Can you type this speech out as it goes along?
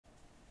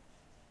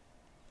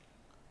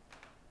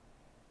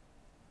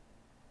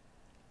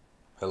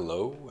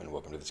Hello and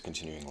welcome to this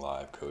continuing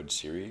live code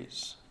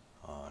series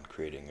on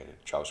creating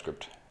a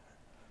JavaScript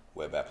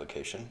web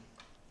application.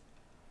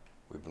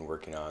 We've been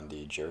working on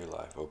the Jerry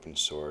Live open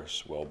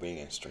source well-being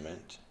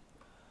instrument.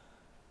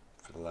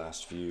 For the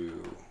last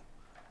few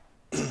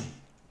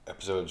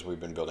episodes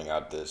we've been building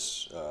out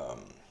this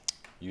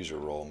user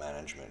role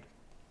management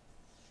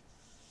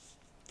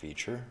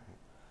feature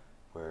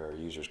where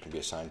users can be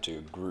assigned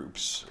to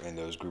groups, and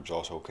those groups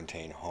also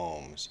contain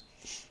homes,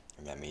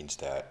 and that means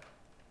that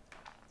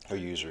a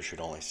user should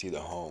only see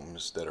the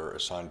homes that are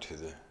assigned to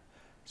the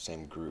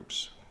same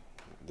groups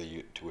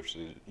to which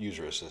the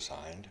user is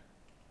assigned.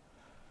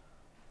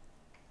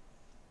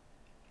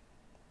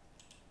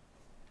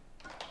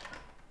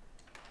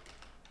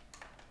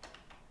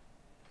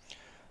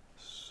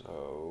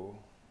 So,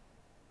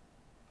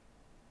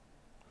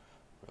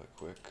 really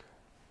quick.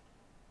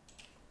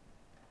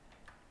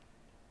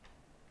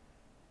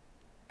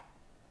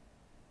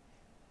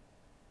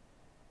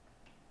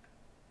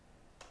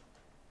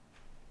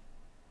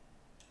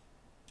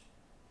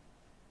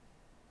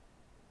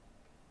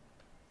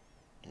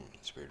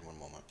 It's weird, one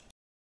moment.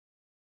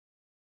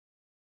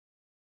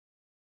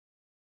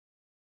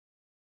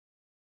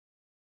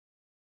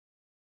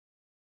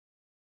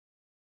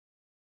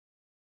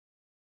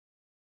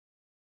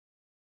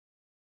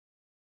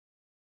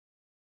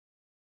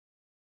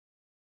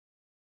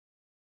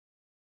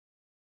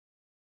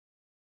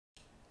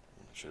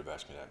 Should have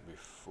asked me that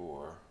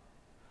before.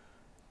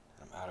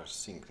 I'm out of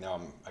sync. Now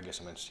I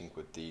guess I'm in sync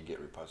with the Git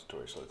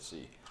repository, so let's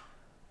see.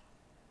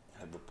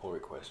 I have the pull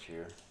request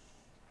here.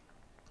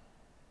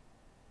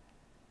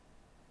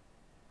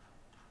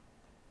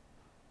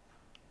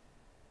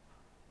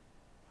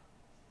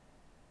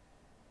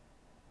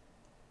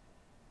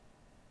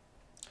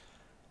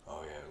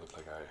 Oh yeah, it looked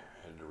like I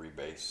had to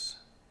rebase.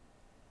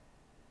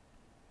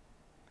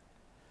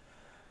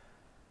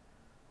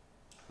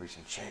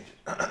 Recent changes.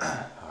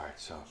 Alright,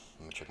 so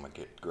let me check my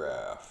Git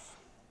graph.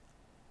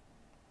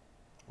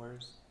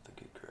 Where's the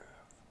Git graph?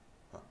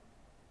 Huh.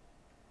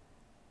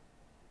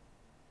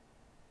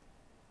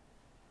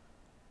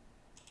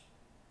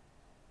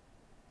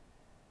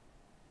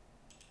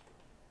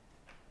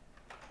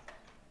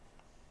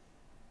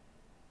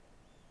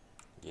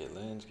 Git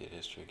lens, Git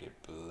history, Git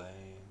blame.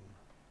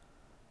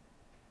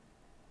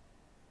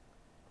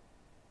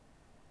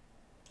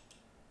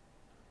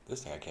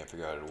 This thing I can't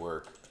figure out how to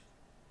work.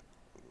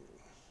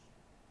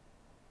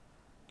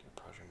 Git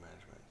project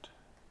management.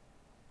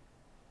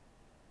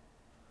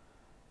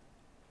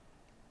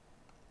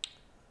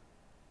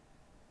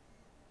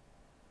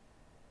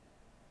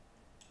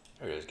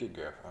 There it is, Git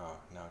graph. Oh,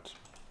 now it's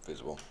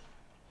visible.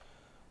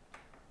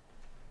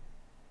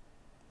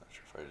 Not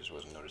sure if I just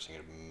wasn't noticing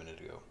it a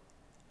minute ago.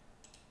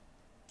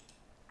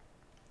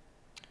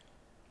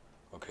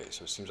 Okay,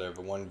 so it seems I have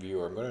one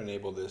viewer. I'm going to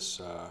enable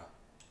this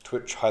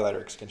Twitch highlighter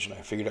extension.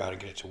 I figured out how to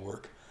get it to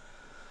work.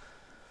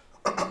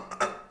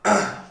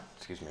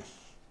 Excuse me.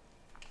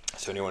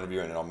 So anyone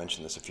viewing, and I'll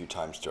mention this a few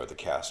times throughout the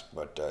cast,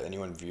 but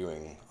anyone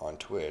viewing on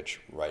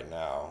Twitch right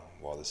now,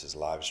 while this is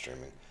live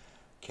streaming,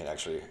 can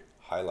actually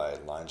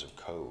highlight lines of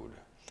code.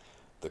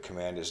 The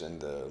command is in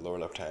the lower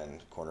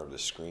left-hand corner of the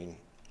screen.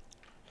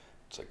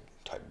 It's like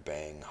type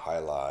bang,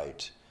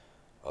 highlight,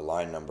 a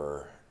line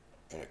number,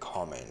 and a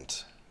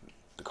comment.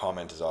 The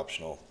comment is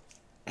optional,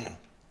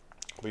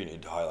 but you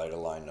need to highlight a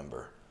line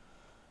number.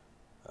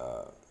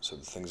 So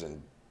the things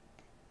in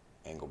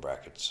angle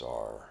brackets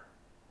are,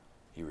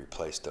 you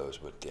replace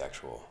those with the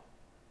actual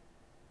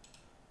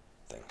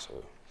thing.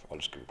 So I'll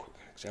just give a quick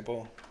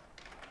example.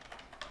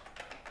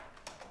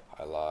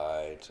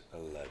 Highlight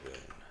 11.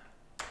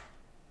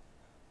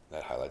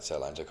 That highlights that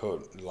line of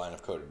code.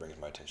 It brings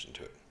my attention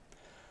to it.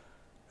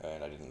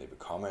 And I didn't leave a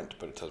comment,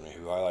 but it tells me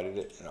who highlighted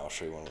it, and I'll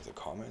show you one with a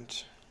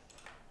comment.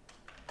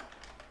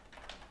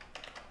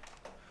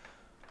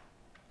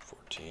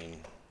 14.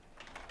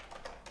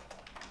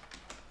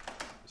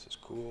 This is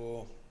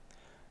cool.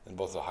 And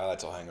both the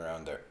highlights will hang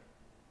around there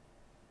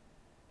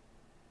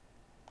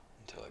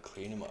until I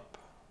clean them up.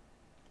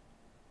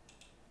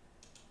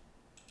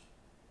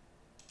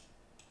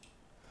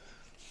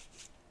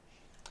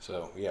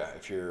 So yeah,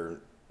 if you're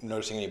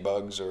noticing any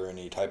bugs or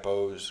any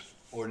typos,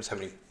 or just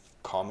have any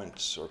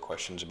comments or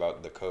questions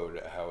about the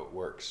code, how it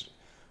works,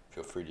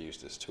 feel free to use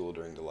this tool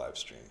during the live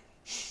stream.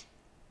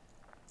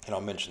 And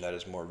I'll mention that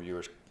as more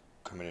viewers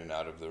come in and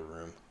out of the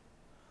room.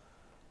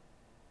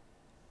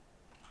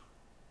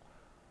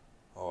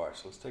 Alright,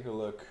 so let's take a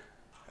look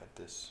at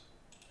this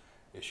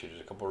issue. There's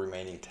a couple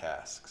remaining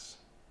tasks.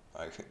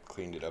 I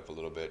cleaned it up a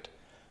little bit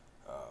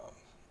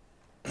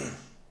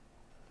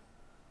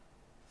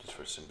just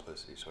for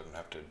simplicity, so I don't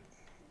have to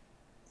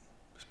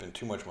spend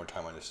too much more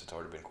time on this. It's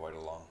already been quite a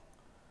long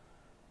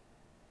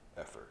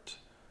effort.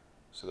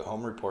 So the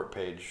home report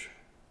page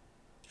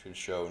should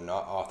show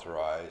not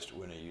authorized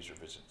when a user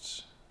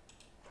visits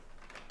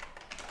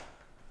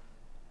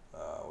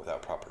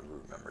without proper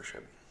group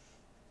membership.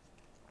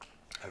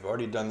 I've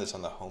already done this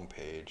on the home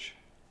page,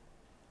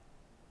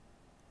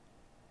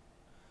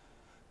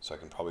 so I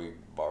can probably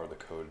borrow the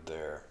code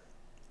there.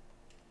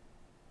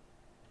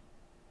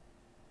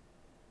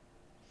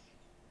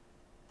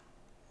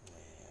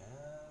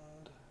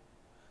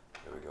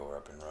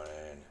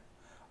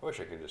 wish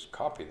I could just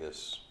copy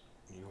this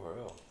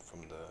URL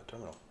from the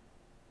terminal.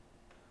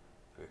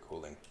 Very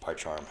cool link.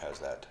 PyCharm has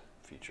that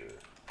feature,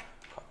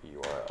 copy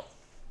URL.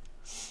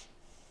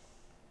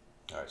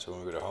 Alright, so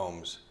when we go to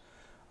homes,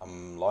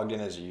 I'm logged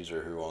in as a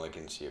user who only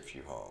can see a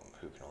few homes,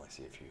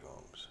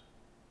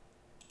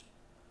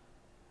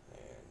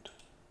 And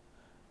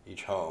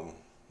each home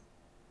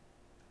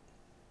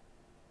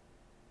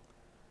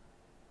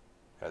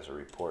has a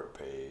report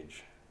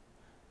page.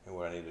 And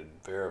what I need to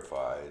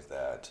verify is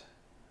that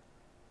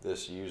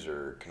this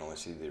user can only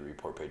see the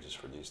report pages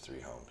for these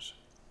 3 homes.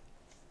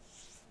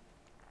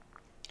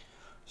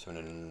 So in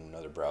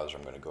another browser,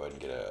 I'm going to go ahead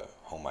and get a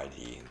home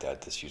ID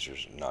that this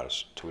user's not,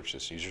 to which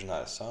this user's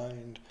not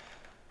assigned.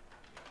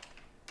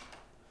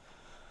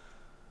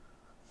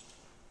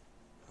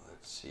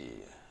 Let's see.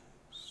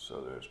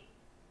 So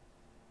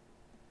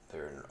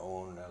they're in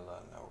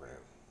Onella. Now we're going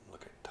to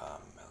look at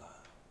Tom Mella.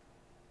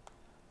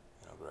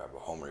 And I'll grab a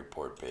home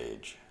report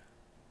page.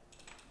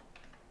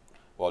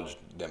 Well, I'll just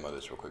demo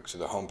this real quick. So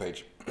the home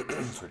page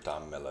for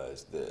Tom Mella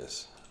is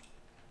this.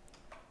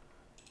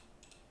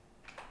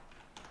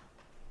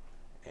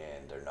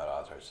 And they're not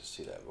authorized to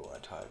see that, but when I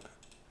type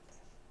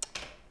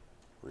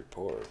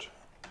report,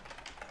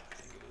 I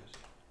think it is,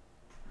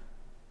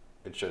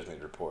 it shows me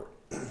the report.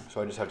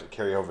 So I just have to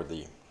carry over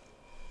the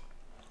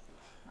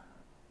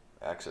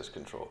access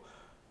control.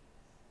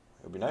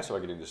 It would be nice if I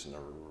could do this in the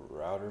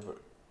router,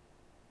 but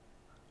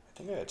I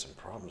think I had some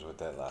problems with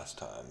that last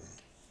time.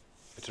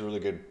 It's a really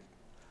good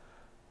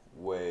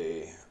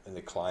way, in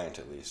the client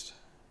at least,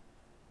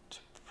 to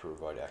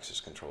provide access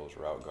controls,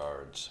 route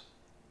guards.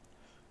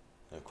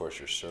 And of course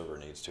your server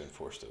needs to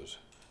enforce those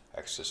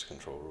access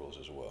control rules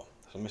as well.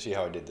 So let me see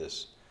how I did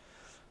this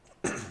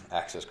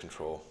access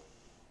control.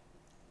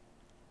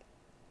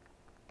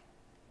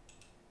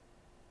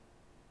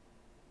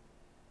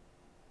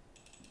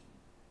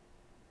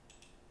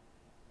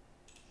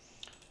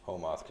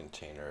 Home auth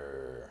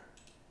container.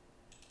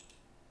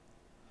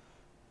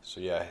 So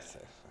yeah,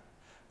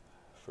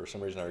 for some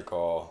reason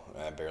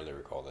I barely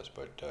recall this,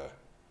 but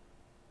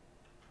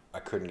I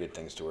couldn't get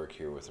things to work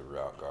here with the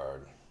route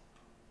guard.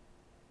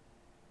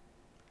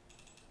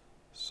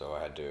 So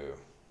I had to,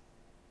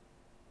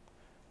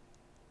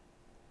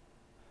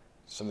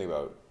 something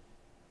about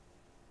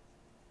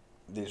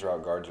these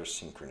route guards are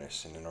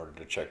synchronous, and in order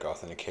to check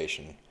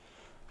authentication,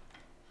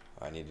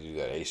 I need to do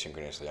that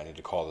asynchronously. I need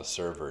to call the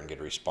server and get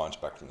a response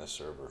back from the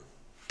server.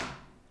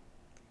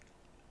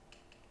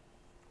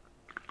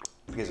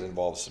 Because it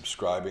involves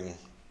subscribing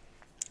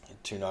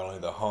to not only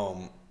the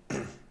home,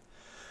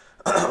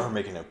 or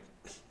making a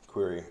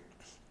query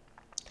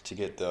to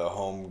get the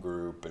home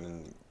group and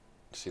then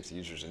see if the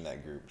user's in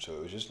that group. So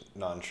it was just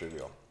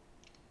non-trivial.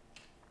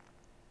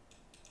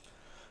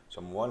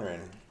 So I'm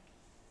wondering,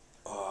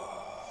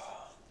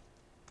 I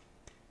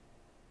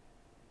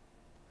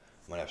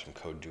might have some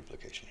code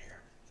duplication here.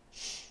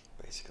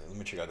 Basically, let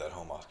me check out that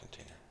home auth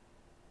container.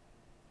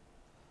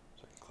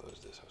 So I can close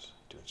this. I was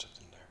doing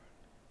something there.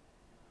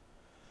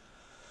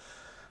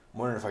 I'm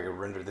wondering if I could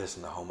render this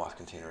in the home auth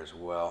container as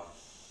well.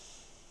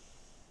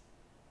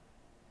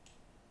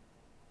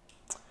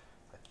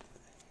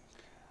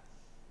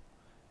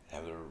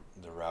 Have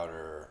the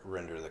router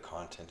render the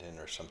content in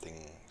or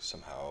something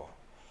somehow.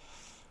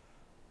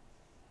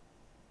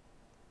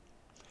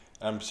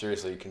 I'm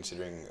seriously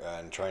considering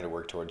and trying to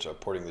work towards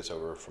porting this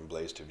over from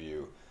Blaze to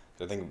Vue.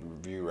 I think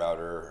Vue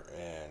router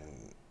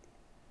and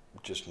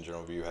just in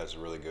general Vue has a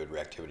really good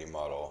reactivity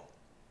model.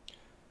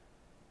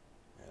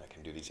 And I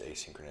can do these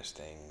asynchronous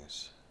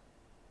things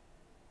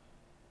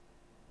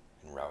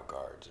and route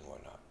guards and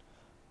whatnot.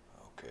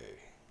 Okay.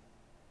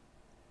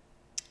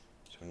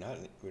 So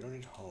we don't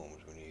need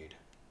homes, we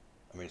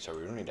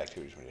don't need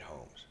activities, we need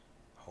homes.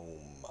 Home.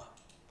 Activities.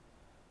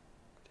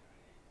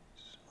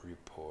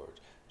 Report.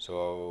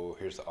 So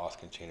here's the auth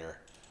container.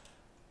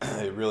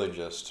 It really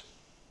just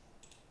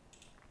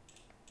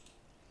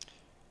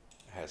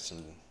has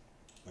some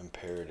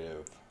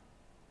imperative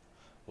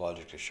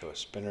logic to show a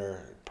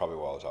spinner, probably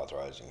while it's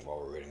authorizing, while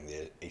we're waiting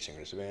the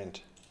asynchronous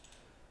event,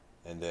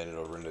 and then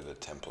it'll render the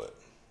template,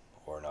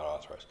 or not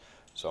authorized.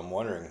 So I'm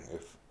wondering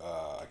if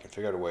I can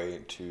figure out a way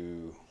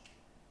to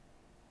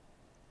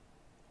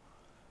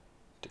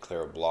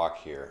declare a block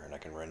here, and I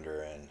can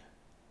render in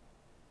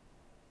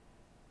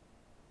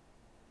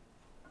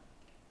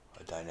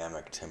a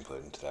dynamic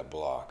template into that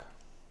block.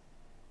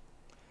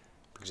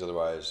 Because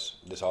otherwise,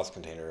 this auth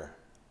container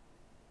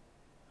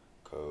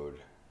code,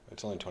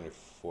 it's only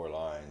 24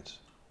 lines.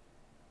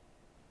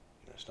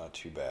 It's not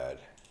too bad.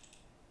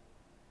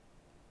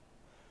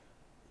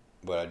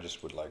 But I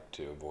just would like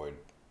to avoid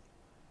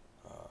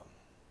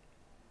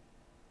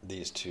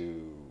these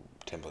two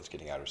templates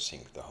getting out of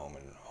sync, the home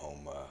and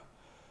home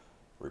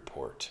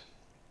report.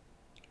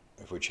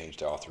 If we change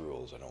the auth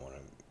rules, I don't want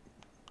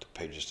the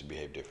pages to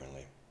behave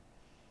differently.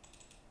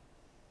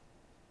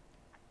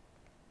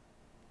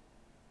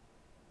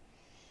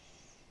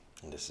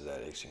 And this is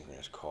that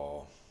asynchronous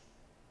call.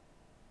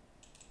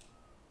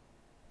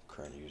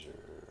 Current user,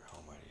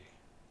 home ID.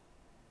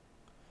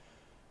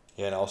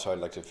 Yeah, and also I'd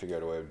like to figure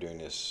out a way of doing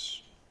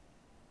this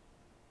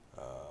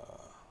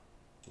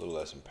little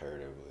less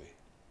imperatively.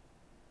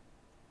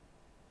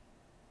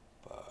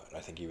 But I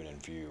think even in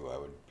Vue, I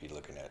would be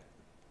looking at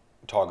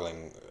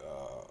toggling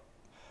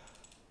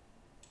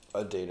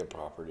a data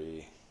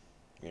property.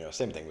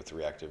 Same thing with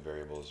reactive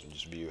variables.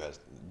 Just Vue has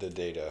the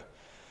data,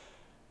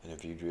 and a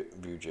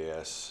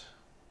Vue.js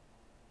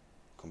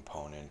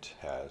component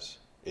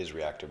is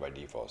reactive by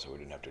default, so we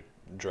didn't have to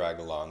drag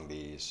along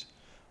these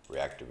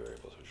reactive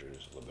variables, which are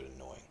just a little bit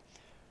annoying.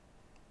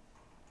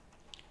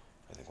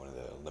 I think one of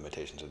the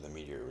limitations of the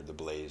Meteor or the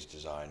Blaze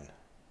design.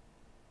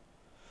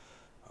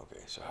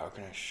 Okay, so how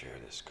can I share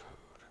this code?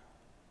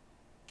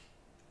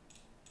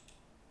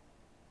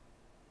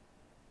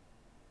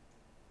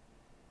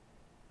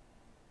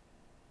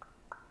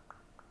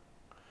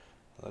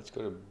 Let's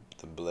go to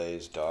the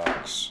Blaze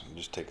docs and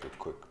just take a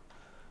quick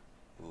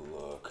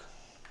look.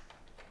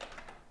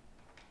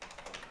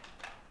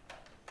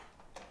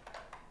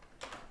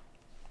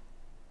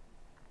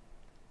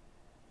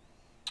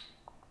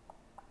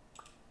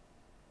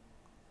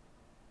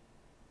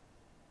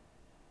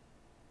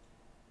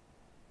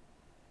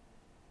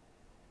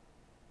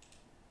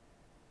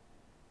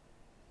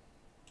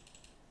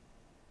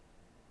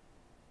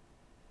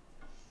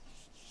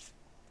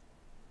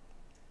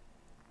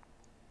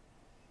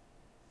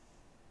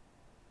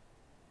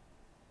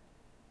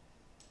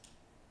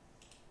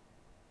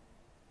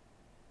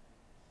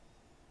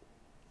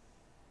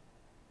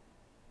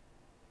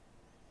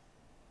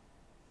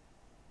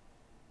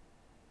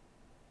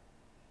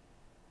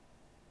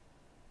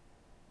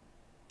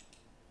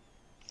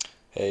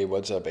 Hey,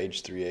 what's up,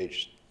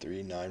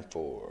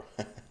 H3H394?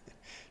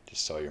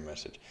 Just saw your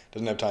message.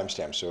 Doesn't have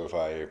timestamps, so if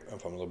I'm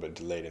a little bit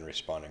delayed in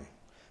responding,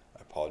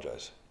 I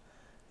apologize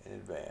in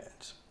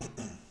advance.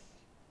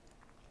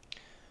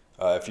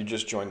 If you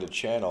just joined the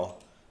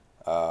channel,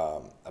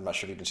 I'm not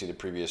sure if you can see the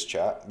previous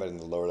chat, but in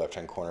the lower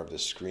left-hand corner of the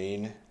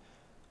screen,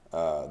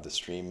 the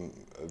stream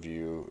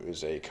view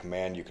is a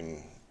command you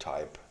can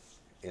type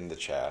in the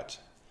chat.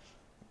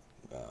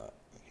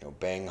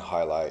 Bang,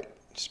 highlight,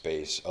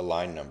 space, a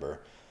line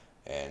number,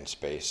 and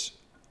space,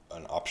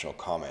 an optional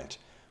comment,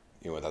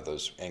 without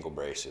those angle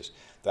braces.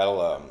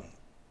 That'll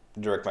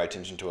direct my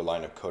attention to a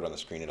line of code on the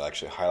screen. It'll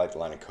actually highlight the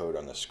line of code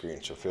on the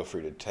screen, so feel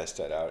free to test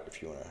that out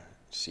if you want to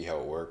see how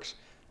it works.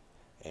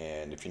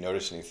 And if you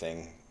notice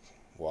anything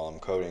while I'm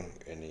coding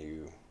and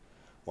you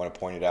want to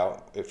point it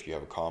out, if you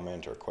have a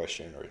comment or a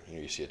question, or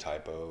you see a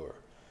typo,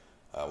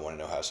 or want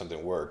to know how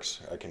something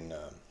works,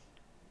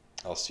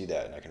 I'll see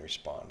that and I can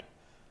respond.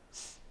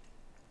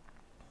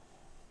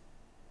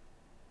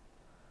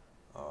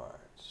 Alright,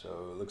 so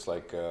it looks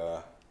like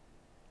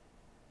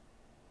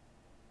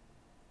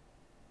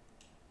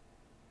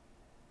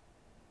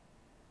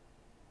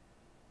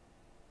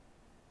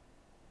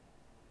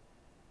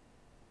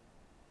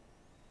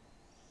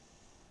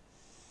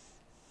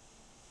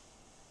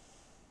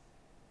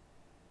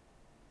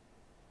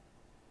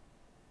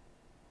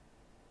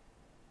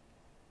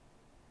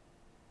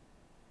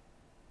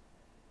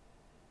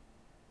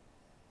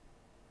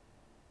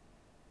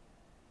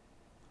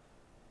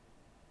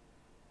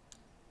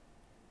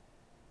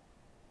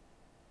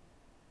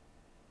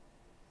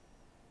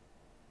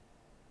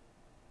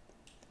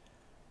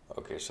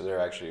okay, so they're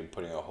actually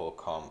putting a whole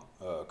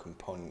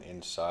component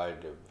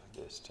inside of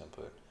this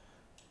template.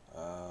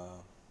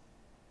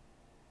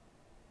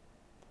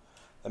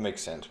 That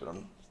makes sense, but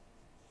I'm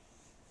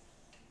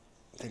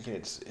thinking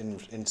it's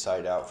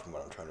inside out from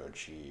what I'm trying to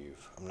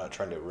achieve. I'm not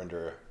trying to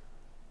render,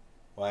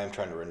 well, I am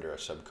trying to render a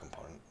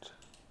subcomponent,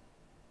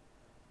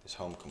 this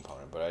home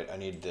component, but I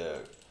need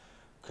to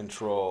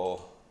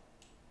control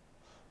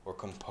or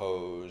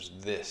compose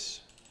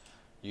this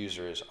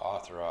user is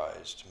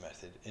authorized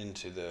method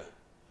into the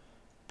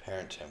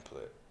parent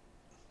template.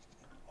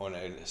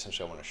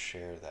 Essentially, I want to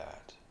share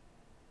that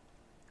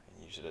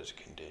and use it as a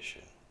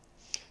condition.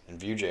 In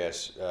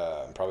Vue.js,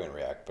 I'm probably in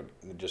React,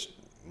 but just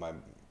my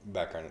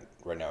background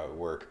right now at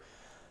work,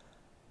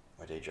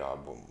 my day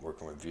job,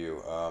 working with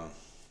Vue,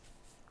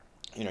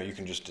 you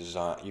can just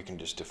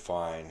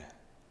define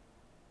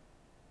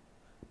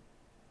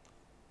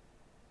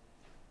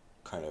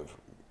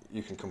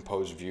you can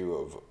compose Vue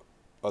of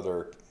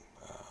other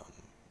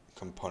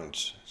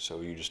components.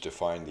 So you just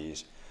define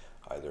these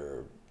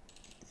either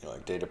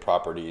like data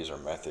properties or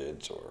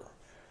methods or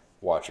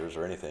watchers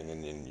or anything,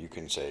 and then you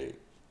can say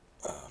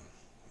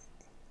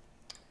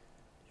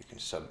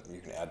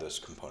you can add those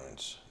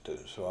components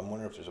so I'm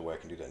wondering if there's a way I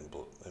can do that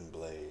in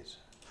Blaze.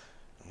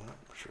 I'm not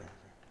sure.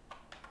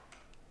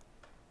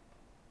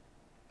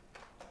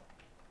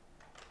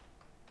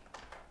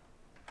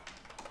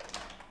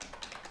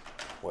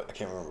 I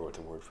can't remember what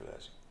the word for that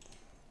is.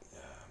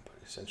 But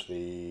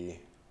essentially,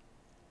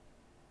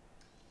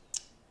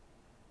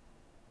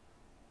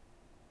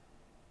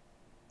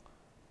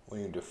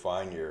 when you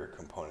define your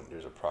component,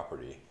 there's a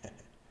property, and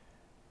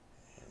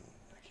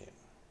I can't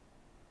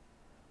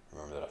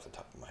remember that off the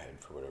top of my head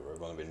for whatever.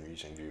 I've only been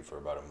using Vue for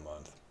about a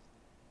month.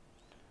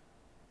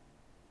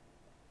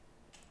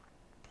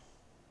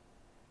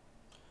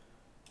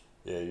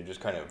 Yeah, you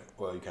just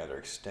you can either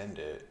extend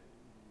it,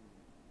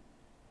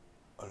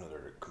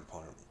 another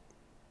component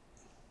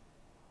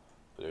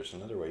But there's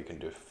another way you can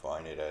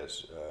define it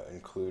as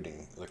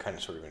including, like kind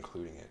of sort of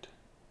including it.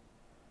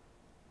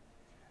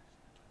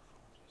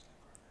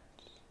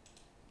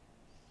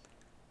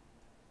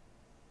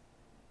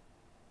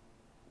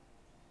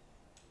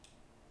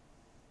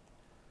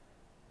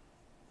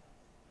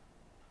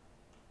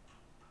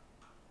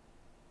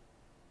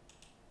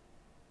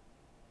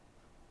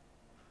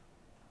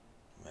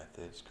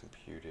 Methods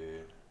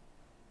computed.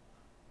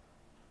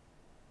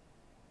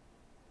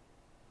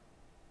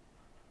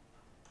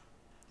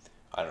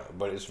 I don't know,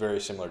 but it's very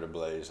similar to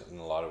Blaze in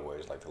a lot of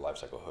ways, like the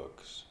lifecycle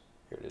hooks.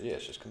 Here it is. Yeah,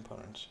 it's just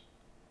components.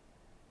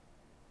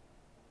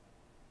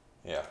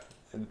 Yeah,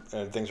 and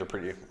things are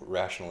pretty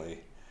rationally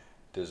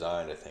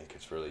designed. I think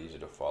it's really easy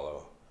to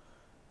follow.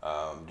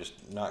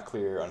 Just not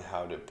clear on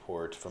how to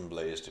port from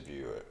Blaze to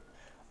Vue.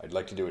 I'd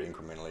like to do it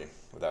incrementally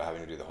without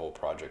having to do the whole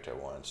project at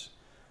once.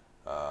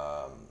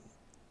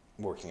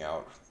 Working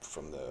out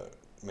from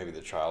maybe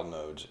the child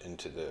nodes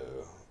into the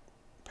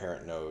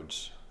parent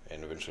nodes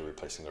and eventually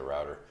replacing the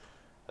router.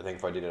 I think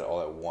if I did it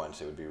all at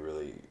once, it would be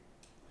really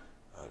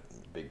a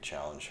big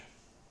challenge.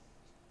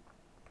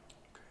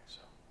 Okay,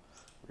 so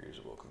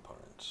reusable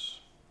components.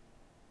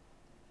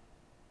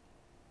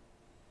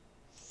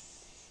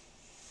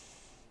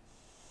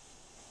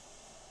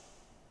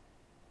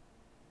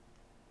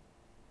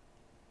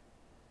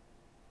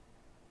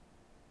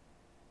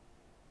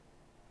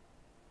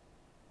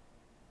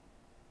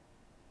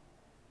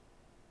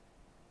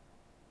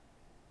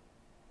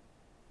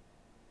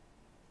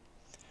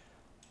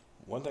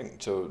 One thing,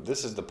 so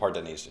this is the part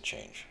that needs to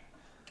change.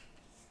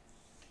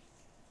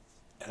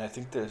 And I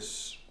think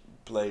this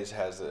Blaze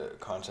has the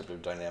concept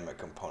of dynamic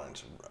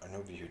components. I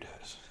know Vue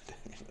does.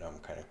 I'm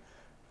kind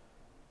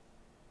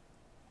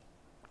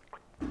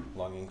of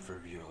longing for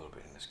Vue a little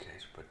bit in this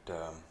case, but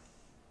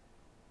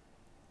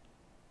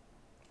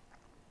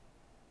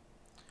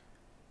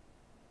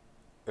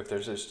if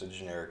there's just a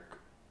generic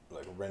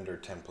like render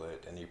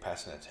template and you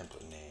pass in a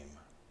template name,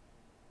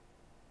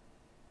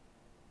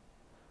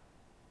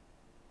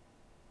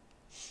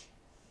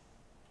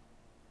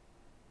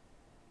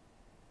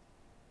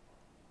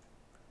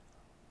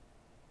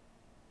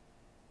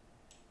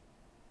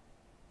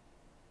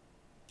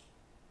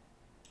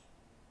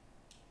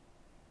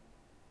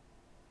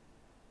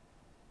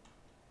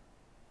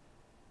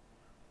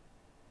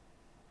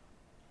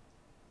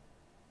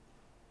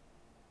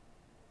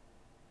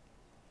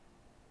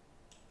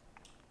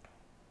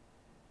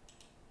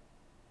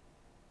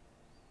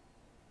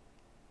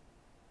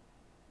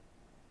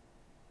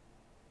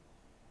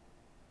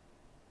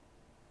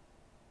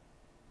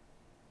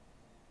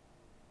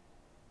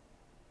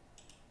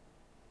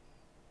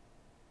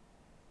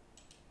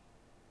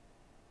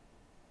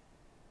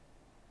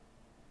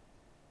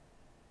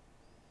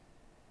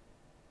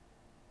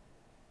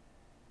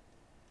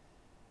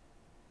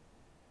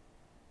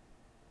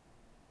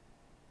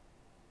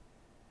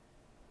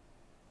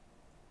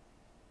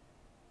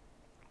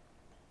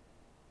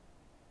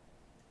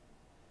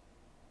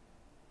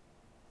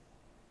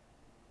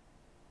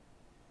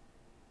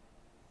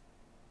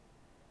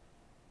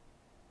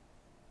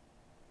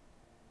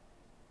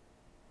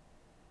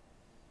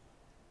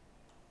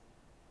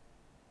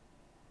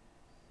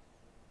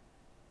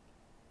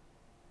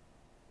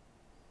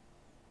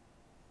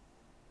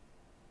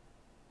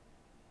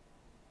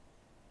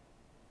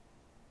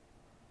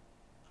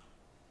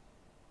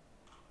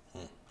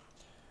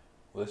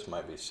 well, this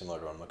might be similar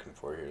to what I'm looking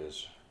for. Here it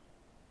is.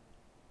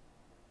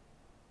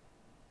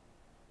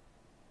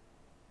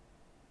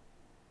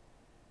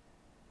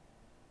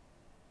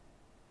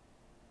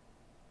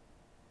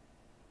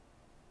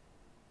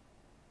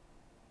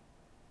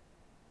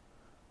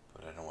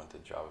 But I don't want the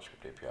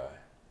JavaScript API.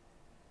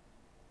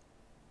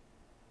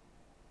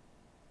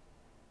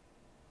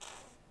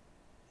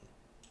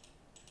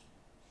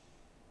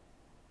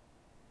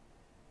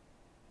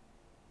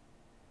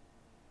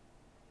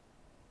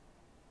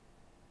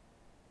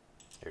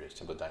 Here it is,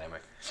 template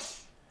dynamic.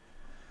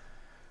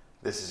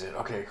 This is it.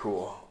 Okay,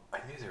 cool. I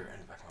knew there,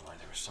 in the back of my mind,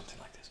 there was something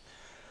like this.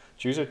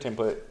 Choose a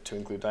template to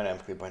include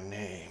dynamically by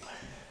name.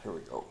 Here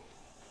we go.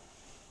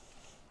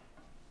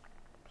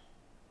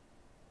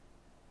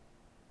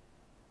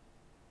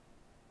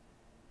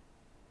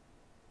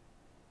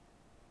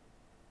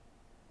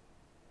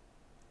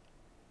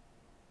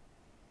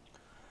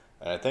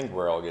 And I think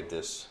where I'll get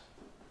this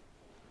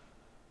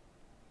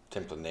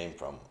template name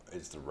from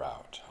is the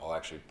route. I'll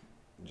actually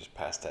just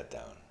pass that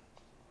down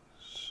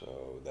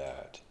so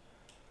that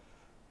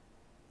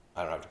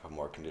I don't have to put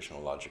more conditional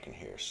logic in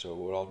here. So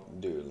what I'll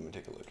do, let me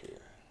take a look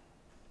here.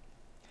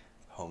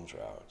 Homes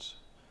routes.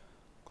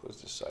 Close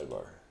this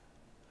sidebar.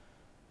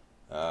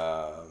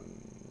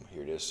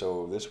 Here it is.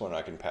 So this one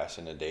I can pass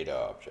in a data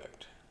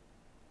object.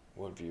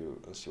 What view?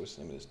 Let's see, what's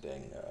the name of this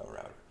dang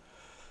router?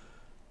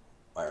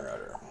 Iron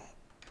router.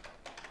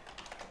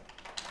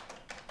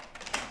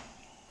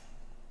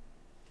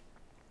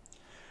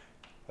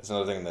 That's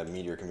another thing that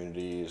Meteor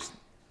community is.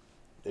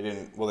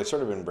 They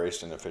sort of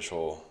embraced an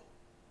official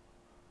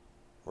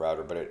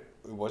router, but it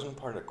wasn't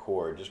part of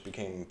core. It just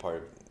became part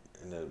of,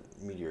 in the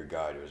Meteor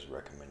guide. It was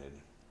recommended.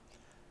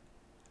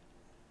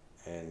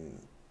 and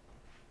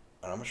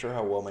I'm not sure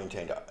how well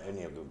maintained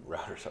any of the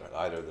routers are,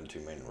 either of the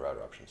two main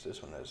router options.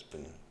 This one has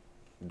been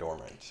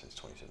dormant since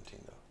 2017,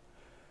 though.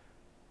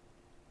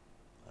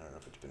 I don't know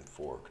if it's been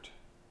forked.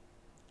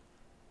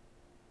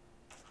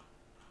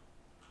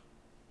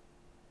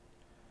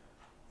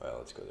 Well,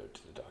 let's go there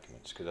to the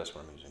documents, because that's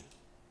what I'm using.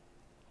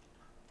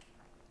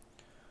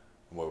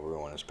 What we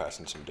want is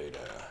passing some data.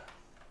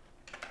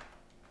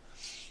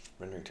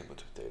 Rendering templates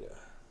with data.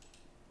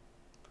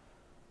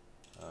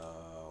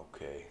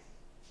 Okay.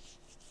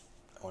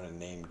 I want a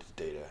named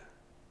data.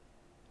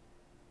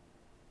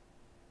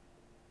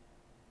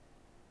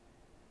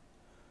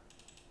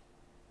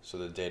 So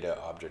the data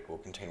object will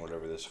contain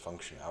whatever this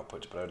function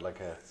outputs, but I'd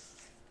like a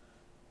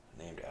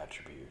named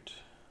attribute.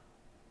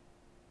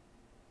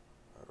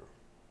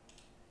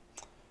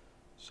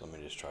 So let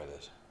me just try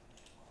this.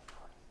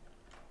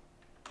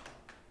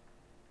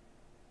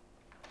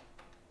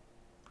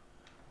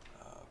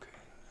 Okay,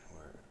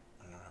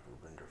 I don't have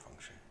a render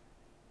function.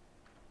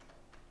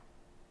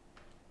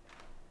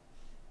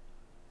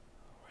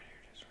 Oh, right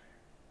here it is, right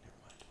here. Never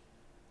mind.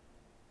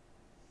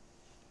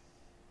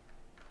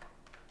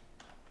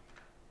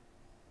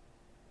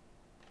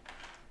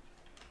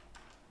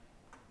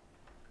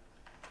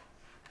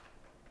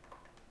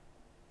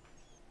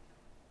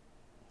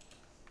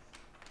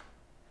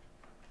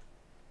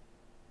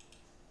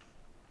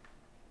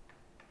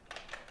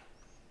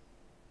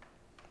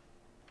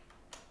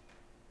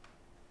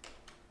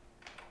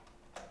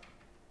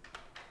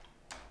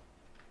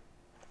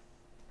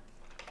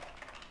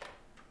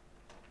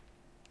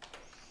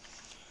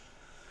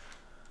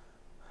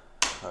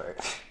 All right.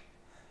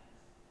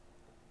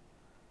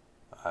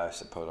 I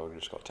suppose I would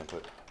just call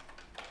template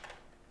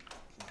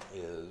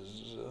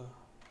is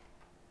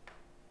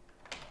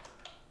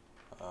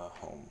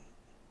home.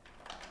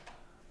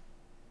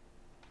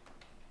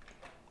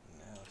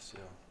 Now let's see.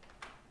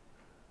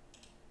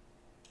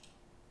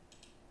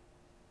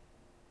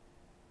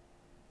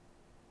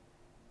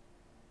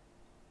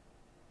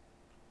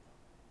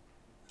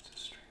 It's a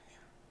string here.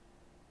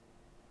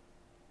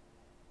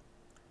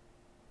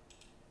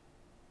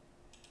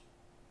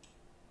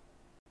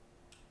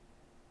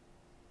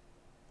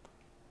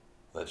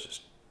 Let's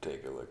just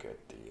take a look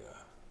at the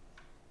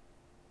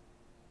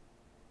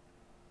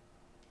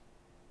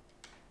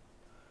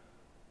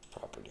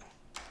property.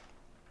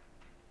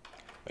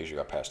 Make sure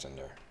you got passed in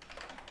there.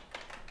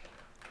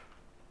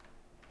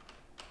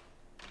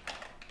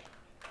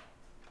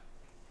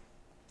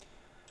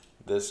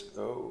 This,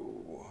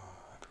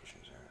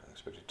 applications are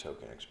expected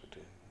token,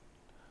 expected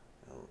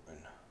and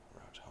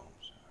routes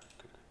homes. All right,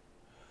 good.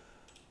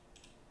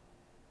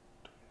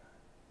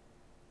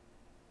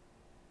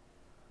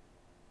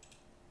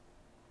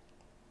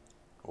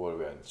 What do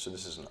we have? So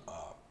this is an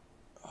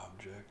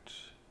object.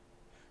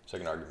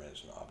 Second argument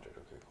is an object.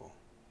 Okay, cool.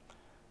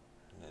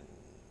 And then,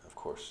 of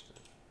course,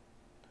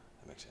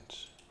 that makes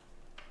sense.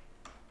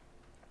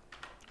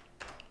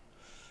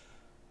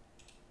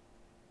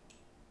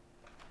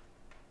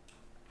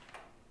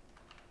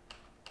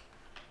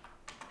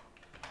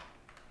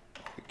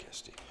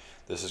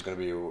 This is going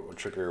to be a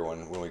trickier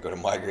one when we go to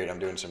migrate. I'm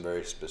doing some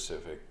very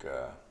specific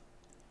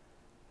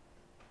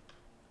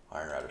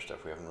iron router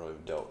stuff. We haven't really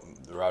dealt.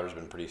 The router's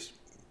been pretty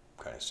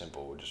kind of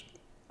simple. We'll just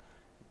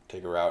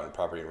take a route and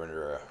property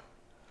render a.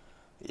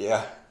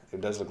 Yeah,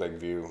 it does look like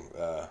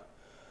viewcat.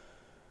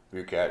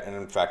 And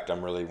in fact,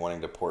 I'm really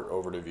wanting to port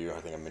over to Vue. I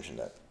think I mentioned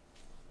that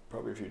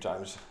probably a few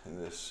times in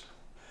this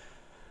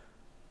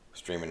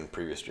stream and in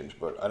previous streams.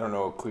 But I don't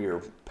know a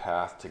clear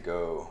path to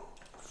go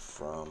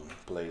from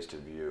Blaze to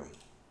Vue.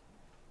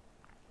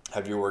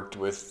 Have you worked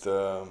with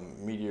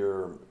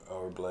Meteor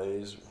or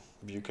Blaze,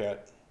 ViewCat?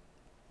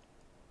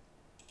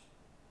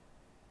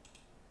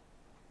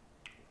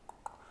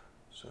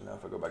 So now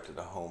if I go back to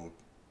the home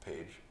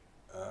page,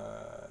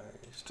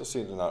 you still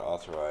see they're not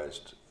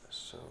authorized.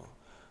 So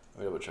let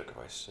me double check if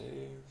I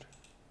saved.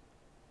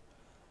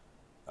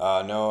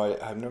 No,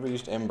 I've never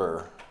used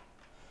Ember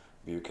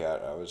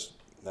ViewCat. I was,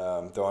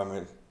 though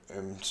I'm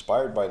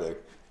inspired by the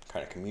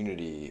kind of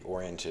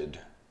community-oriented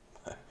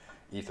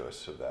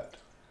ethos of that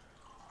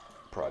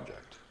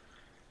project.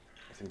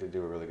 I think they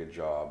do a really good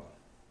job,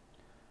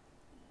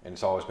 and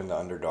it's always been the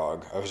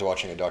underdog. I was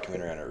watching a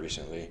documentary on it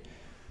recently.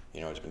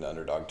 You know, it's been the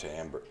underdog to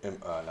I'm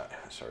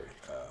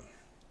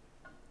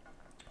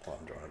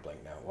drawing a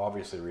blank now. Well,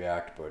 obviously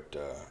React, but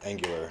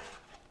Angular.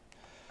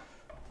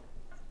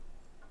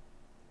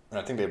 And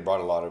I think they brought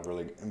a lot of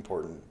really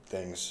important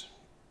things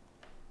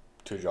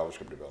to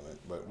JavaScript development.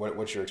 But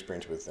what's your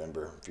experience with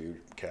Ember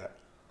ViewCat?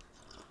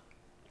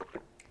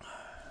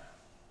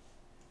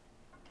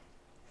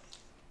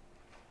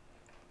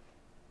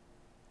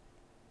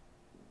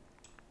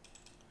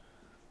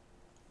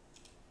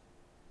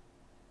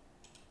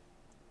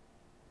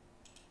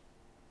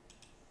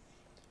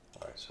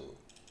 So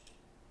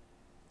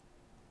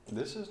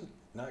this is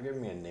not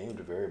giving me a named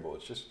variable.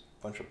 It's just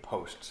a bunch of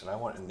posts, and I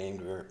want a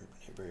named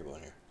variable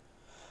in here.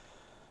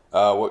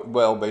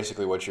 Well,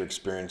 basically, what's your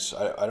experience?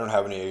 I don't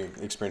have any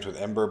experience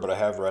with Ember, but I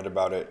have read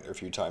about it a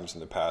few times in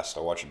the past.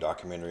 I watched a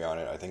documentary on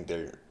it. I think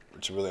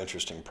it's a really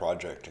interesting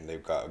project, and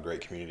they've got a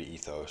great community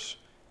ethos.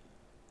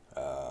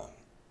 Uh,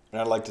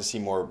 and I'd like to see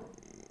more.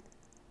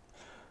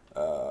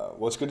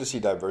 Well, it's good to see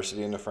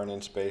diversity in the front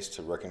end space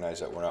to recognize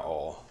that we're not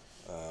all,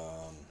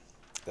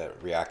 that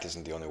React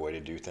isn't the only way to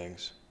do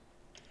things.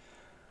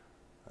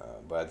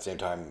 But at the same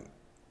time,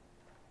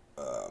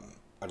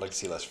 I'd like to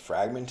see less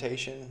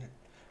fragmentation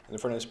in the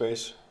front end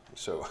space.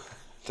 So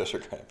those are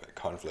kind of a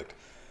conflict.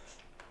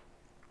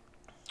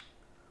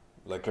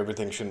 Like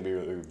everything shouldn't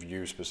be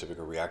Vue specific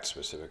or React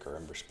specific or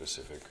Ember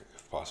specific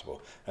if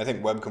possible. I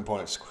think web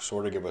components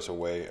sort of give us a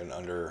way, an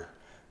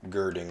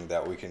undergirding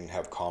that we can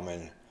have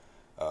common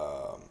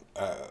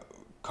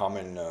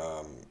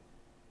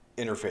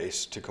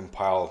interface to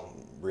compile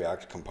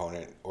React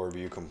component or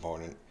Vue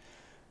component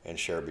and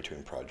share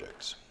between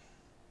projects.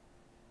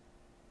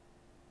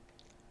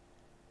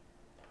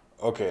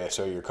 Okay,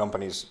 so your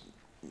company's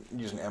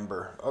using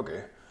Ember.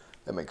 Okay,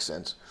 that makes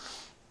sense.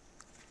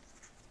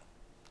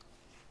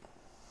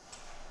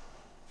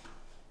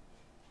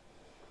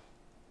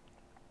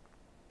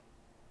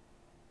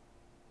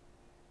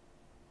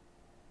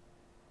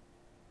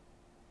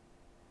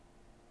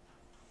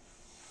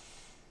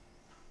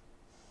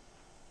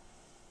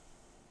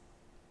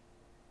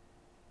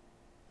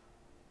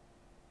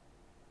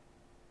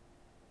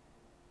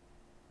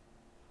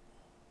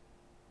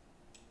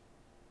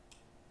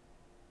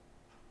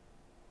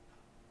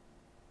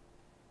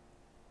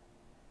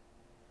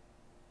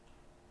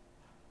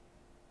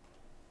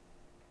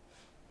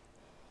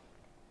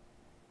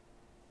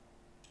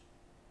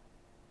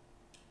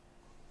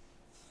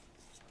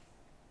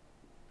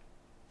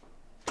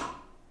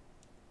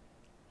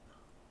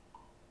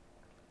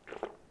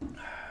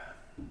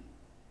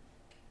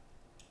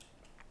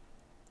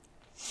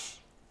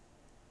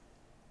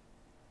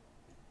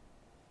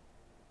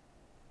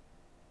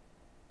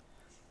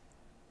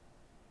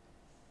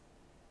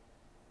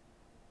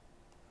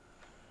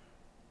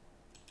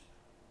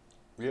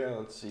 Yeah,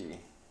 let's see.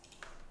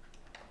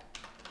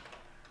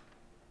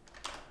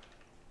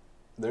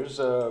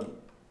 I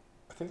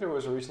think there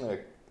was recently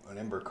an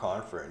Ember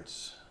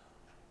conference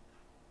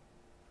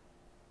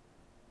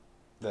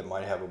that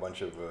might have a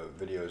bunch of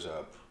videos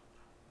up.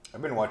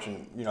 I've been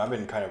watching, I've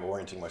been kind of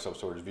orienting myself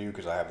towards Vue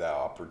because I have that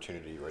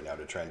opportunity right now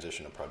to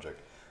transition a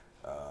project.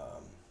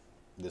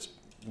 This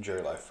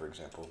Jerry Life, for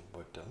example.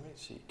 But let me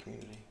see,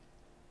 community,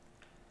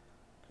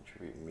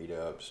 contribute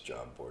meetups,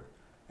 job board,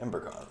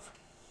 EmberConf.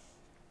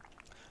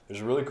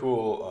 There's a really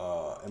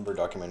cool Ember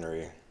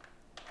documentary.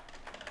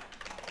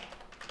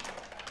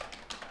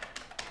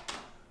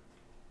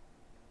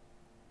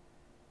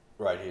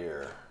 Right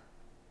here.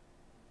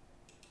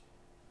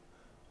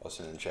 I'll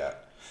send in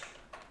chat.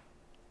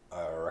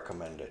 I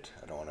recommend it.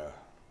 I don't want to.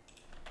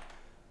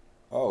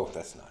 Oh,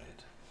 that's not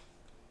it.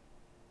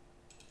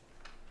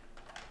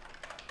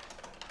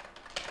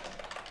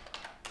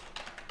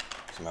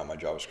 Somehow my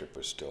JavaScript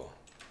was still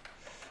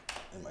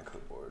in my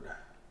clipboard.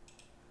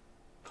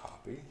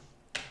 Copy.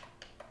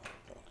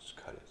 I'll just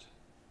cut it.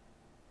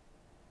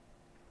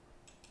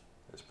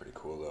 It's pretty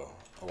cool though.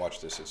 I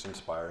watched this. It's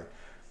inspiring.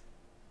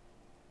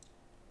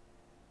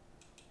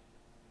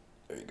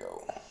 There you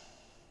go.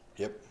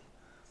 Yep.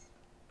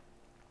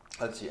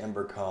 Let's see,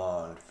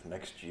 EmberConf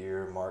next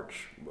year,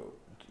 March. Do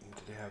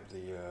they have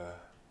the?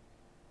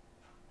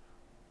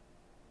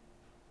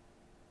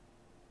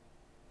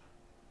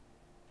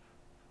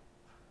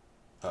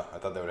 I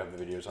thought they would have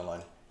the videos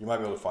online. You might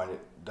be able to find it.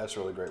 That's a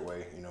really great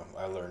way.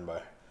 I learn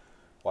by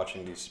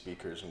watching these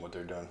speakers and what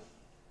they're doing.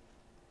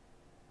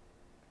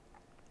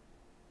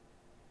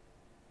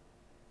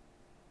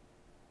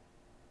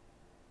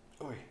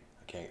 Oh, I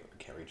can't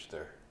reach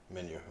their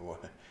menu.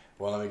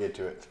 Well, let me get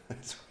to it.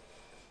 It's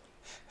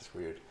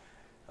weird.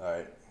 All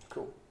right,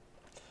 cool.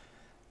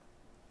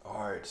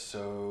 All right,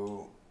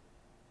 so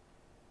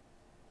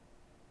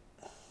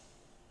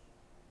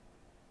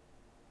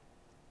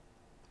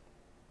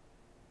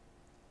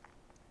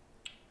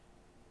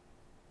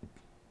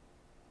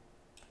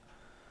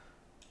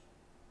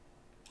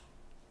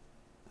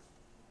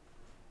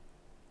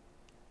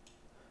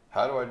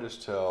how do I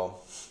just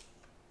tell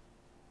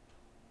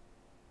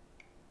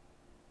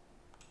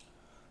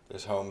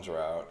this homes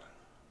route?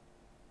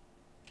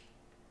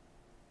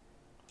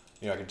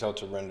 I can tell it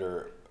to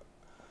render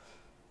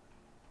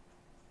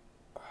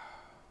a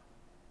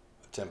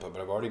template,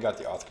 but I've already got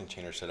the auth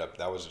container set up.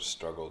 That was a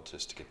struggle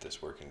just to get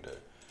this working.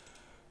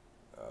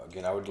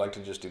 Again, I would like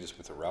to just do this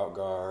with a route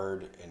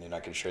guard, and then I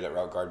can share that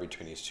route guard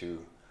between these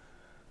two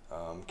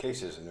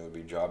cases, and it would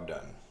be job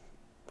done.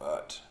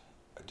 But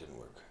it didn't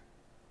work.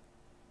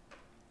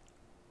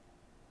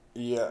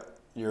 Yeah,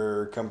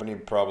 your company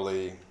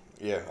probably.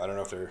 Yeah, I don't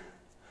know if they're.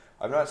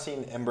 I've not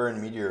seen Ember and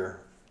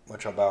Meteor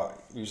much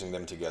about using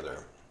them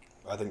together.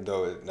 I think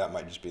though that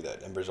might just be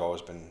that Ember's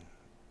always been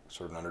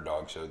sort of an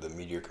underdog, so the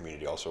Meteor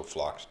community also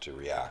flocked to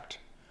React,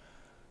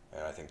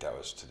 and I think that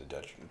was to the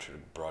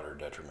broader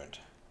detriment.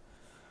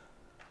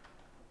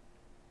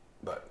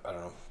 But I don't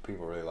know,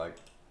 people really like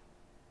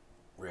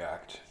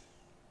React.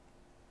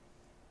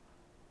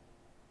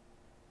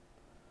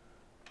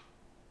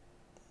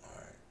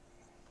 Alright.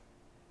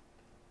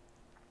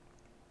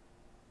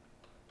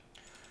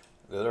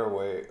 The other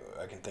way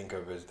I can think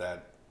of is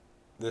that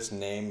this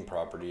name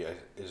property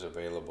is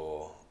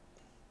available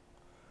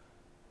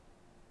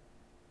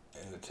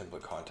in the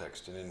template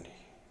context, and in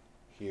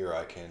here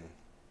I can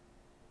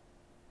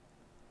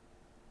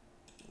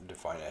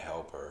define a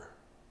helper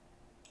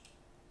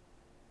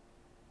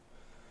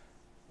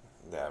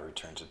that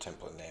returns a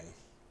template name.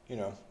 You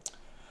know,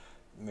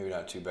 maybe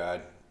not too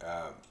bad,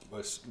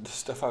 but the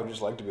stuff I would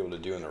just like to be able to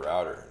do in the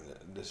router.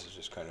 And this is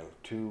just kind of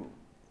 2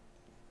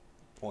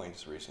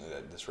 points recently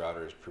that this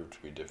router has proved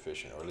to be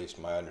deficient, or at least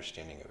my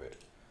understanding of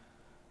it.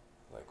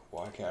 Like,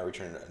 why can't I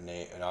return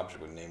an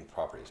object with named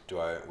properties? Do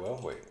I? Well,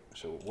 wait.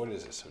 So what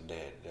is this? So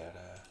data.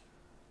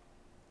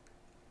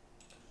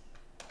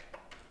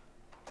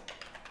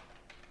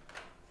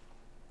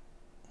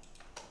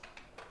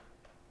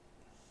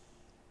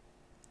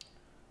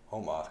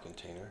 Home auth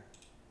container.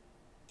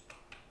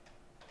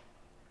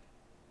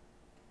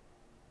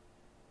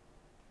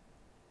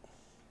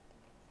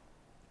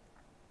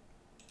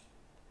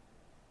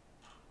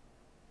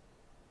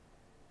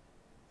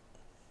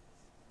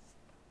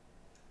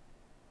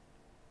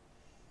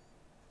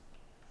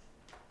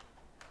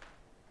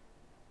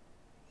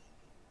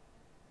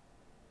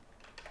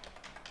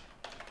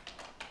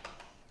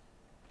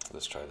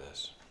 Let's try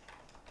this.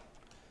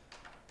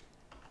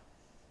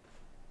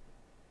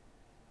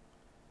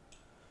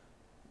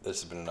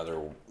 This has been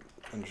another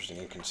interesting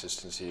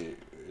inconsistency,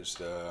 is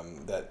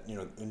that, you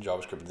know, in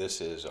JavaScript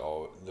this is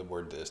all, the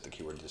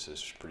keyword this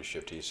is pretty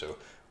shifty, so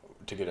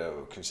to get a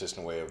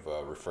consistent way of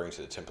referring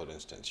to the template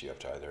instance, you have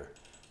to either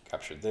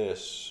capture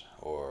this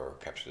or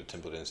capture the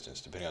template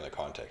instance, depending on the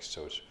context.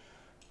 So it's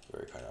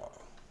very kind of,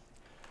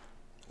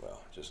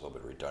 well, just a little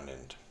bit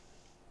redundant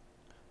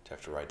to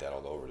have to write that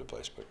all over the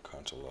place, but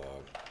console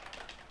log.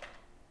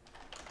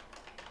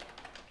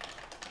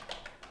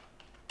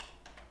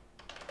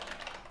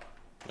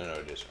 No,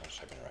 it is. I was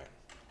typing it right.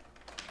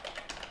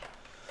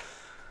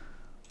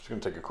 Just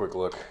going to take a quick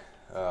look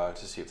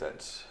to see if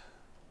that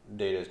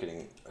data is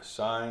getting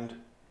assigned.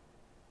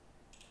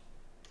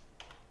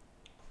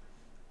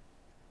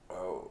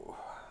 Oh,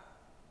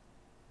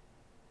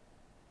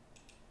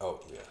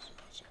 yes.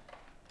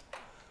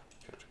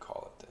 You have to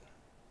call it then.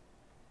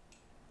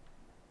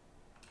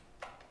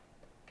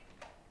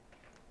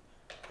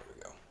 There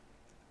we go.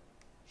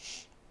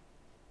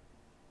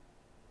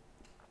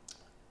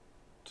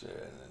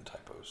 And then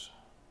typos.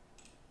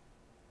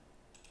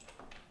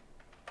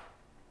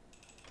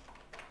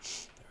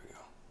 There we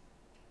go.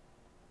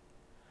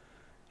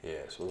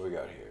 Yeah, so what do we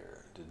got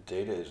here? The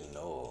data is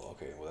null.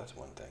 Okay, well that's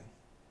one thing.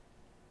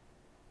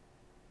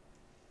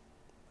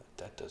 But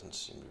that doesn't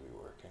seem to be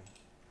working.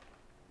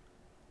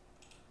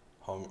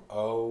 Home,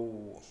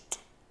 oh,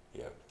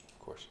 yeah, of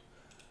course.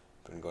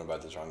 Been going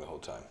about this wrong the whole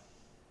time.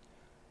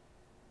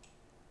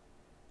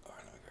 All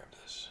right, let me grab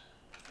this.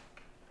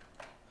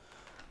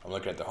 I'm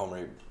looking at the home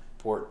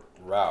report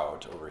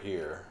route over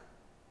here,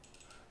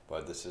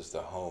 but this is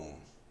the home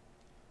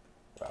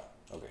route.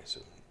 Okay,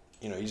 so,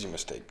 you know, easy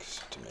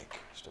mistakes to make,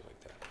 stuff like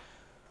that.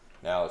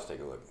 Now let's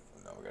take a look.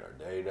 Now we got our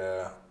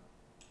data.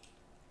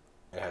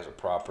 It has a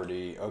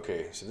property.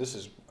 Okay, so this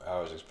is how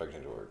I was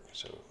expecting it to work.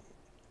 So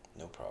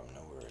no problem,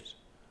 no worries.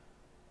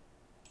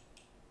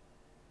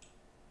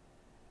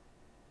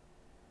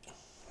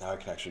 Now I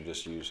can actually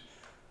just use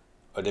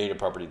a data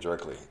property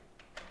directly.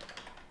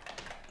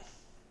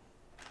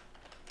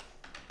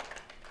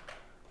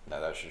 Now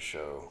that should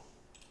show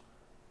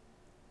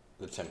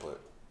the template.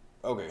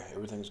 Okay,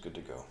 everything's good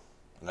to go.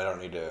 And I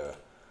don't need to,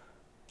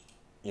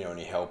 you know,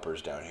 any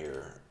helpers down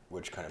here,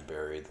 which kind of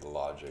bury the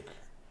logic.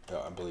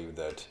 I believe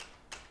that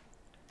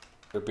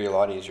it'd be a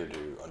lot easier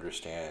to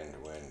understand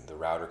when the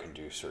router can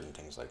do certain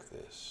things like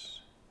this.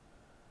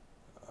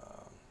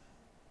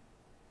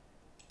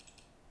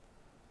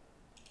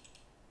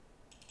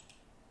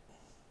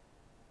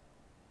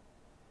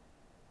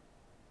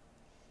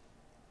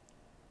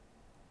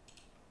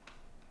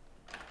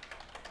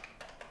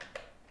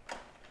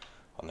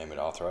 I'll name it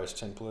authorized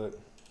template,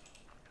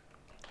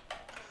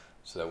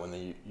 so that when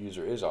the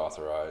user is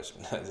authorized,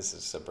 this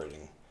is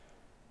separating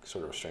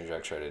sort of a strange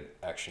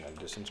action at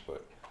distance,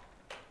 but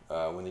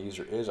when the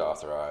user is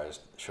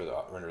authorized,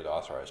 render the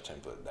authorized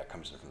template that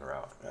comes in from the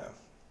route. Yeah.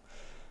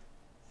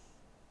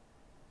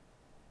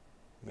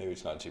 Maybe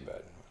it's not too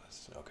bad.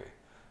 Okay,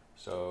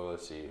 so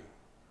let's see.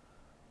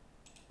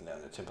 Now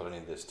the template, I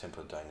need this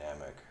template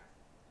dynamic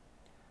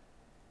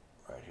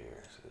right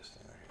here. So this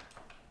thing right here.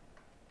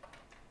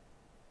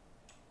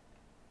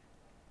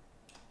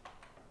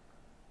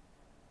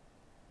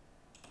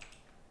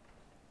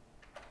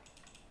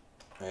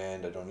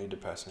 And I don't need to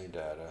pass any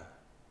data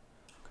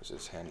because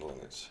it's handling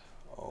its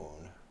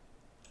own.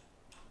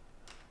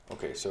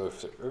 Okay, so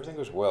if everything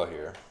goes well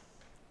here,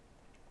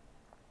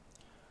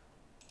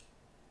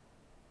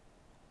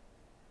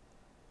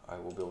 I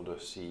will be able to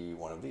see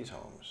one of these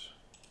homes.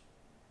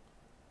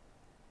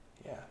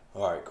 Yeah,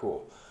 all right,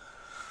 cool.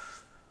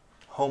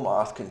 home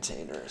auth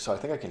container. So I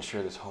think I can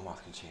share this home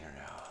auth container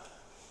now.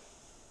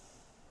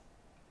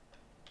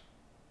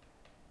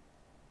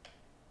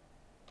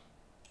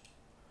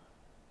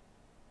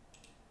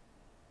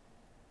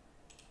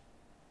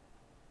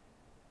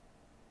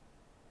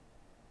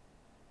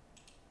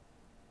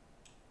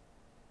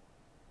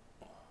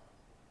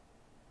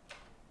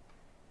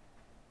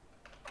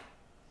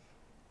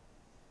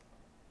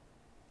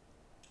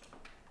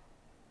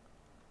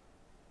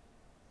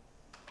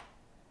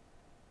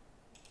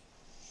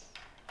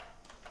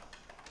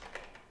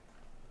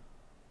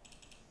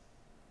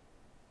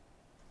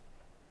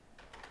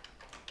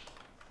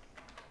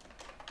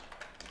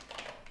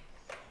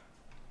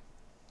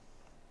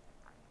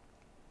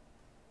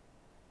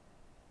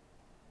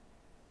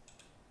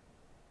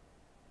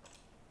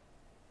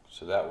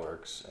 So that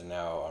works, and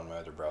now on my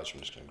other browser I'm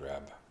just going to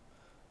grab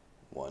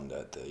one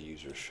that the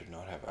user should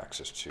not have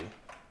access to.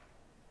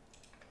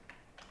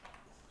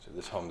 So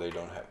this home they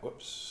don't have,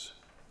 whoops,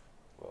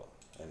 well,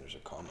 and there's a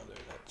comma there,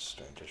 that's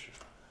strange, I should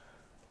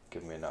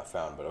give me a not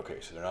found, but okay,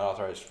 so they're not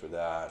authorized for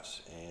that,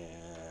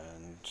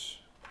 and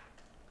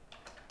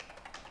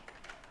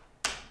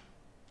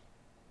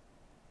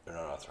they're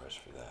not authorized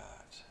for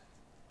that.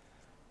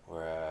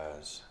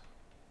 Whereas,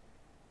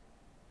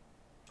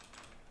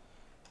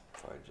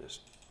 if I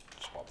just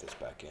swap this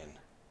back in,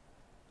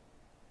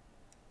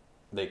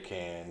 they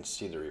can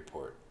see the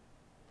report.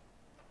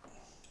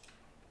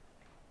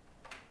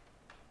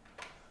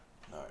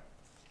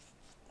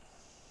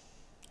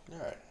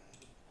 Alright,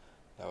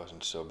 that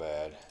wasn't so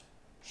bad.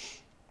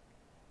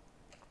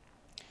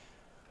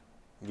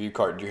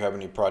 ViewCart, do you have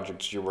any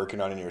projects you're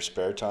working on in your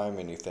spare time?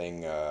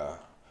 Anything,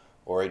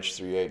 or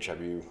H3H,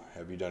 have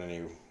you done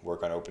any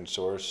work on open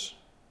source?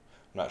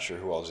 I'm not sure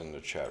who else is in the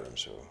chat room,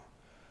 so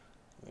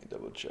let me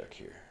double check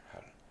here.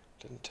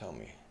 It didn't tell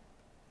me.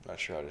 I'm not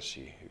sure how to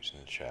see who's in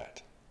the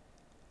chat.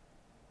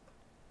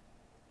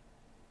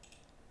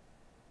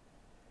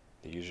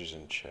 The users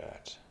in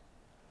chat.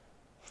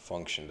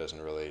 Function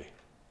doesn't really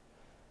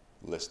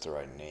list the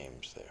right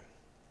names there.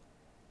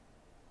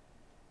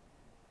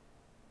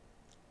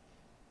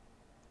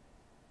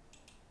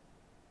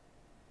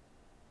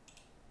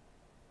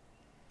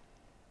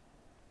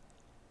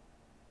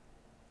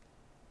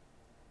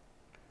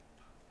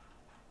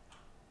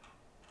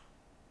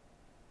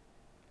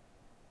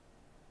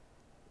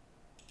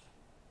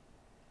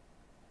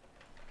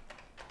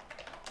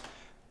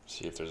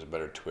 See if there's a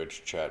better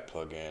Twitch chat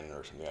plugin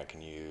or something I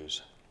can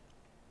use.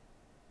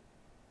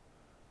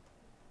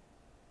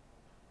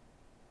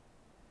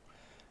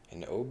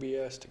 In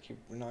OBS to keep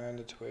an eye on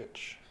the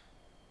Twitch.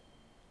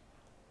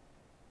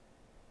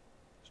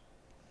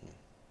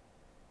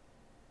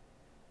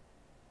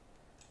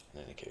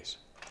 In any case.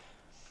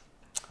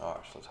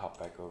 Alright, so let's hop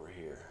back over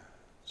here.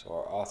 So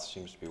our auth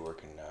seems to be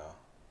working now.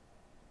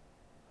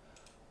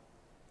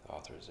 The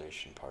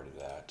authorization part of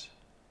that.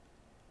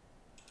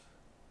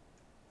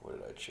 What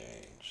did I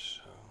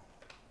change? So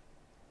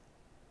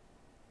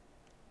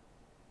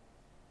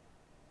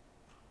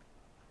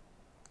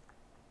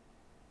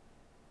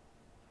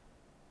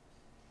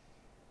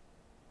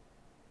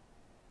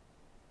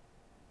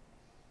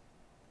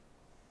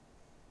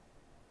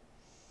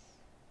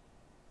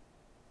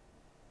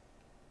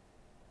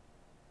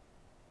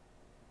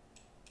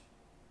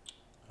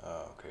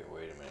okay,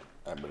 wait a minute.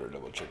 I better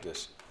double check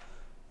this.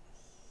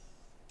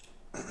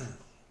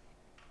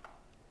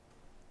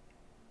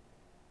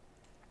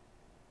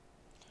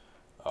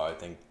 Oh, I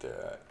think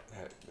that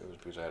it was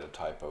because I had a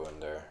typo in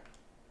there.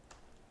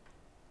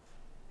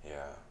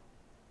 Yeah.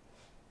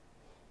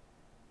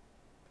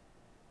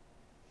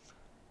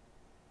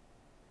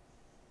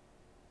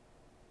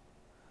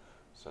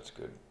 So that's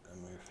good. I'm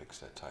going to fix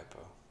that typo.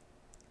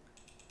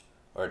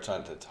 Or it's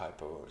not the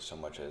typo so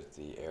much as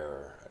the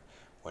error.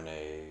 When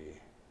a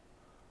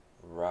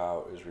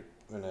route is,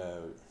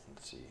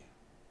 let's see.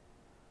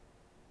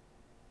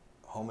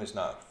 Home is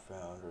not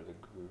found, or the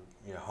group,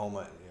 yeah, home,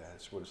 yeah,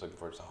 that's what it's looking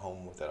for. It's a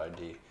home with that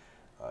ID.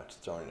 It's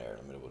throwing an error.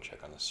 Let me double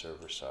check on the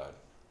server side.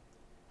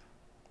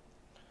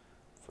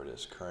 For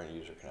this, current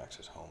user can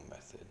access home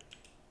method.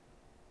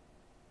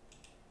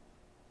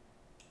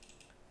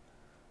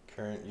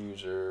 Current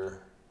user.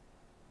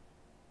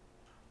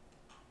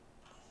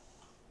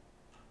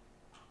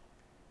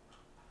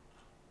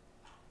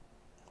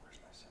 Where's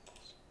my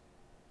symbols?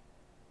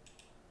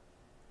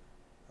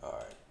 All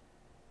right.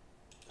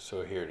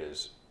 So here it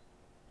is.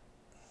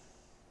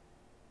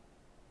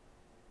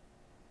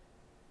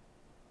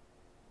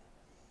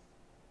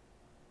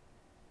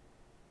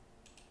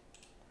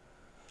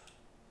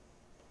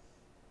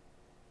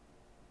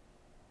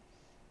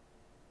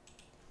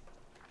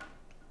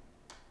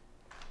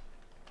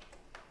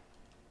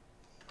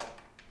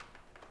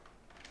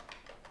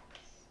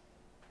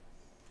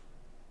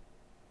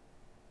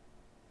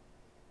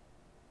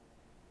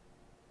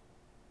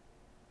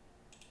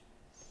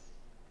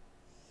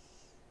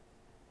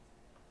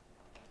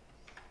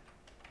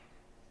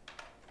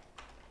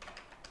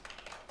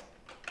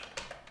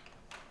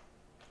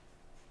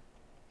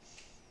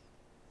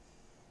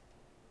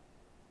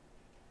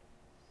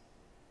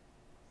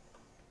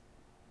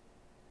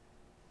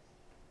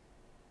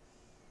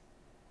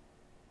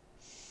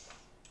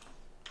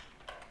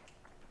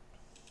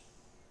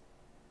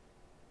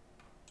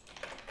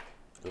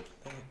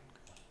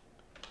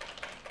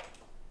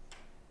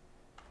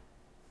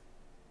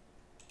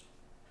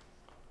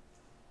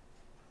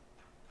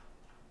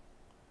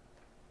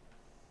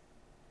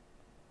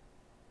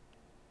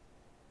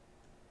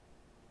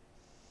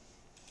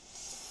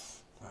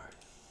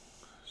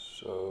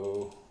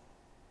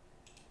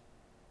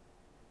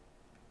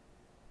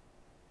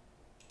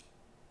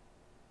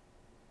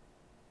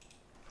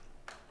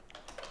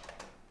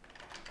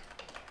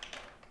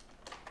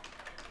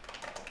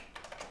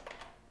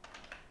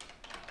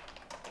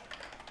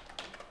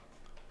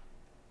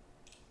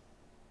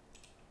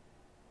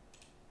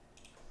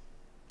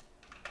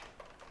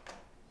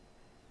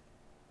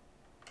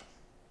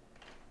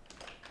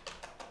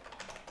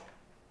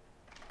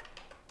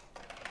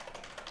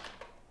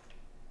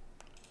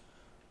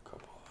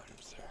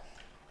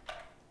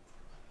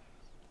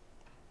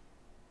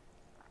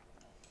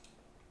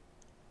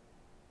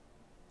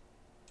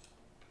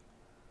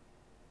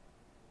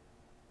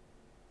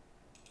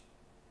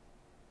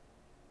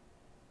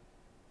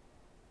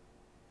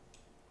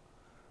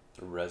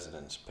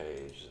 residence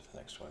page is the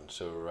next one.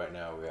 So right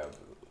now we have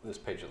this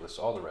page that lists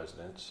all the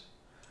residents.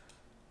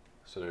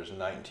 So there's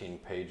 19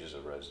 pages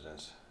of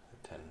residents,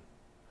 10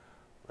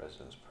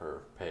 residents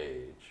per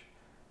page.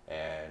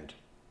 And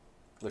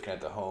looking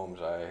at the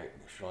homes, I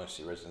should only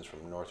see residents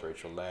from North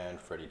Rachel Land,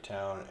 Freddie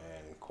Town,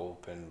 and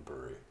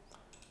Colpenbury.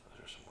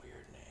 Those are some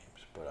weird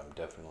names, but I'm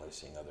definitely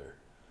seeing other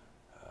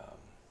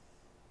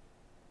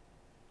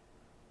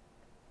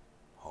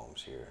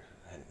homes here,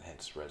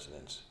 hence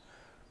residents.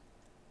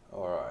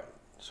 Alright,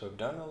 so I've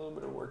done a little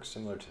bit of work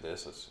similar to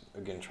this. Let's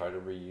again try to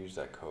reuse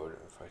that code.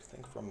 If I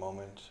think for a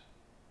moment,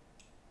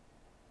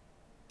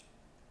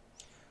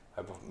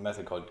 I have a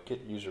method called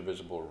get user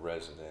visible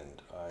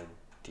resident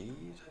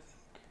IDs, I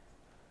think.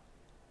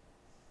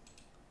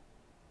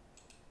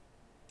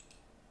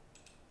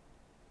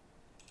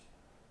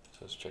 So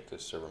let's check the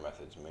server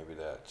methods. Maybe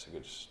that's a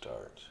good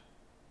start.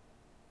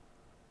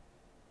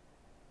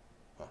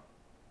 Huh.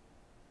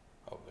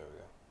 Oh, there we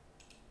go.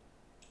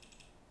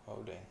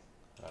 Oh, dang.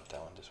 Not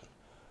that one, this one.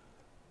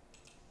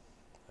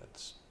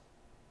 Let's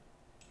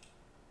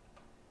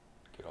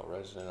get all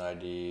resident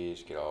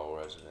IDs, get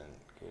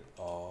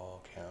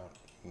all count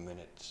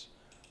minutes,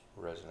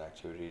 resident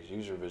activities,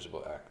 user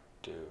visible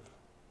active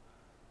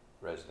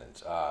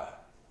residents.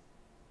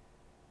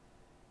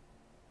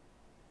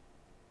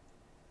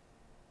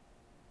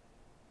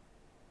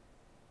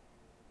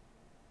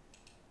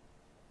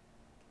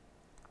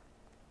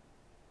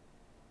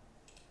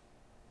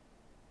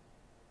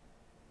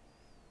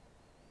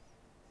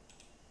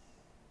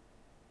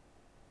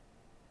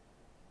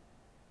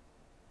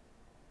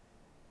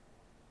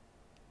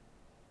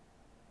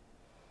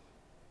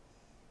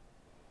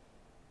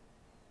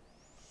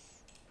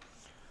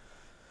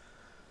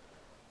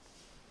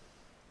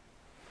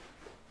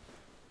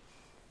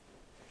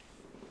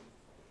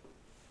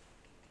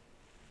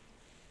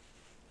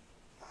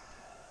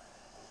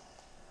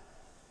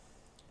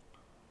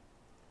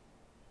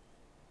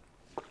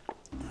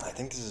 I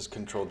think this is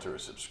controlled through a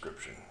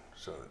subscription.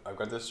 So I've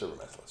got this server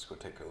method. Let's go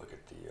take a look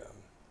at the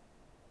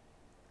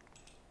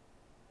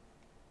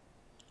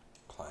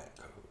client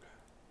code.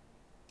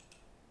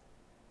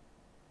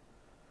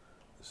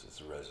 This is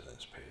the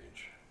residence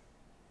page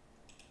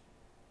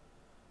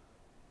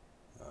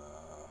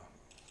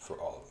for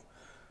all of them.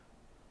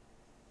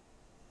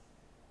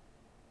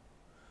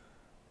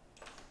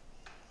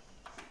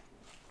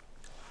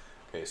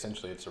 Okay,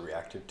 essentially it's a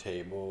reactive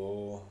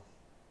table.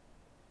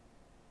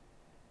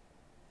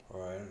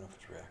 Or I don't know if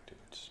it's reactive,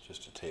 it's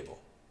just a table.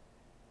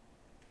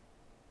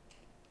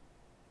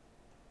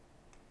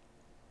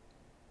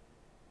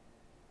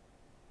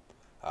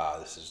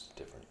 This is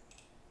different.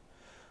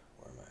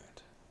 Where am I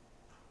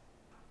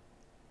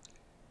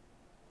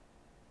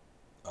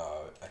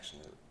at?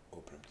 Actually,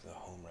 open up the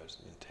home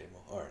resident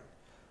table. All right.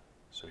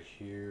 So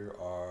here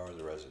are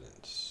the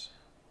residents.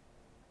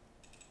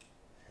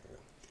 Here we go.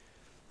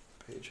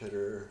 Page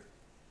header.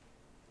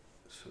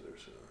 So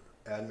there's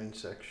an admin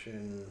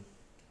section,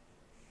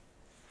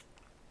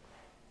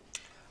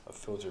 a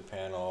filter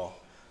panel.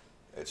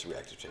 It's a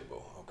reactive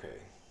table. Okay.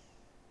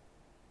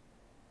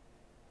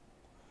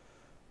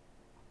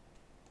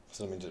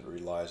 So that means it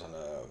relies on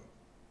a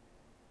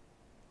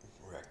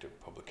reactive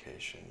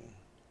publication.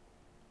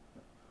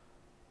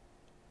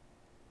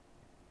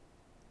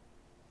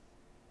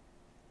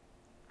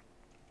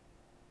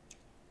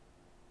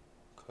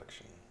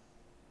 Collection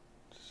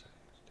settings.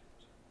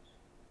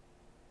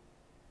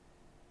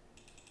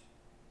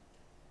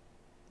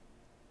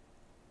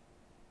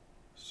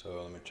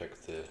 So let me check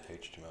the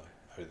HTML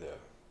or the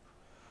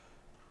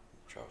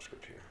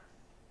JavaScript here.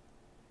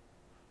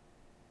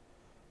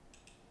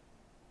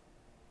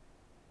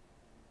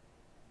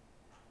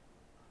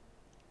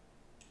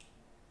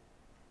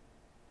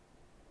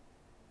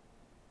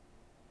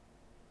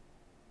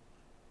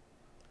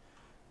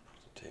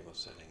 Table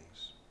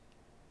settings.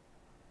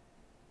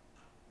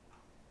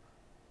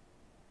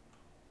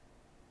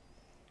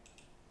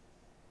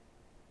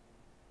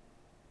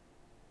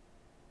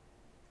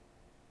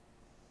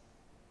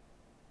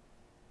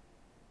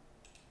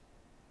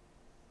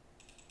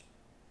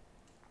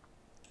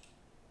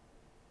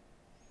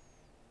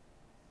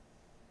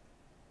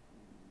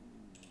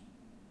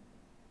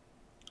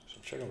 So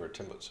I'm checking for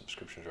template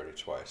subscriptions already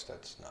twice.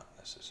 That's not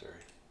necessary.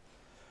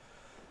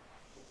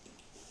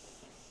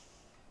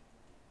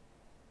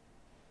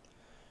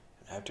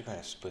 I have to kind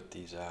of split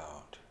these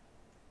out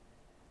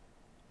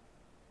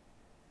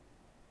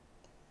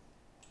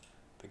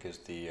because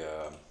the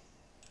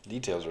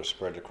details are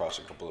spread across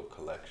a couple of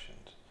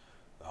collections.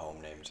 The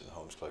home names in the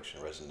homes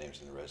collection, resident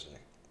names in the resident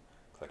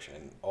collection,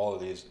 and all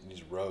of these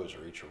rows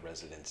are each a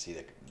residency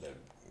that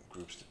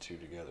groups the two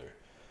together.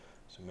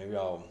 So maybe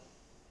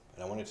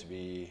and I want it to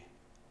be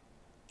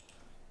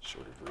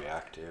sort of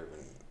reactive,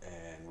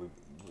 and we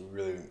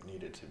really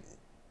need it to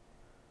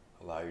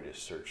allow you to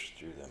search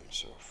through them.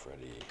 So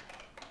Freddie,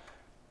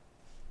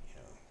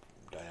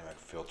 dynamic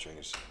filtering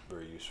is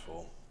very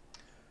useful.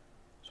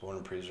 So I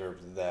want to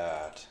preserve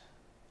that.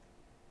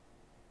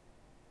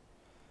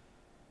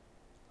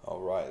 All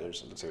right,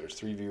 looks like there's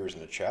 3 viewers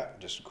in the chat.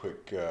 Just a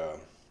quick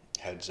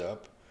heads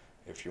up,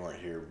 if you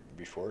weren't here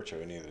before,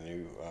 to any of the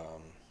new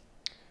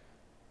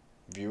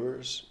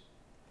viewers,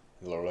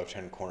 in the lower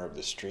left-hand corner of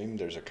the stream,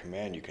 there's a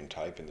command you can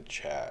type in the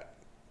chat.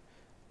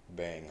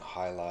 Bang,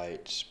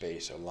 highlight,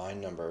 space, a line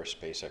number,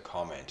 space, a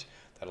comment.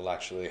 That'll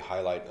actually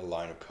highlight a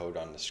line of code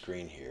on the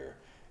screen here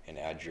and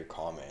add your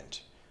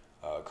comment.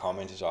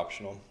 Comment is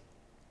optional,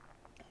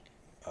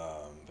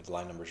 but the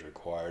line number is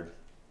required.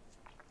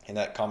 And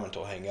that comment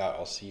will hang out.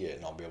 I'll see it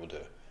and I'll be able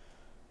to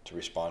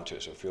respond to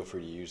it. So feel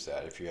free to use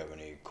that. If you have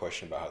any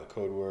question about how the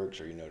code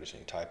works or you notice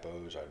any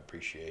typos, I'd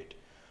appreciate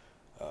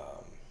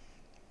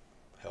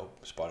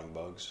help spotting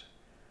bugs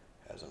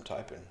as I'm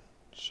typing.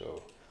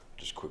 So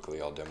just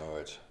quickly, I'll demo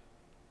it.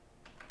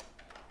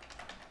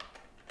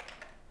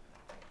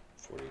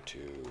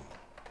 42.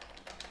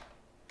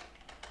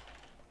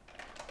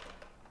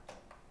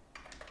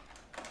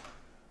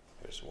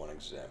 Here's one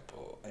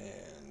example,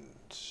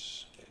 and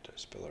did I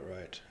spell it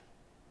right?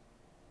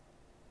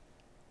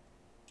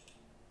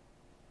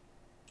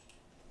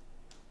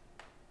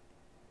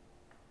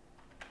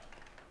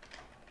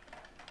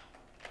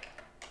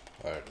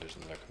 Alright, there's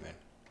another command.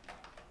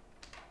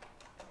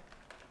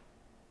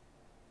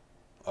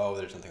 Oh,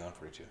 there's nothing on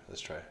 42.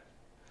 Let's try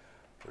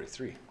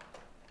 43.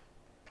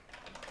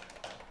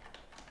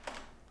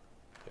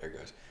 There it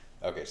goes.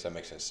 Okay, so that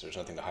makes sense. There's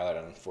nothing to highlight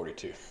on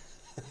 42.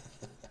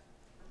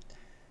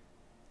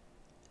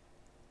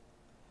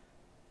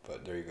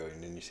 But there you go,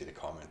 and then you see the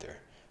comment there.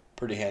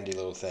 Pretty handy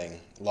little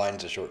thing.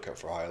 Line's a shortcut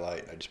for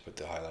highlight. I just put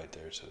the highlight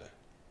there so that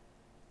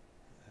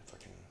if I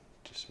can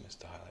dismiss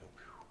the highlight,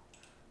 whew,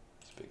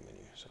 it's a big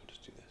menu, so I'll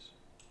just do this.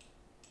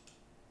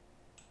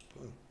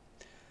 Boom.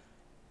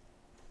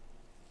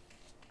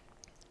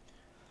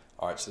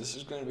 Alright, so this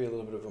is going to be a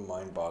little bit of a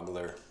mind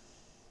boggler.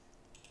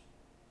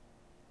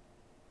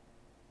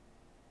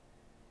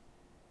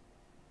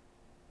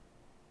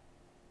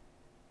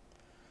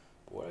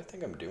 What I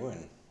think I'm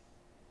doing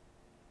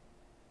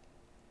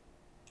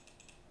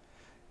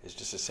is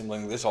just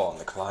assembling this all on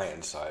the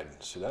client side,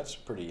 so that's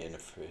pretty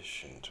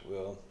inefficient.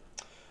 Well,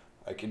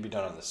 I could be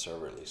done on the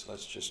server at least.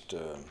 Let's just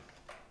let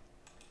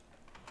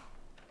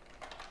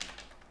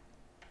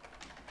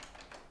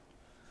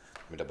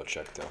me double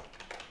check though.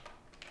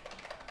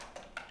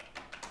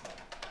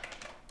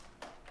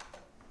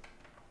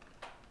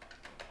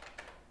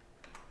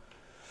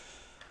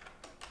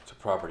 It's a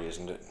property,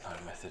 isn't it?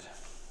 Not a method.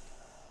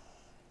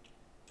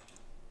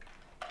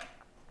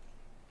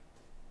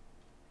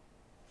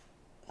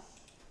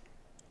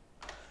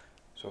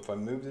 So if I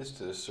move this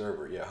to the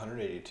server, yeah,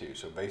 182.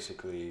 So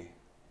basically,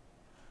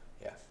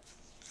 yeah,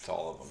 it's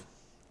all of them.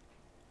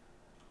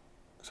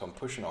 So I'm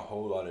pushing a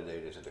whole lot of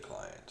data to the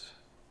client,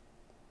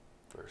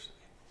 firstly.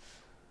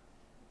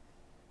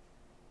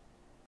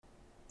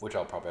 Which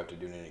I'll probably have to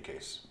do in any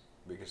case,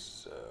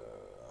 because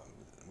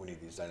we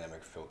need these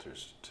dynamic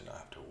filters to not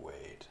have to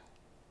wait.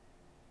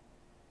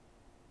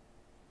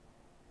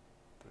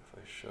 But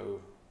if I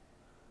show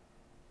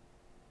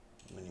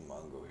mini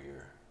Mongo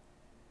here,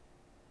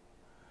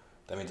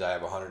 that means I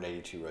have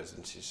 182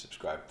 residencies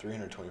subscribed,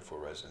 324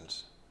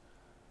 residents.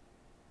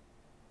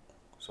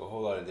 So a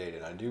whole lot of data,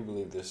 and I do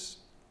believe this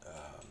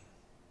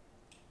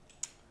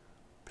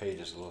page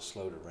is a little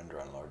slow to render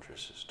on larger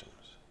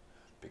systems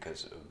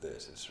because of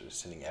this. It's sort of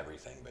sending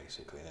everything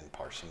basically and then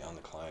parsing on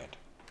the client.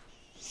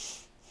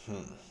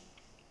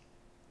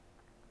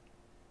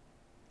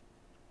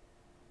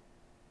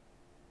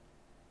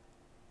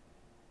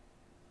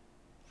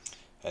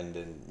 And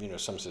then, you know,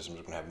 some systems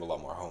are going to have a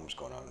lot more homes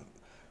going on.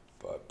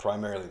 But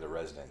primarily the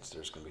residents,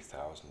 there's going to be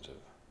thousands of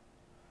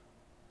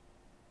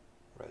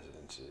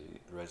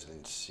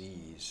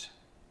residencies.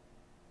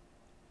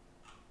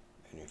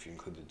 And if you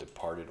include the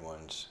departed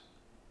ones,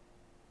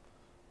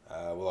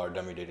 well, our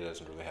dummy data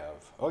doesn't really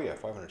have, oh yeah,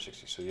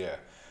 560. So yeah,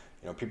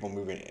 you know, people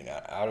moving in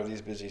and out of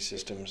these busy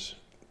systems.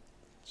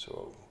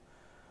 So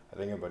I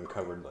think I've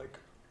uncovered like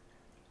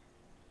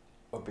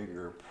a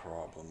bigger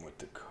problem with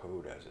the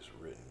code as it's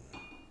written.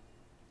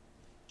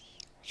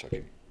 So I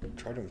could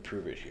try to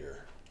improve it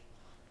here.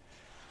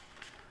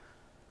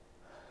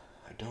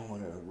 I don't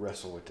want to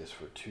wrestle with this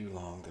for too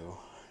long though.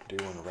 I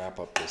do want to wrap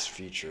up this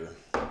feature.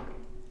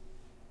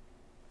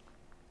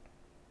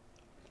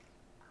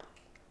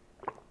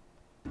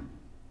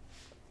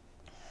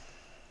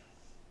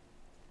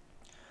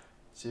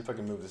 See if I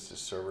can move this to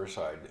server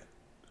side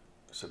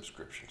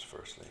subscriptions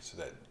firstly, so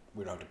that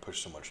we don't have to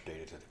push so much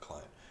data to the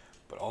client.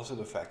 But also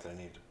the fact that I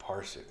need to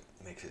parse it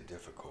makes it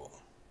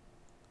difficult.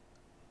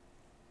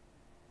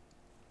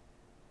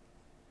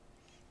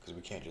 Because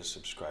we can't just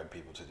subscribe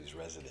people to these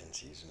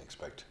residencies and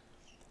expect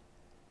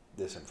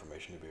this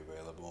information to be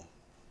available.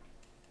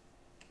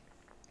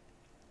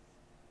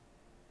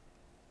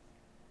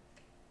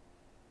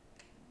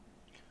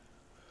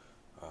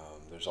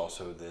 There's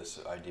also this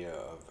idea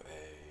of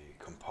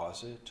a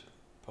composite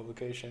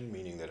publication,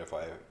 meaning that if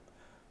I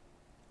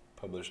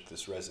publish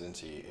this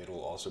residency,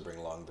 it'll also bring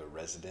along the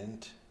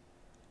resident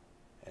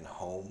and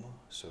home,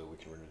 so we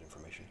can render the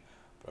information.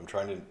 But I'm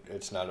trying to,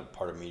 it's not a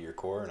part of Meteor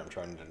Core, and I'm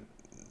trying to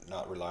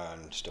not rely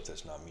on stuff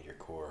that's not Meteor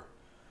Core,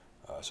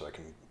 so I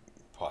can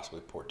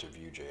possibly port to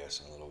Vue.js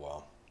in a little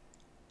while.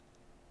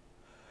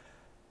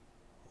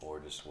 Or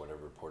just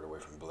whatever, port away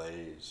from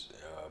Blaze,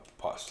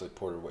 possibly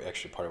port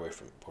away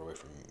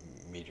from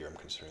Meteor. I'm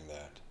considering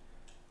that.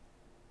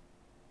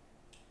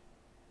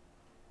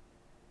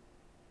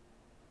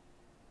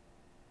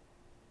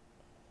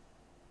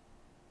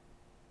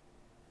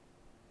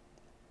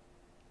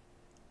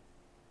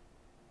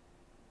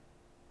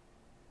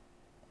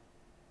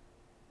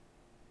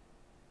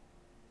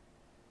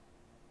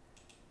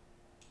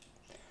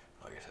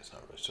 I guess that's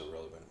not really so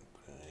relevant,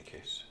 but in any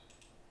case.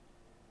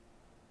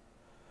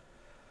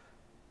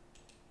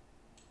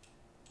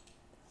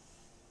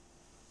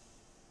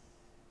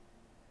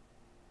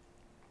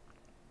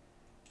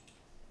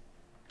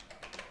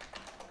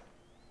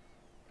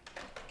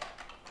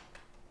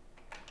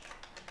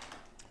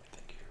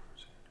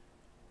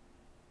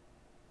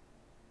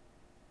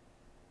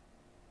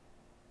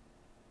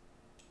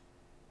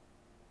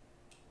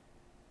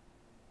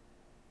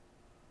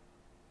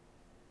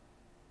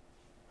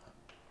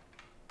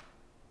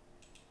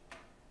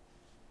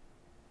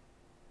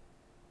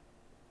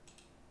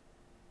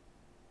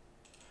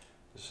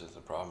 This is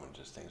the problem,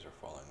 just things are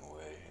falling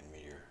away in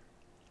Meteor.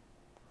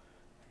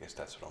 I guess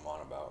that's what I'm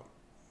on about.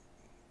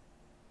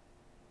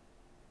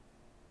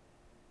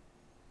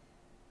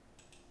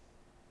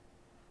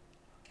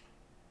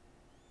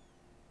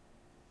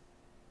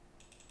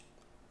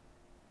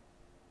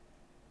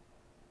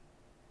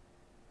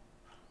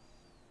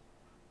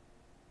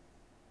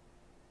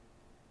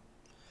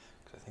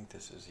 Because I think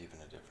this is even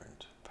a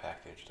different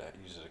package that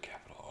uses a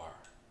capital R.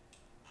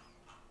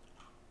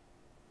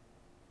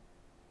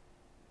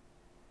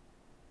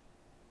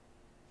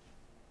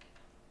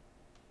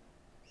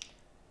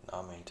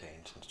 Not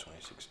maintained since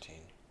 2016.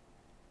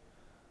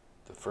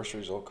 The first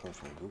result coming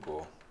from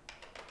Google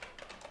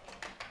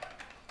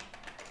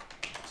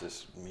is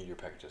this Meteor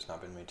package has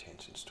not been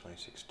maintained since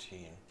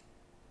 2016.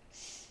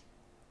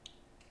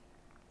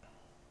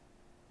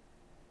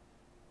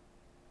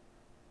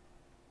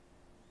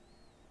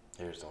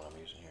 Here's the one I'm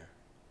using here.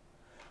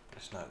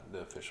 It's not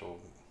the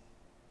official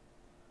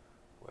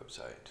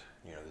website.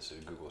 You know, this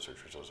is Google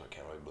search results, so I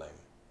can't really blame.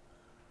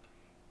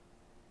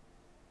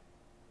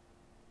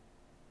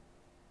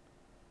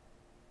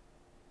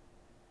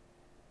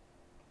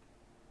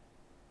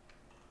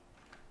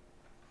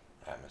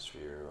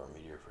 Atmosphere or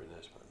Meteor for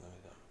this, but let me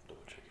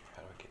double check here.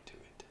 How do I get to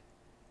it?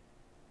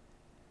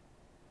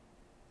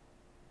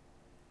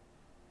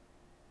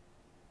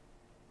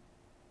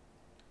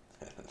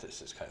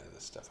 This is kind of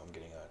the stuff I'm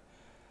getting at.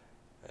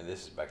 And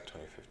this is back in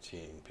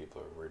 2015.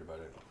 People are worried about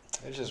it.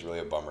 It's just really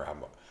a bummer how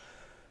much,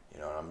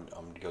 you know,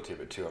 I'm guilty of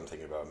it too. I'm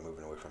thinking about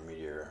moving away from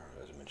Meteor,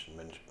 as I mentioned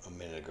a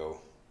minute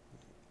ago.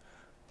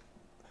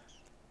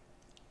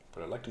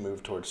 But I'd like to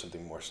move towards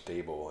something more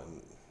stable,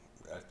 and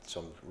so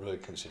I'm really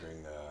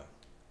considering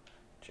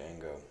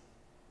Django. Here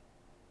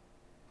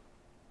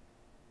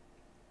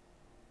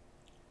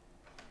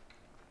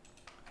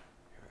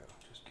we go.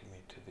 Just give me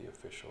to the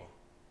official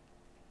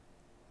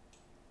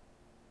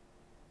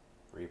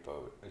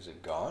repo. Is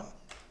it gone?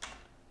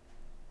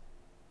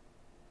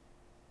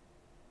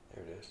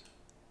 There it is.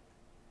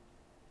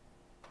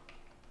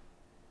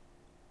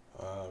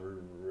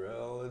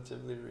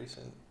 Relatively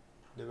recent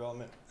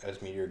development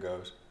as Meteor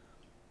goes.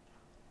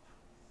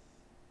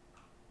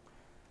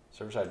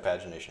 Server-side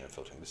pagination and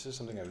filtering. This is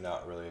something I've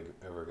not really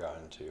ever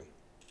gotten to.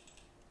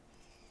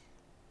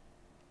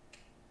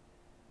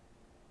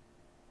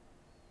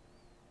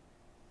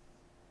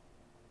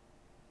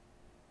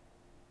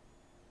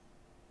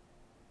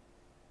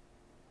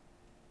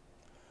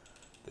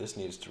 This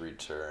needs to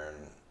return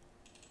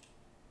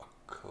a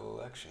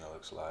collection, it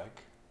looks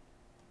like.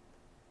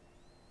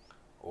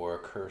 Or a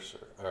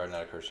cursor, or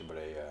not a cursor, but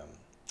a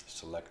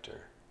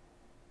selector.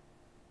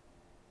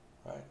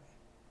 Right?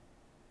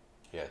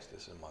 Yes,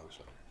 this is a Mongo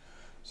selector.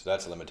 So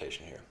that's a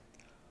limitation here.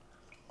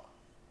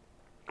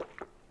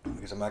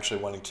 Because I'm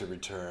actually wanting to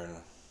return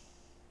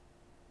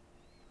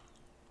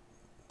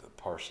the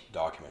parsed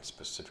document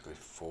specifically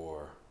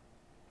for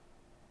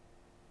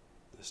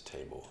this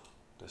table,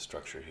 this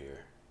structure here.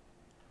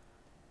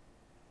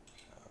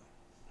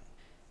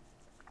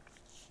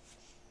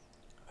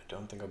 I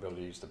don't think I'll be able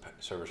to use the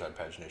server-side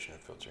pagination and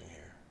filtering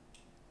here.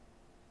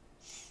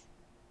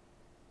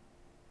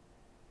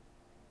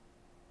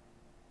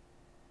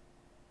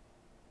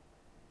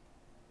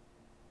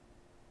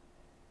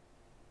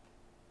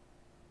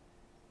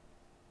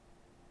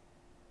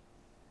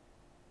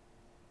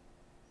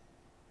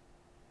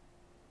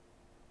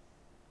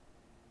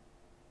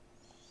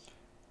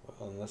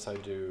 Well, unless I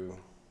do...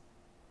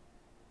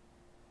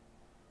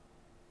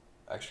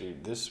 Actually,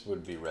 this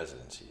would be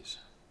residencies.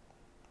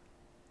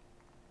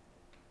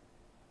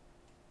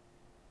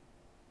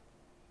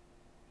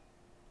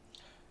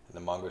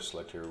 And the Mongo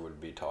selector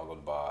would be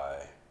toggled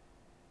by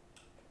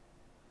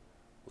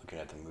looking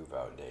at the move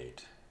out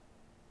date.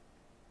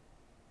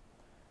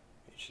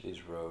 Each of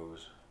these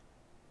rows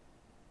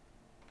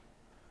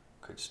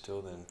could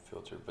still then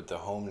filter, but the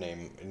home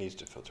name, it needs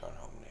to filter on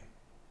home name.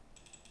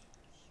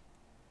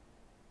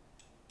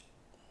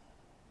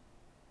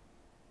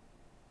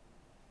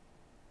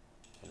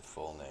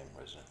 full name,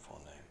 resident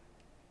full name.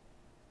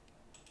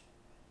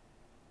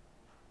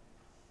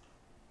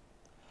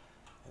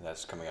 And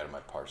that's coming out of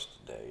my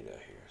parsed data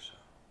here, so.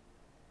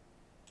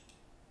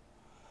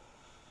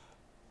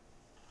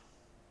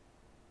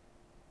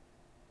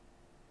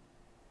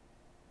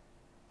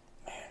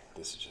 Man,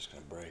 this is just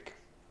gonna break.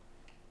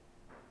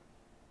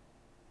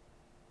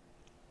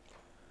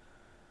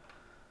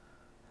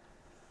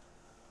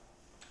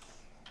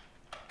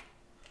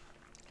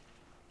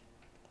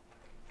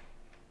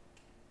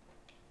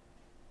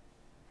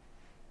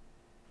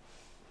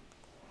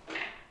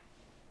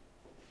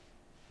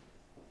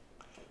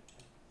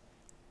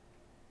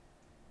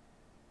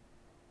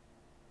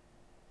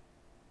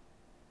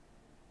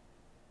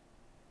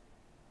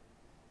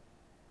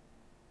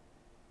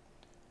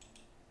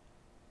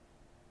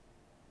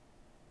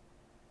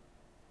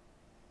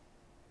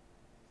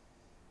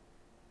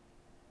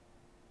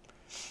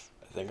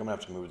 I think I'm gonna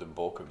have to move the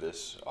bulk of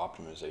this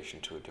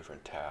optimization to a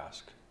different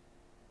task.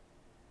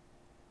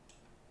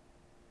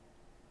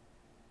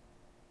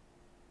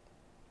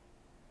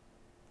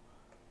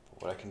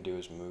 But what I can do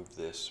is move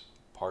this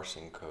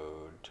parsing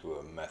code to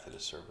a method,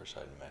 a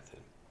server-side method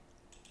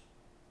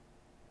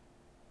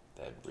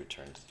that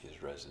returns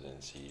these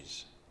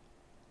residencies,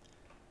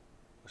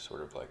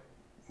 sort of like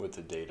with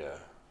the data,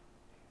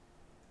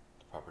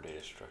 the proper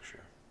data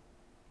structure.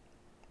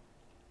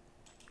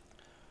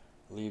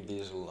 Leave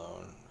these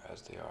alone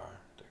as they are,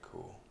 they're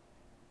cool.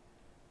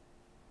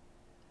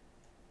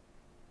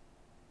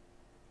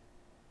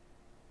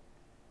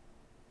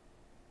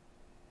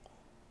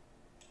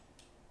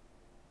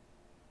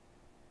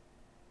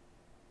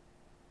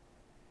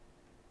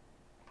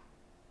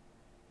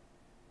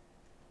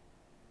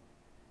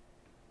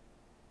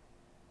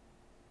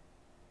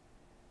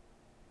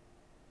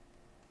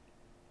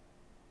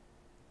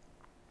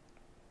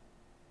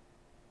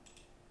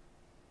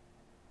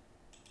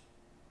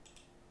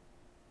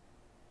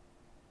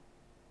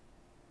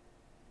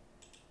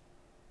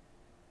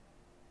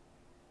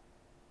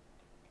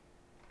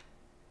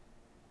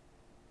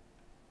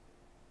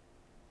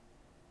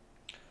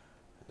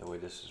 The way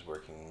this is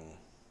working,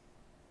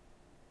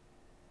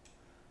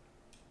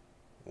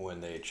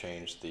 when they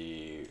change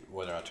the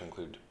whether or not to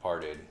include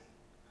departed,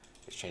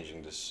 it's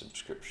changing the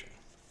subscription.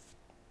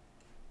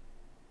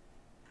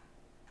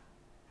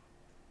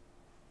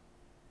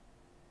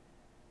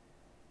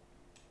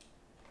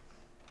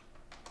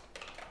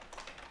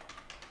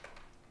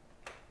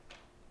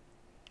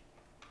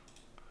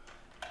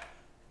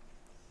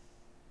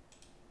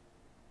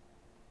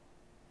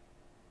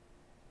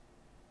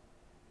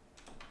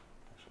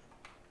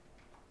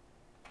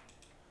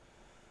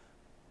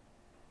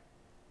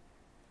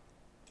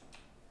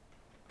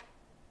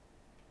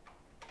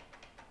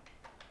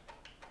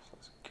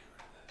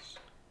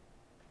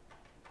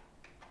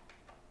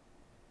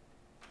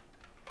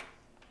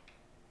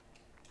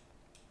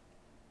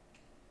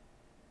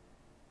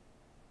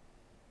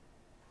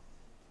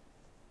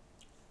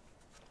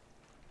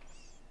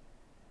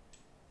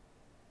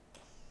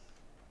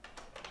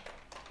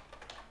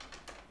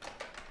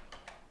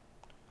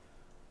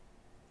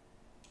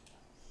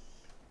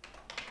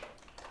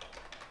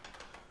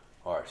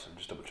 Alright, so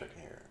just double checking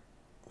here.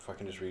 If I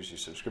can just reuse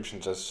these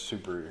subscriptions, that's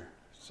super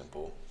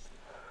simple.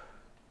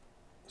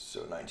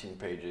 So 19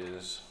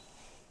 pages,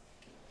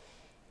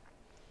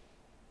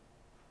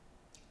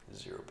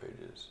 0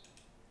 pages.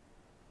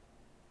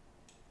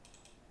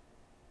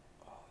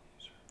 All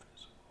user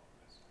visible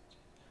residents.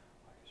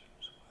 All user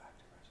visible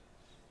active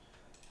residents.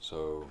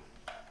 So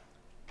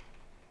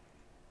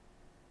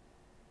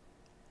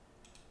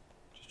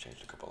just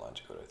changed a couple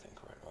lines of code, I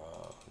think, right?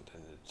 And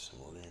then did some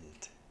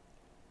lint.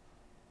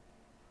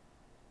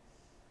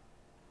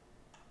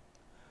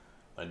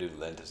 When I do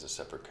lint as a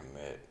separate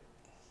commit,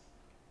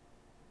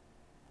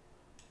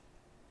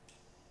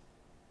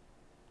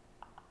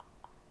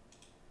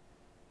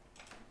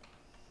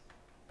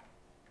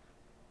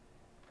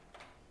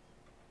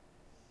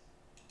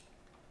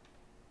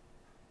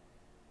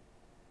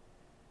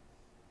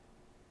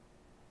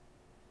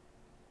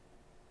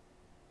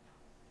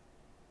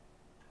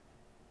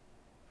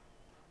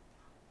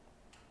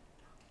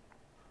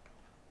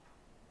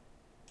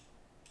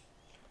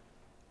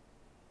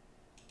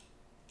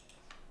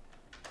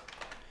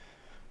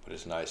 but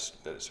it's nice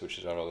that it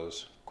switches out all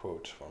those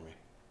quotes for me.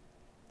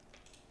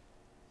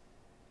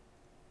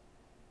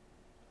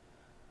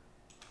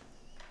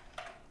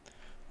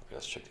 Okay,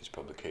 let's check these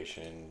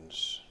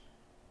publications.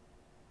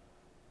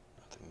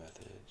 Not the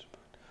methods, but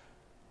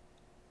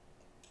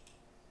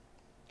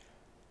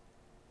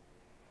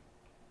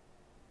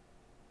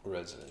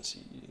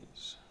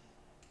residencies.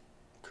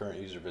 Current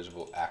user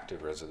visible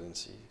active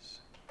residencies.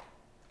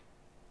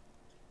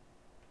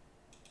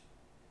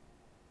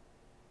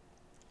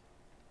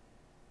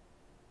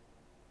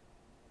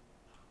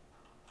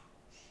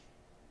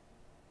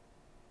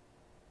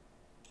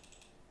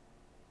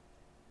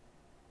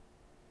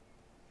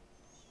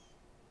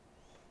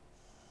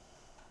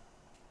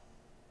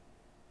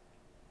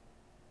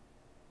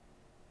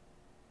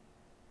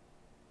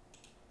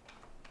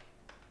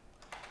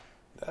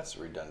 That's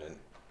redundant.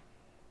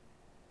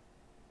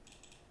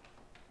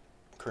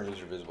 current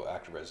user visible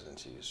active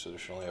residencies. So there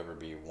should only ever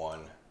be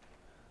one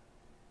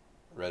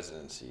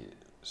residencies.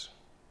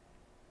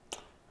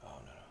 Oh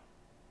no.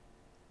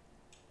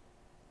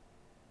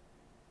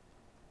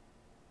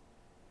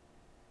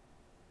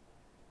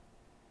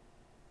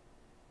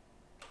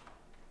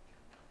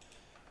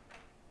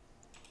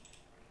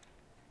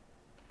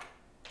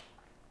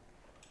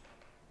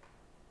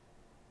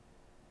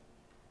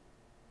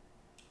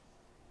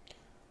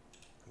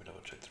 Let me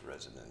double check the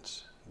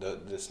residence.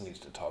 This needs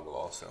to toggle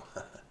also.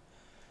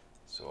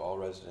 So all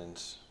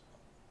residents.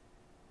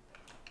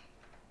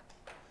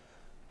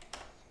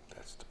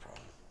 That's the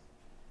problem.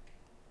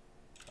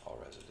 All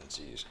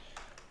residencies,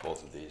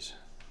 both of these.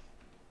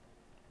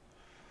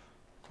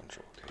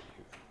 Control K.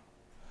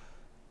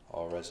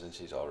 All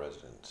residencies, all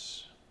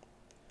residents.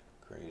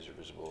 Current user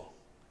visible.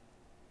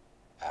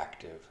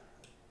 Active.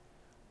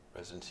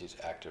 Residencies,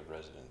 active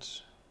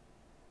residents.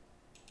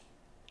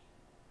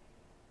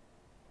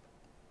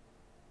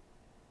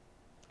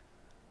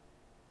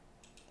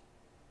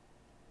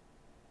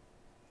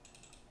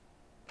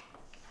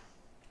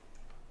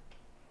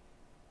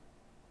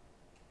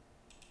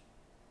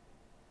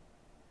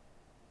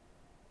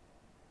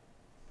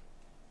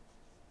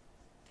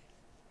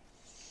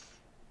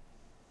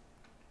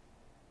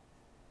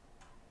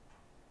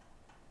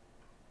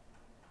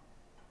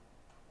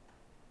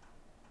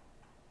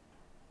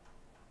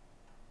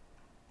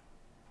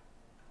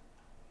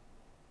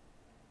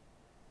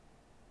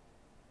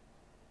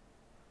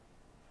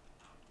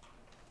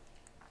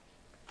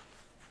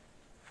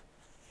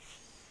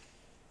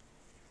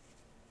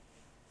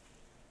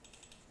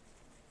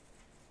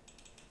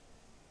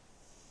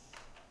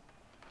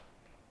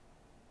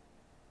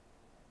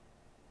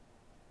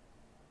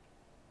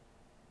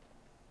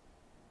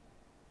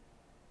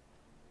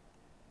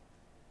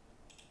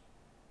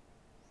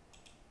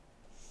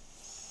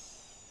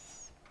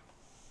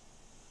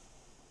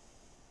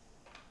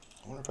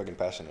 I wonder if I can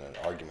pass in an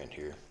argument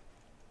here.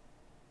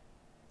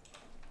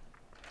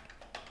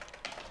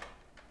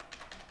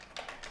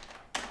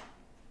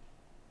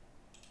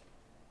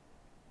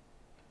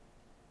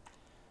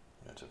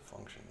 That's a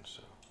function,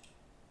 so.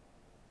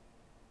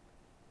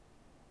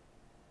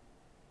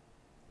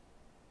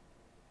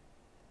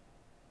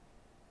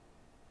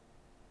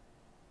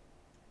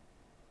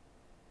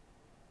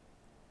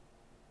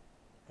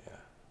 Yeah.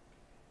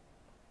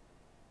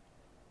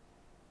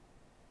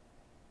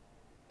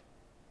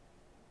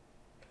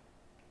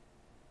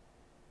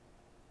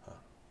 Huh.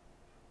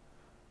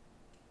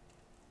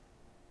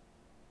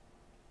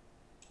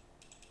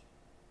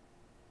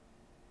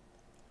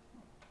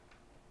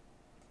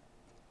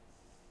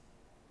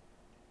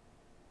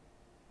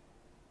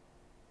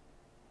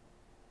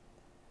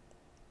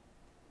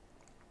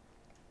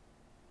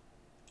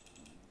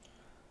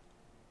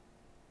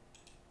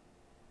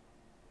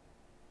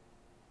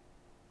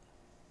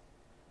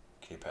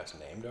 Can you pass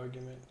named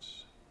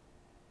arguments?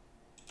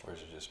 Or is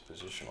it just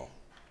positional?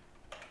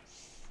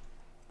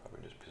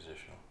 Probably just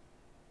positional.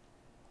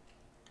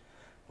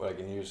 What I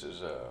can use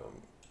is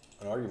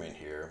an argument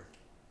here.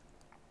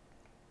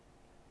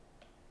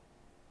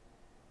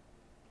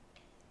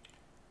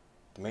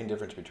 The main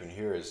difference between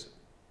here is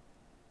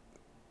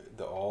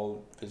the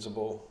all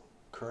visible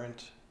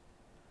current.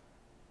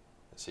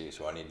 Let's see,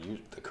 so I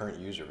need the current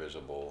user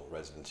visible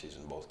residencies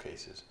in both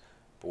cases.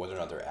 But whether or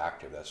not they're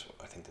active, that's,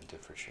 I think, the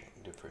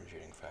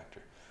differentiating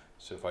factor.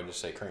 So if I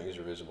just say current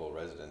user visible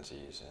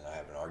residencies, and I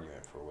have an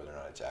argument for whether or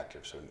not it's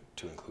active, so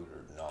to include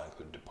or not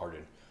include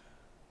departed,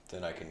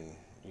 then I can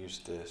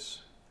use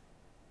this.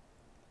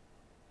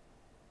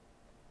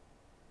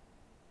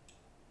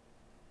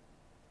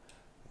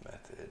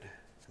 Method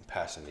and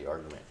pass in the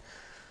argument.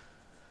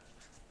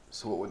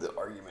 So what would the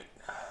argument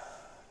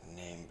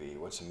name be?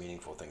 What's a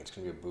meaningful thing? It's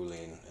going to be a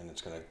Boolean, and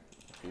it's going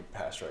to be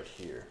passed right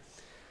here.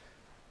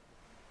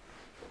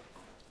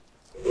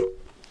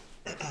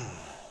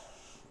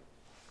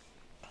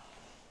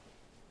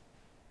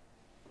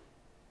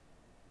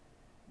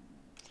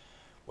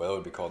 Well, it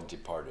would be called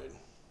departed.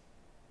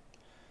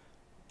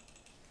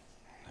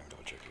 Let me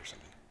double check here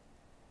something.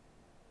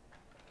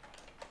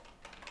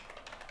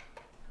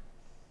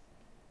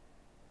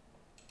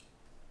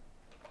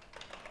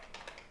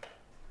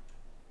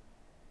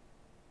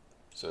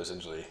 So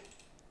essentially,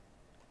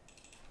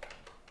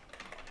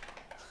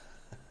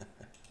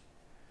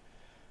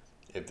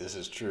 if this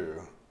is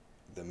true,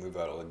 the move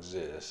out will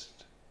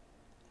exist,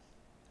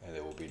 and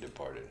it will be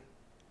departed.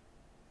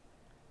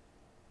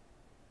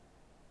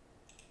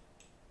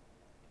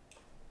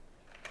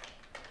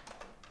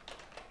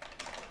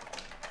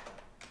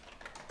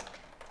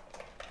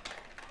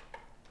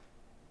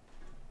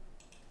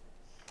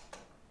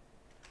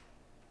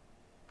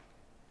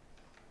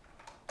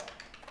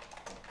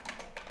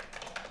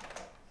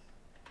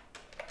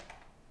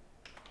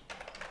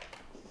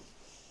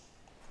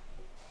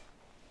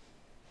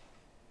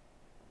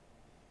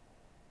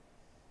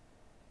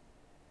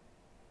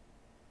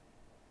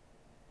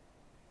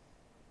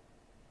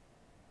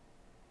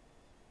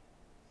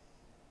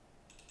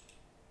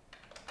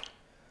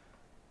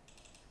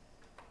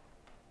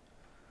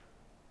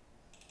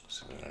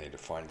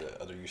 find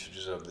the other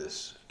usages of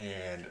this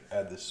and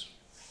add this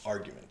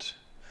argument.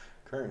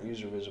 Current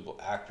user visible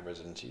active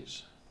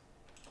residencies.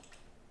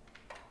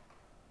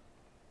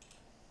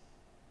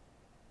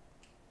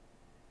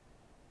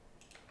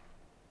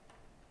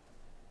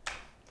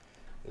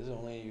 This is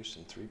only used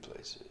in 3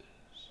 places.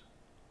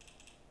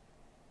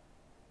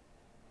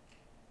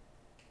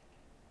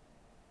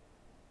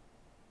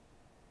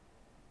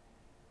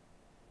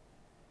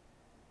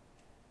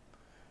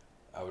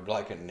 I would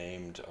like a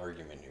named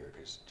argument here,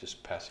 because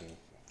just passing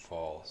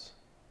false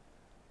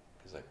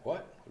is like,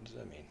 what? What does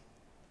that mean?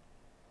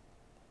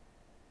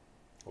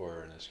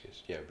 Or in this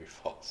case, yeah, it would be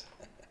false.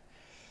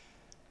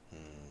 I'm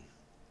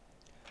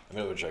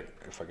going to check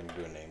if I can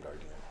do a named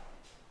argument.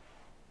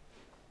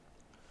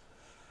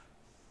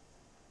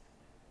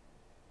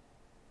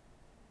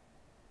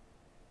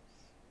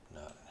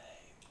 Not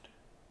named.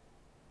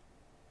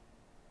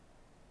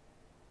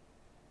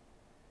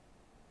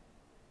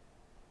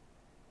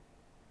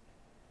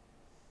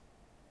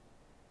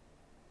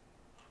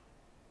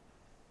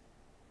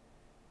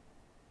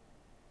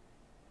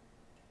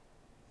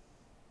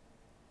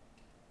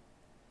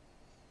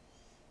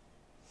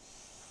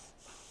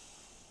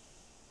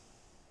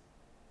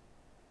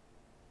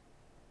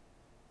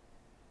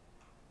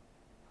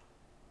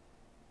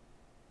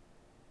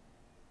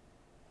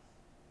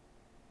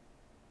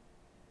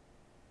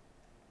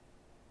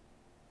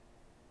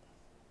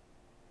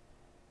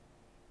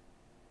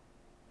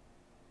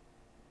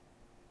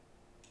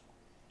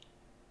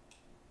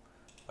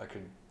 I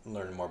could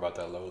learn more about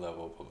that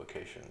low-level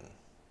publication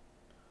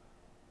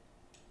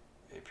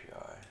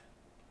API,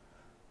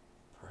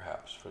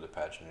 perhaps, for the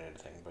paginated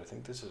thing, but I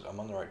think this is, I'm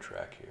on the right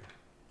track here.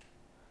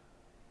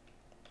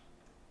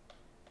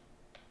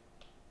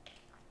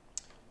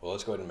 Well,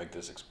 let's go ahead and make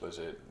this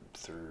explicit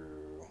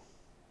through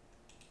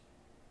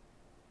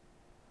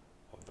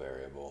a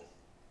variable.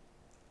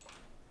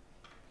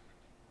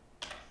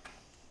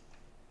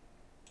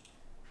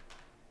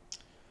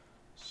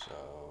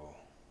 So,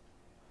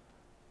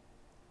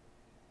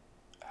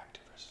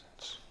 active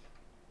residence.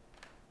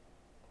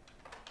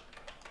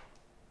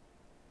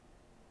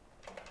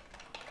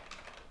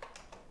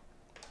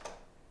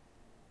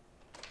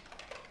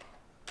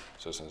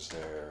 So since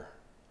they're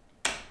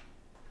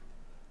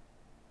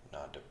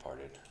not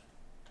departed,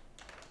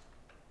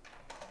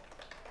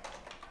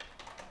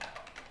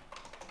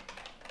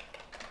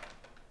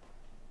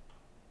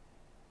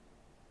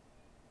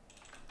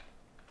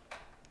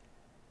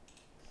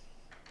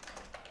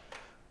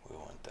 we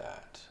want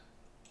that.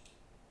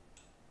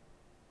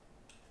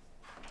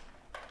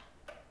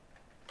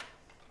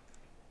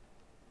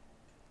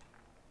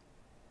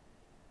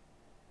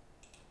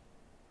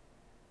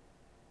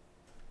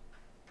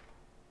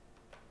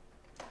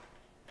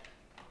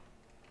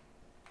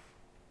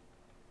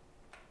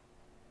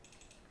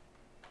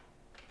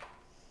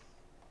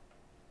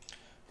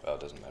 Well,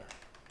 it doesn't matter.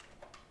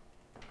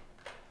 I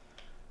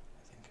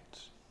think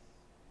it's,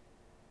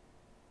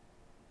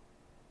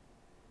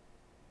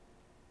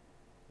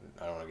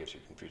 I don't want to get too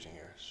confusing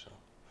here, so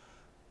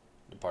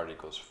depart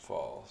equals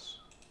false.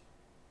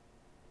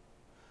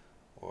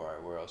 All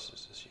right, where else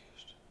is this used?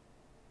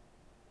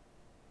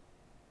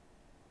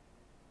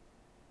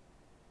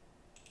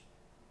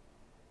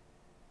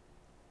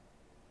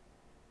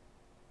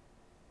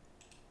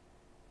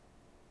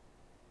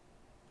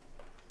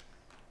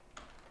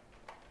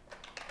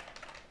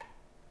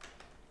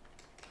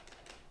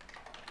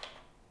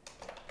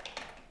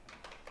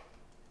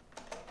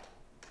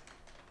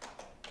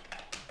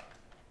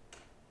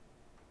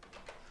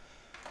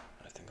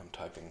 I think I'm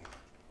typing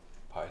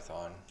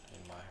Python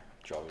in my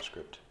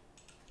JavaScript.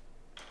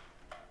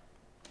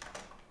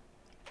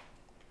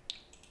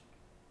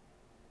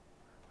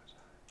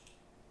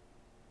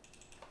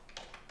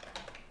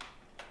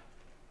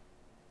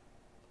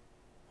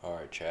 All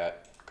right,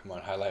 chat. Come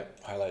on,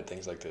 highlight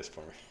things like this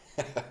for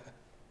me.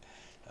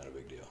 Not a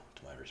big deal.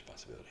 It's my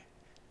responsibility.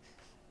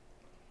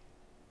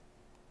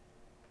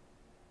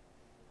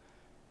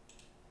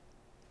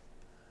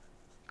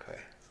 Okay.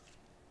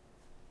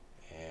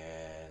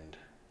 And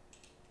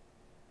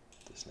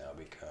this now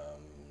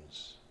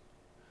becomes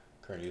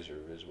current user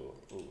visible.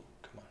 Ooh,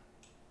 come on.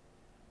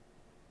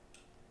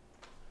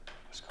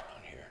 What's going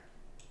on here?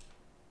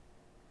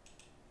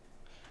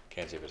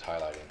 Can't see if it's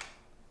highlighting.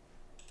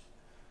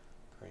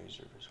 Current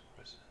user visible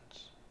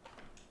residence.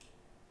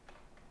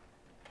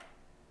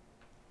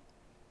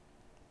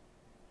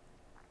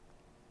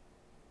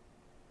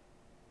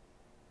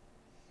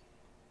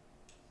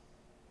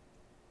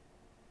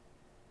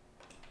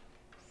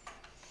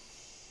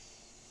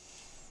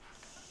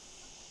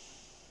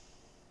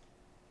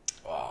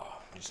 Wow,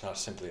 it's not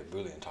simply a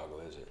Boolean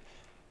toggle, is it?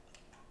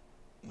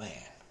 Man.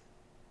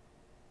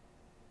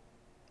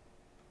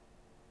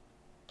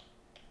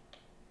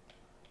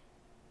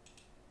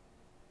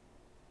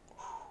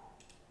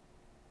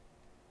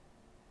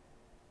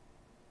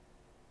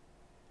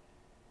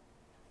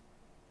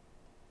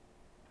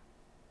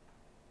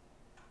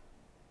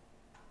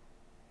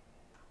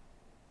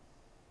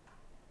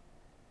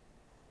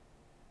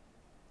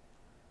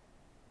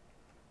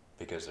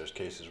 because there's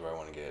cases where I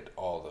want to get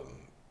all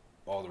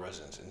the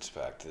residents. In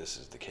fact, this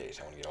is the case.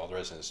 I want to get all the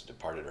residents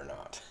departed or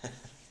not.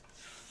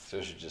 So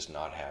I should just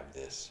not have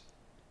this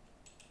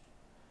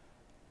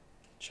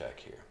check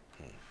here.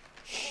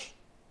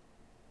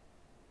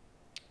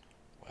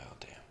 Well,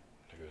 damn.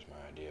 There goes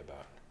my idea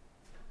about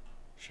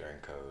sharing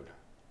code.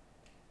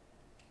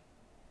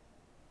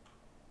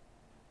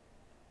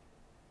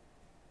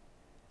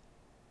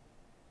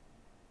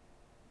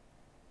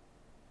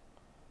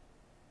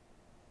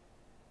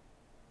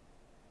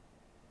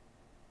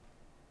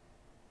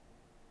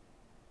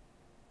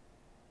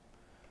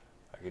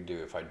 I could do,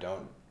 if I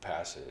don't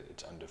pass it,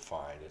 it's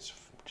undefined, it's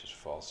just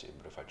falsy.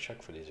 But if I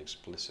check for these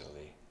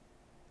explicitly,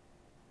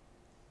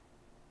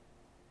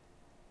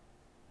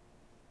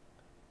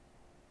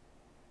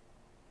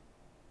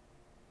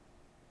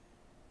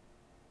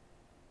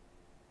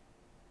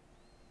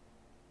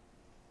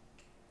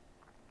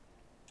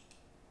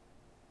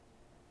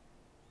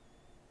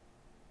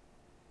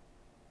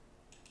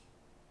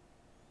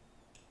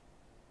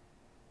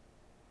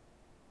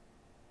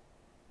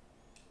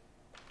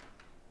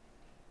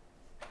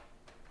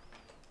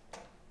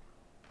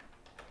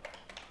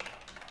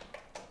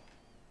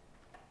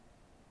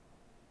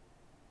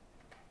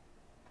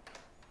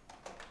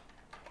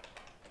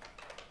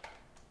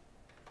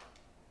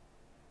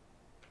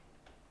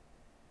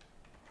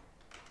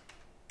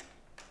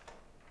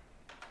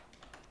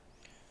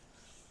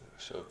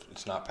 so if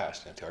it's not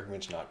passed in, if the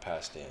argument's not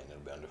passed in, it'll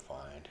be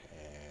undefined,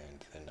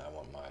 and then I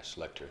want my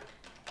selector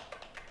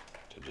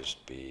to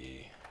just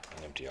be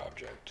an empty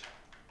object.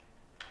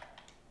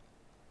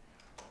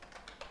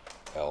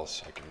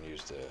 Else I can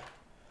use the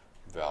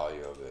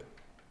value of it.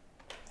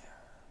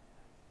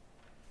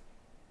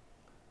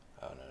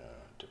 Oh, no,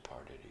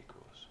 departed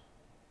equals.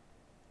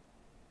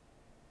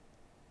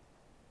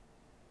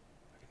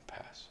 I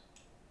can pass.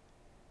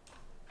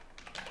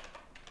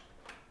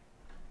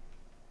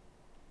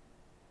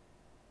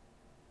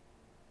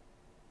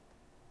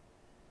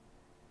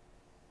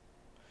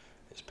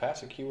 Is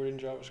pass a keyword in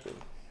JavaScript?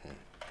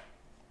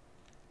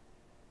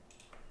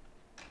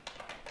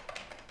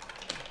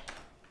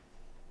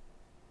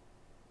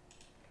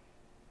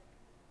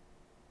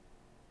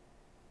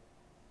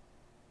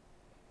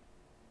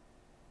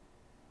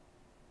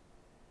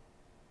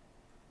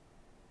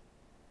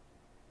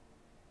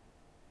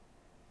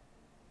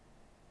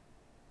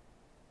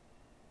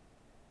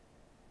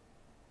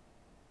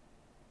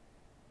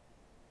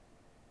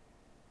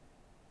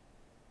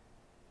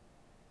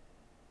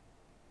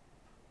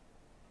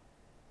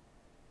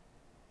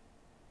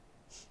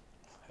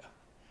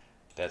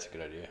 That's a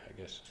good idea,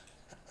 I guess.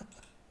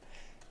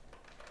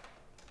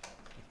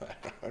 I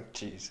don't know,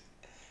 jeez.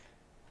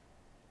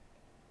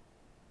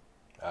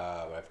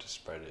 I have to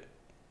spread it.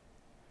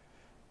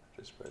 I have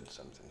to spread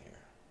something here.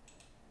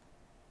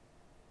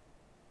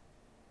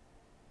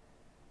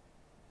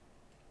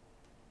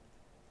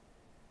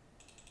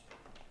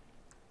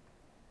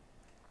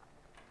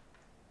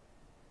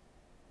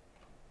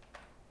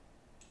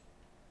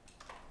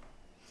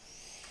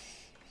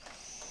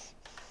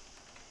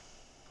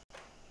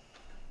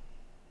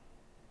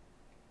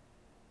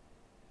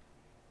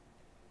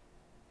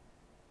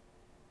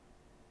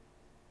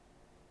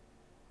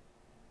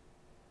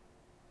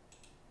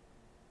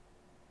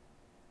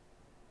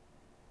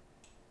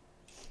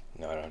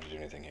 No, I don't have to do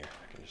anything here.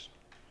 I can just...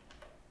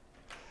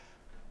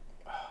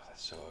 Oh,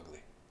 that's so ugly.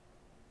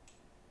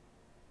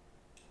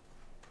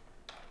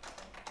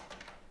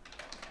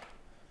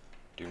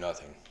 Do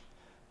nothing.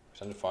 If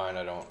it's undefined,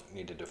 I don't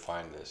need to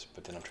define this,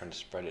 but then I'm trying to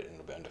spread it and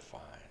it'll be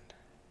undefined.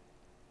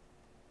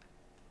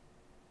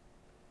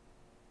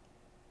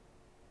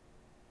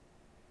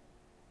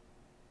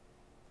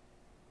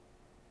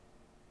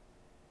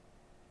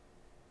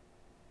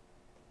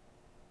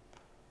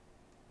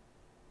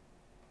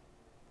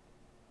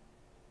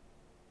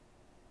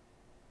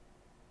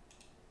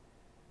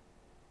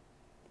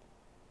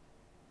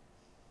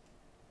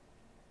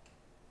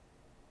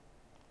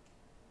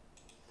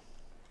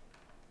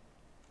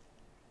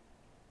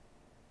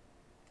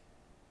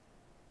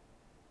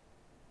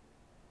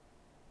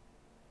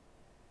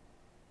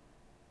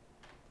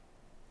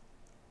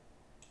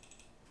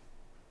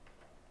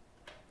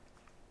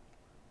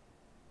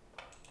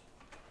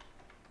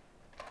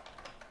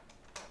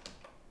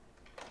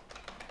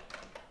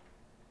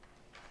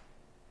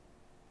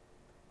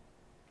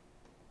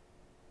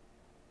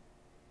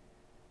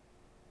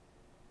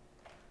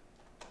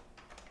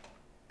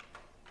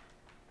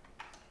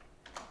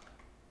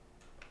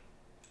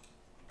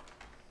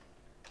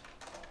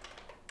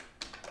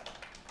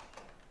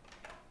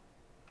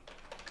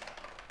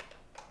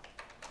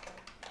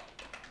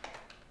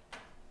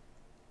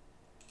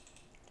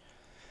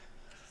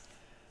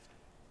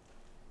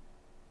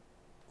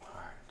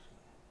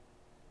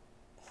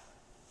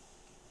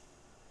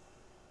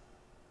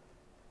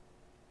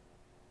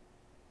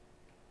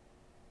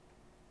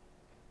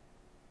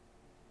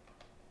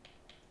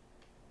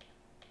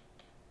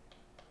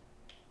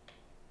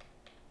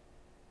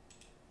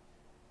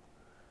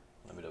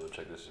 Let me double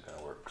check this is going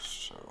to work.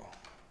 So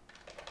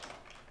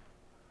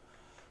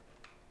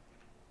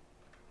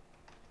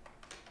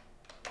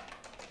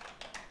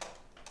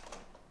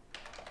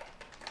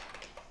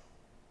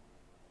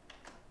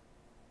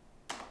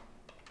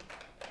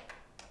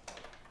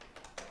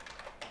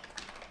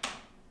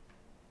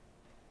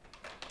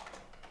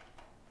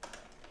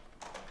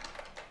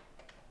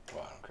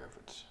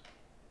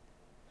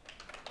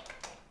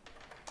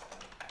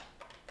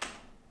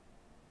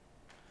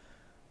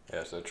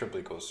Yeah, so triple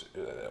equals,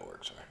 that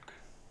works. All right,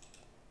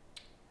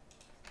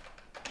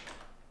 good.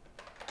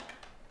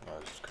 Oh,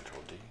 this is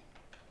Control D.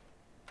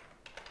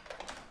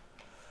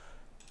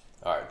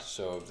 All right,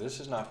 so if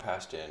this is not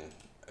passed in,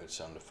 it's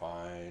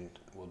undefined.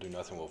 We'll do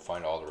nothing. We'll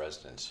find all the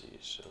residencies.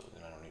 So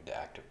then I don't need the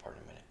active part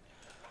in a minute.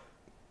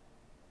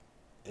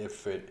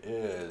 If it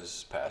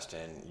is passed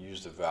in,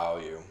 use the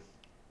value.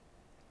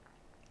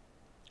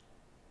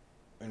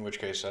 In which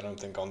case, I don't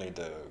think I'll need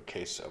the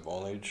case of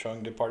only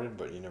showing departed,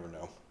 but you never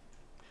know.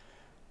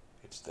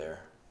 It's there.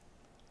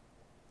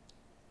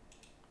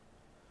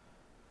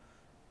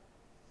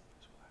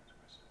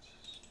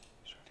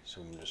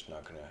 So I'm just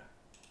not gonna,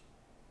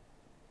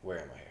 where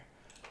am I here?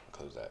 I'll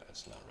close that,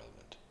 that's not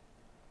relevant.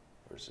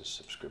 Where's this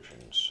subscription?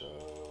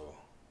 So,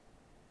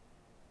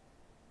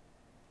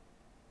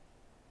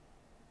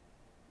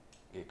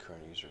 get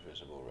current user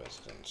visible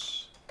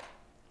residence.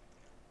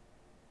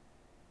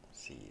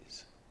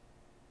 C's.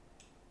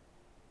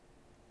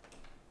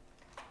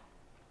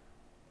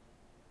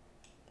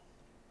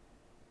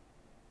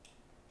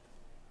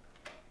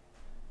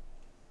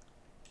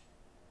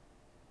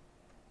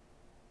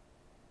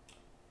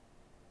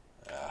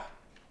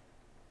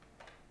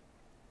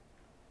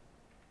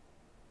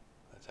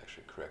 That's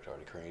actually correct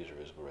already. Current user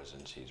visible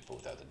residencies, but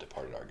without the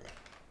departed argument.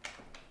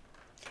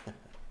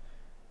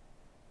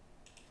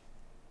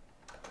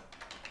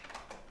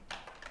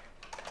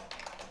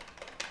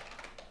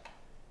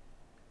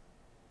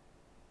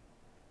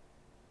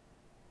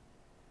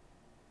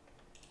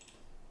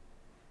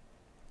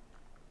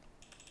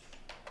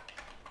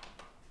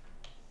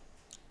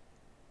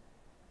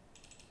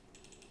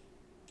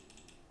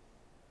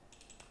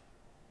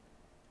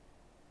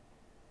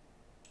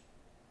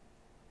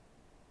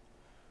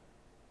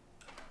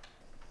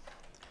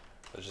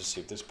 Let's just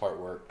see if this part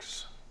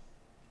works.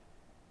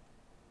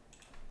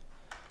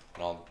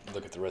 And I'll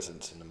look at the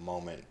residence in a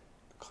moment,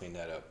 clean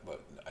that up, but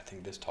I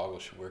think this toggle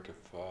should work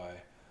if I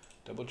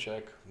double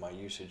check my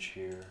usage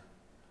here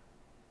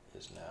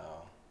is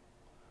now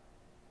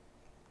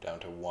down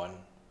to 1,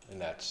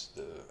 and that's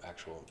the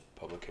actual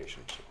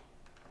publication. So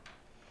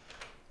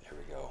there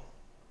we go.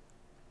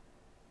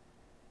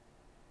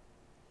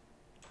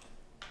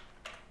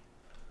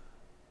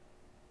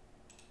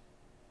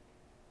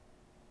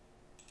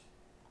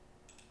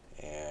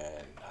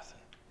 And nothing.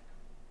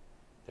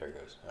 There it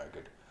goes. All right,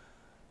 good.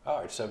 All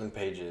right, 7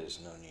 pages,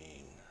 no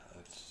need.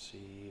 Let's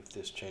see if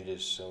this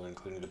changes. So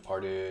including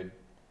departed.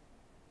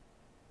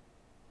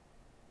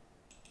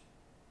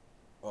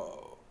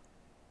 Oh.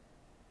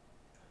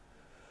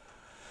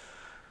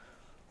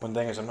 One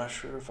thing is, I'm not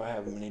sure if I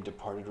have many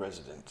departed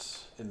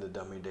residents in the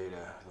dummy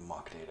data, the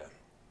mock data.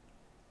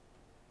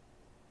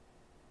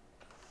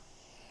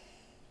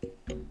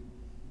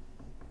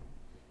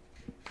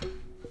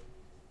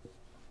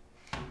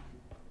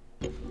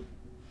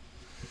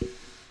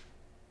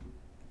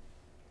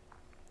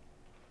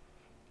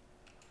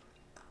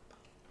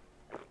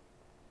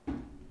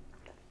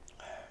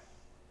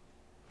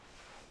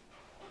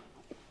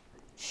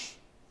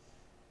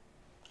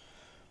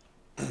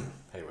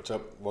 Hey, what's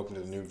up? Welcome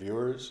to the new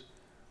viewers.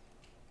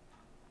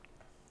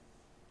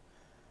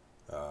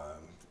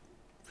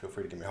 Feel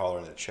free to give me a holler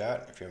in the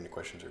chat if you have any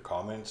questions or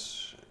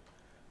comments. You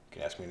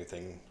can ask me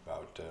anything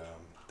about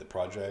the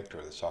project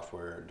or the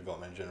software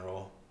development in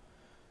general.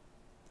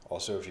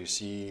 Also, if you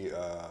see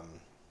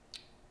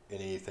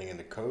anything in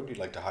the code you'd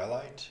like to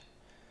highlight,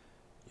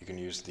 you can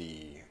use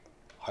the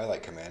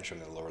highlight command shown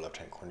in the lower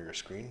left-hand corner of your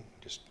screen.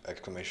 Just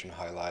exclamation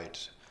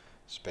highlight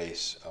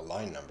space a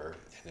line number,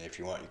 and if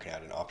you want, you can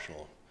add an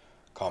optional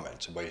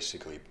comment. So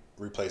basically,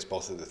 replace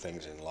both of the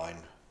things in line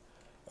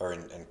or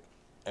in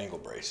angle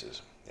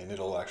braces, and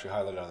it'll actually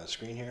highlight it on the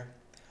screen here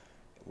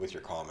with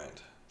your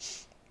comment.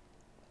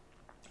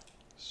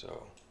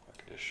 So I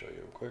can just show you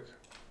real quick.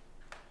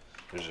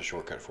 There's a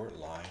shortcut for it,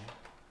 line.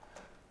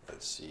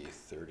 Let's see,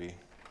 30.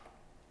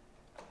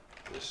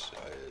 This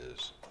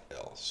is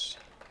else.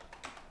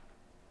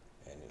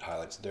 And it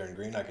highlights it there in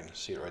green. I can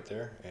see it right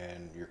there,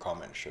 and your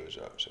comment shows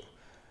up. So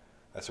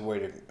that's a way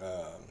to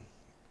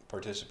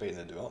participate in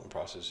the development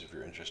process if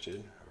you're interested,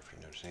 or if you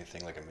notice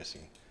anything like a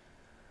missing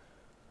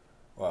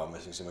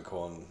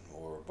semicolon,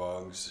 or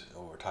bugs,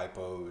 or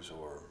typos,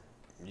 or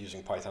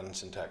using Python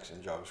syntax in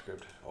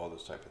JavaScript. All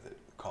those type of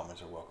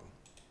comments are welcome.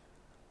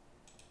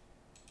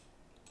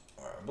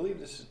 All right, I believe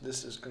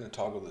this is going to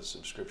toggle the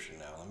subscription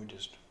now. Let me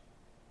just,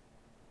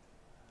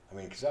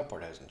 because that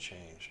part hasn't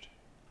changed.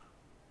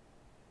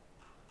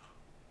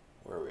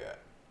 Where are we at?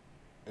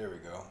 There we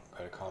go.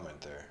 Got a comment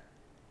there.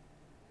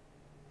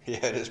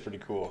 Yeah, it is pretty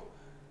cool.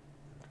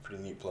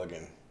 Pretty neat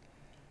plugin.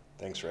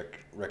 Thanks,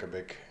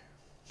 Rekabic.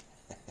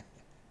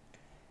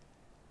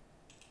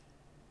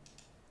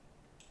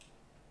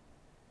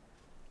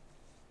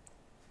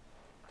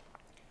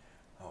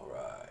 All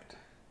right.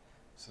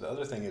 So the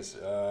other thing is,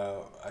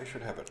 I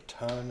should have a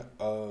ton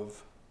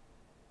of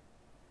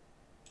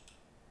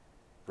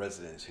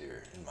residents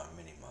here in my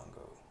mini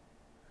Mongo.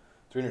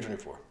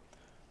 324.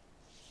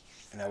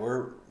 Now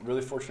we're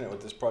really fortunate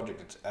with this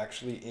project. It's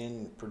actually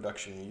in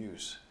production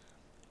use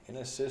in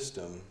a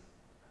system,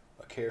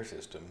 a care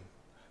system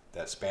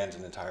that spans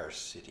an entire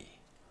city.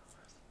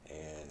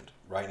 And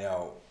right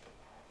now,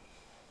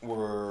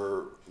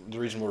 the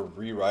reason we're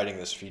rewriting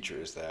this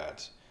feature is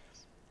that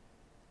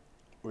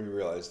we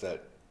realize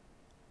that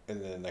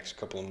in the next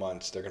couple of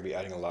months, they're going to be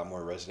adding a lot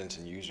more residents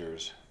and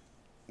users.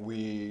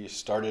 We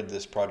started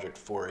this project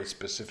for a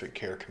specific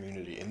care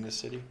community in the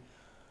city,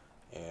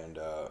 and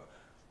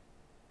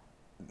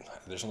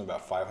there's only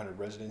about 500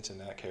 residents in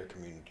that care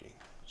community.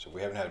 So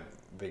we haven't had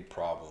big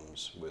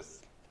problems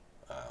with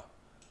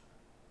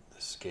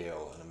the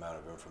scale and amount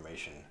of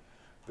information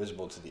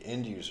visible to the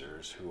end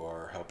users who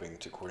are helping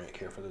to coordinate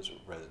care for those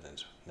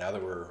residents. Now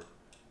that we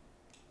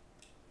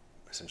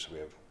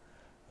have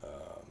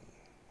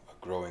a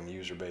growing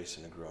user base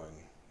and a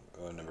growing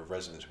number of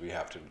residents, we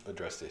have to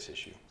address this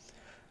issue.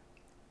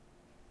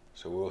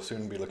 So we'll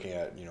soon be looking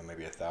at,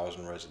 maybe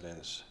 1,000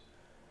 residents,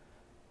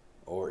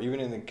 or even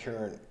in the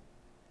current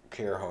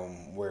care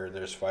home where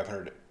there's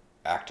 500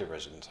 active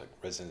residents, like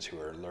residents who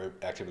are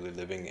actively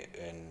living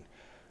in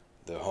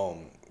the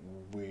home.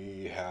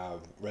 We have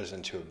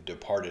residents who have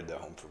departed the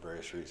home for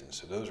various reasons,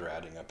 so those are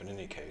adding up. In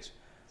any case,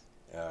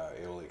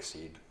 it'll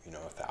exceed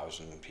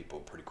 1,000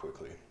 people pretty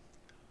quickly.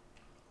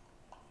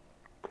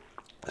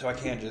 So I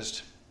can't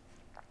just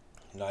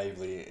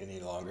naively any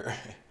longer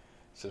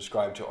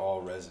subscribe to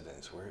all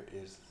residents. Where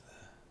is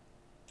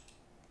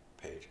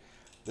the page?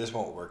 This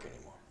won't work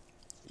anymore.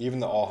 Even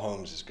the all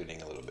homes is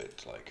getting a little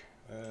bit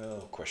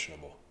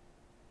questionable.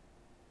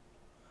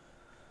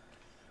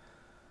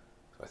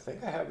 So I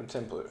think I have a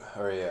template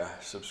or a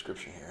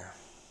subscription here.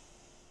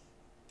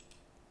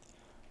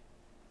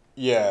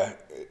 Yeah,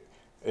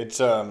 it's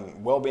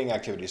well-being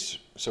activities.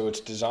 So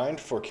it's designed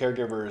for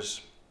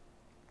caregivers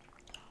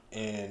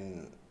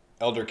in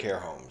elder care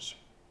homes.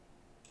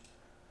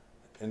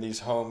 And these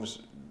homes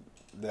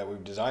that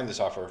we've designed the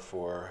software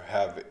for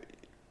have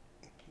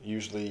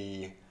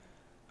usually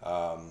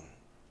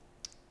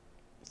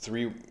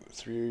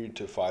 3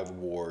 to 5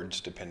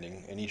 wards,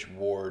 depending, and each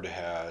ward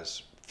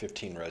has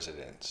 15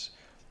 residents.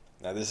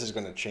 Now this is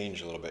going to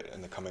change a little bit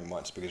in the coming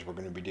months because we're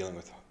going to be dealing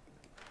with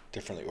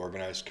differently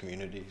organized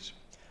communities.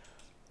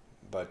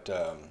 But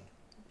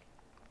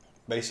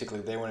basically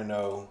they want to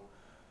know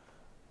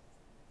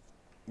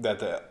that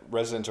the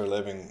residents are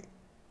living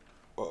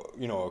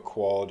a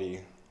quality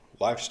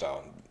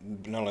lifestyle,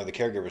 not only the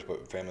caregivers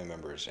but family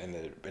members and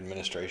the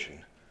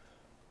administration.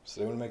 So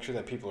they want to make sure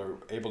that people are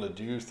able to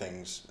do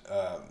things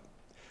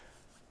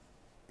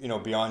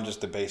beyond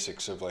just the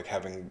basics of like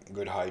having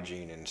good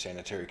hygiene and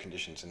sanitary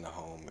conditions in the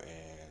home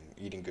and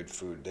eating good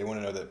food. They want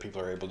to know that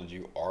people are able to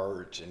do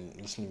art and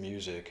listen to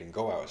music and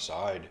go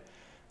outside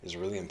is a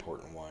really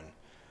important one.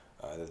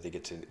 That they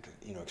get to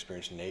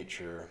experience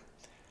nature,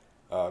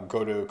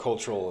 go to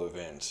cultural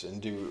events,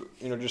 and do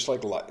just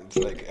like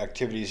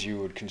activities you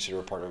would consider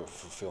a part of a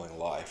fulfilling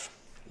life.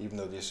 Even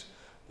though these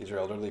are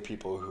elderly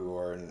people who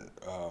are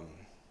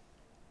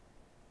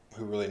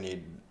who really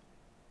need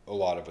a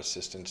lot of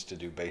assistance to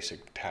do basic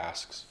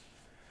tasks,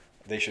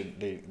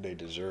 they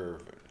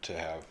deserve to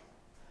have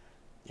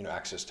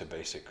access to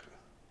basic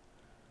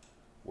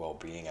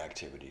well-being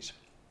activities.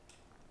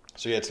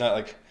 So yeah, it's not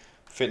like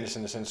fitness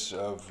in the sense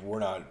of we're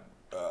not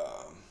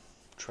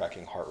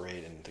tracking heart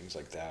rate and things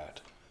like that,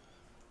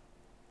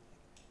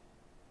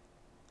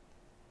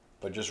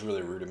 but just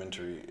really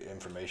rudimentary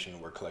information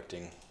we're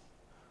collecting.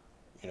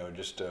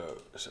 Just a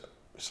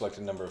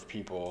selected number of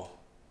people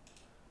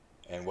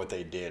and what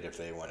they did if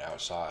they went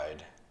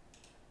outside,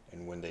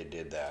 and when they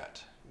did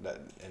that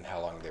and how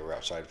long they were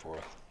outside for,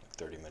 like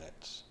 30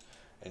 minutes,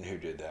 and who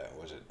did that.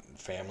 Was it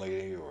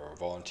family or a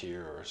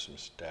volunteer or some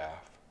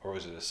staff, or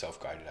was it a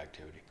self-guided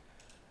activity?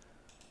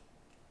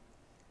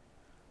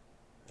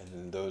 And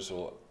then those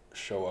will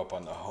show up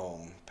on the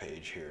home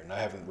page here. And I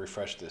haven't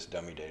refreshed this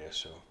dummy data,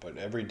 but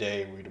every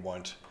day we'd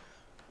want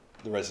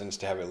the residents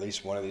to have at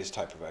least one of these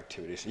type of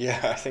activities. Yeah,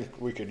 I think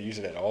we could use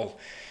it at all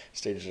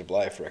stages of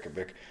life,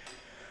 Reykjavik.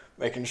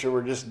 Making sure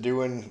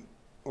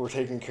we're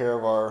taking care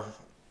of our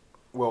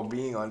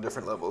well-being on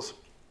different levels.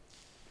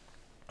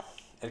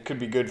 It could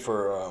be good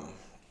for,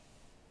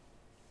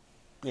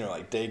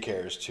 like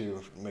daycares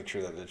too. Make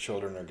sure that the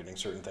children are getting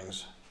certain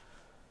things.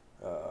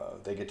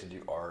 They get to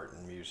do art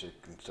and music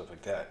and stuff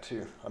like that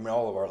too. I mean,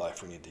 all of our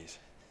life we need these.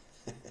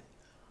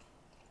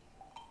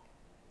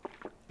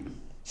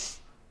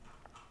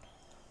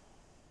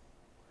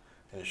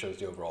 And it shows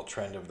the overall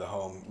trend of the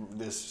home.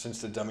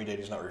 Since the dummy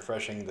data is not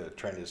refreshing, the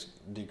trend is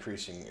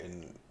decreasing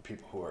in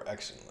people who are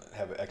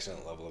have an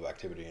excellent level of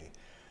activity, and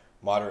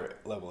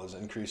moderate level is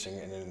increasing,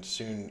 and then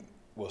soon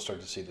we'll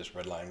start to see this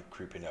red line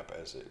creeping up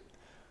as it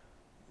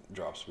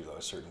drops below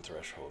a certain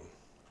threshold.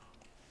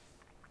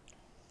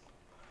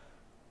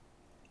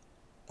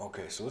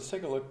 Okay, so let's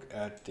take a look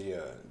at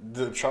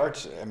the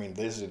charts. I mean,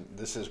 this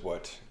is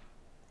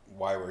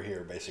why we're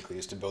here, basically,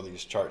 is to build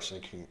these charts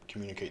and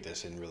communicate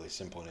this in really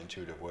simple and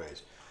intuitive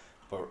ways.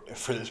 But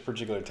for this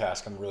particular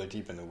task, I'm really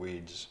deep in the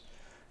weeds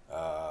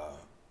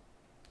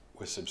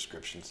with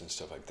subscriptions and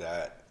stuff like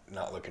that,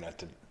 not looking at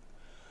the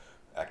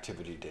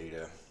activity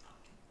data.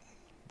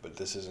 But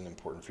this is an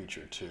important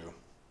feature too.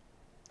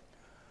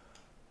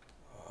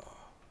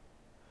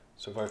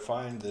 So if I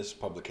find this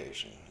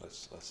publication,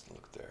 let's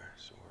look there.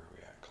 So where are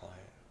we at? Client,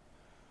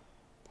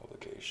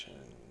 publication,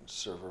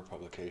 server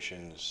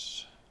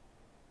publications,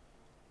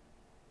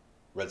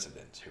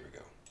 residents. Here we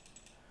go.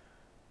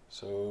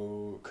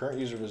 So current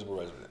user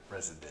visible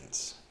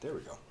residents. There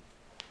we go.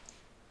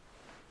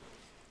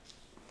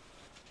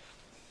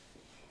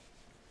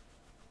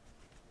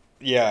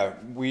 Yeah,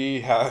 we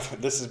have,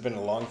 this has been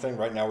a long thing.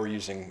 Right now we're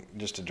using,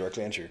 just to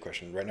directly answer your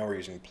question, right now we're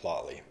using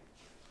Plotly.js.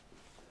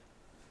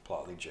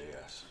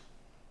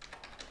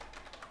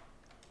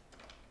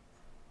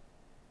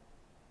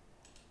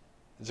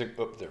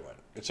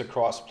 It's a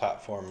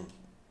cross-platform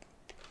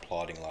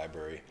plotting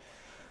library.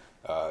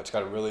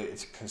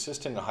 It's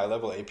consistent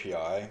high-level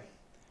API.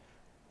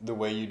 The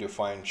way you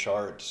define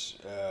charts,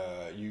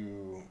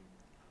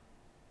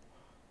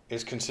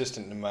 is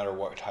consistent no matter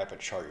what type of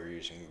chart you're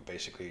using.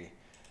 Basically,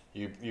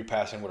 you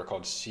pass in what are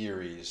called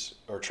series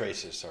or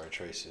traces,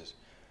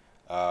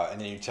 and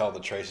then you tell the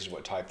traces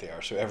what type they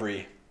are. So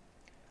every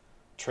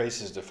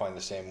trace is defined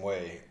the same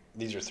way.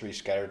 These are 3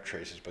 scattered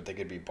traces, but they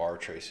could be bar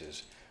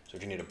traces. So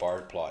if you need a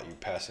bar plot, you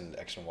pass in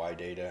X and Y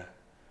data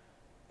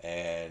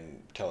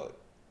and tell it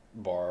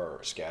bar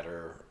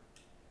scatter,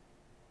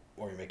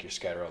 or you make your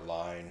scatter a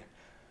line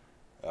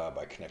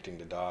by connecting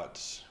the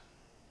dots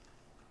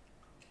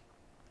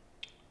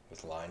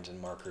with lines and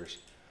markers.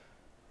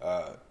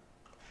 So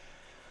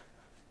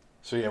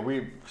yeah,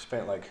 we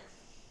spent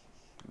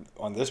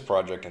on this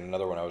project and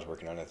another one I was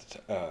working on at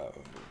the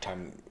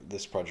time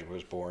this project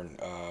was born,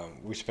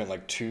 we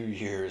spent 2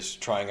 years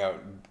trying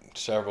out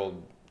several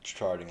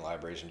charting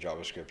libraries in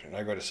JavaScript, and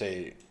I got to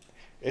say,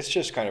 it's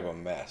just kind of a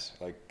mess.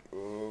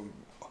 I'm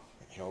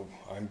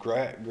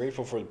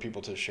grateful for the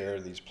people to share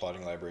these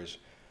plotting libraries,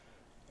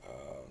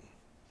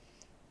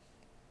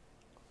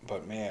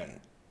 but man,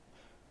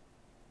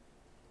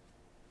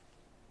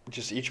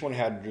 just each one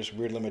had just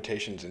weird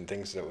limitations and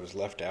things that was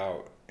left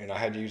out, and I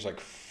had to use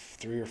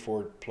 3 or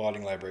 4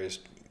 plotting libraries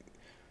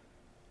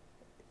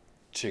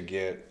to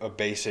get a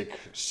basic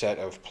set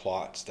of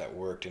plots that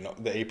worked, and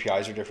the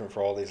APIs are different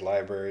for all these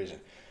libraries.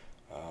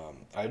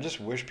 I just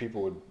wish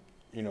people would,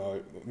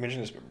 I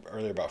mentioned this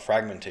earlier about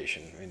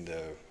fragmentation in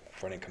the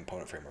front-end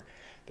component framework.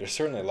 There's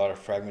certainly a lot of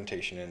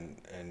fragmentation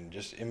and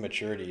just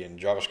immaturity in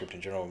JavaScript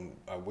in general.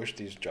 I wish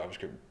these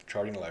JavaScript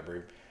charting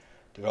library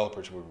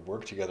developers would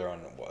work together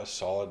on a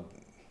solid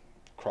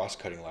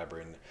cross-cutting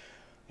library. And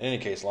in any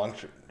case, long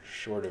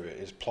short of it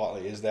is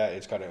Plotly is that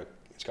it's got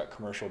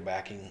commercial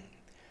backing,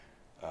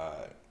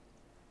 a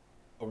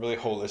really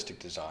holistic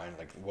design,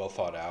 well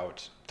thought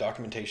out.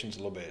 Documentation's a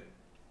little bit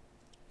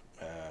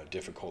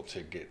difficult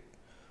to get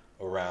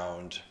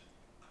around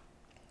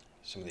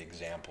some of the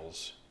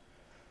examples.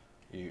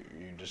 You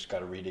just got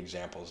to read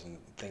examples and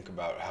think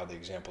about how the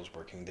example's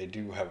working. They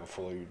do have a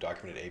fully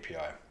documented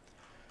API.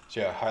 So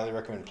yeah, I highly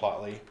recommend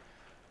Plotly.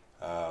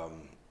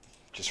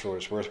 Just for what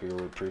it's worth, we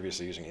were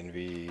previously using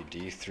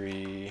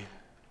NVD3.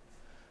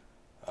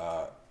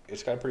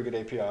 It's got a pretty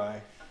good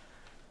API,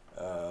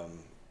 a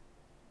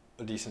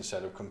decent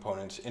set of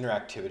components,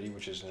 interactivity,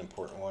 which is an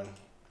important one.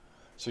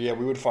 So yeah,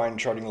 we would find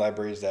charting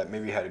libraries that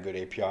maybe had a good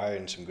API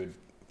and some good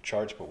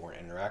charts, but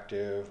weren't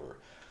interactive. Or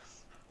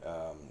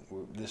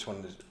this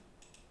one is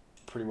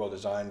pretty well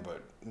designed,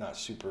 but not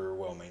super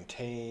well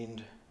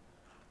maintained.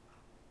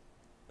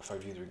 If I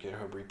view their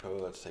GitHub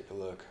repo, let's take a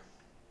look.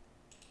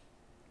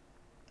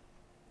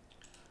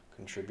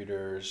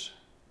 Contributors.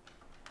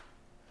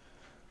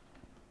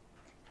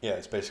 Yeah,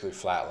 it's basically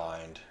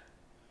flatlined.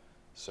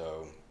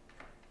 So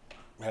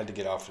I had to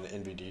get off of the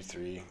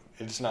NVD3.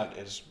 It's not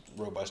as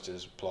robust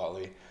as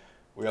Plotly.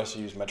 We also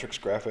use metrics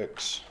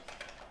graphics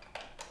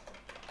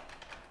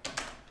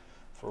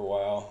for a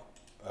while.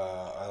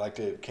 I liked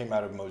it. It came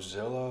out of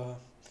Mozilla.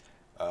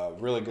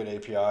 Really good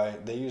API.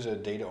 They use a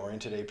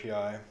data-oriented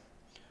API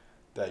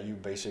that you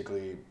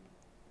basically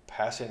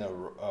pass in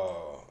an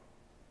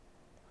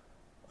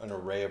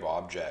array of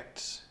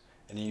objects,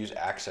 and you use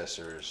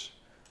accessors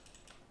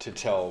to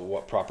tell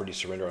what properties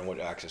surrender and what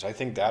access. I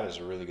think that is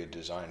a really good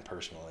design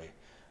personally,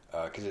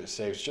 because it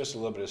saves just a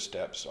little bit of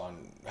steps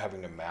on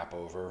having to map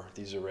over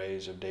these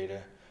arrays of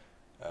data.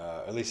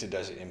 At least it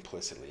does it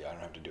implicitly. I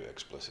don't have to do it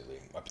explicitly.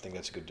 I think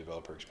that's a good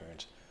developer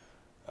experience.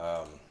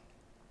 The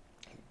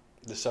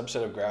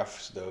subset of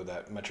graphs, though,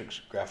 that metrics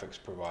graphics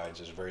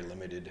provides is very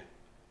limited.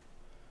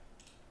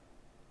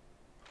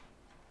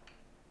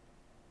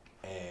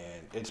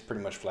 And it's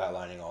pretty much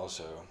flatlining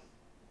also.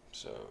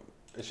 So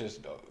it's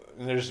just,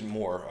 and there's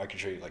more. I could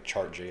show you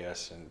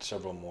Chart.js and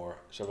several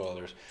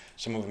others.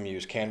 Some of them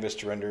use Canvas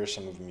to render,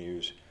 some of them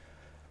use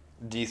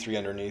D3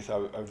 underneath.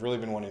 I've really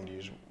been wanting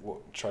to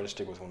try to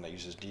stick with one that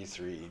uses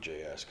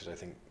D3.js, because I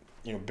think,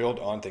 build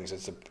on things.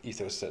 That's the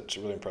ethos that's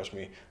really impressed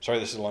me. Sorry,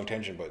 this is a long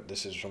tangent, but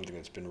this is something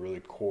that's been really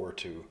core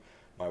to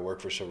my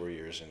work for several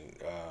years,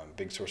 and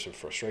big source of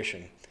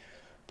frustration,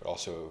 but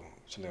also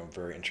something I'm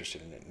very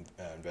interested in and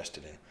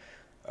invested in.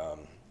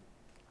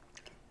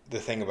 The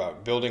thing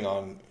about building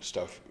on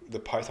stuff, the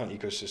Python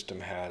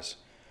ecosystem has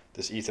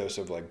this ethos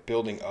of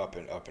building up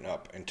and up and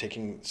up, and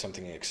taking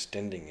something and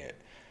extending it.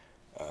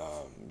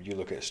 You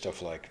look at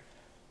stuff like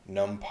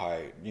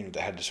NumPy,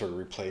 that had to sort of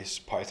replace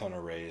Python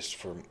arrays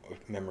for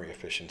memory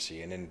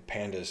efficiency, and then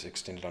Pandas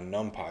extended on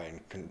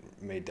NumPy and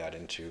made that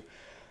into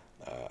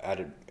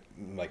added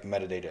like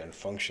metadata and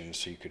functions,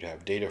 so you could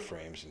have data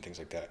frames and things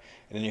like that.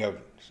 And then you have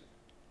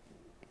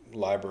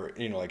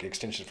library, like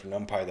extensions for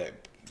NumPy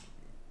that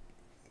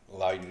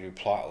allow you to do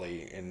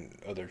Plotly and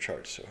other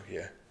charts. So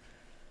yeah,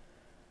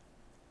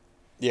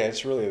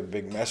 it's really a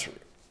big mess.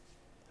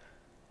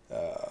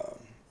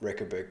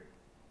 Reykjavik.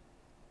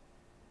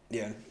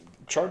 Yeah,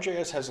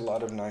 Chart.js has a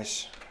lot of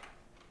nice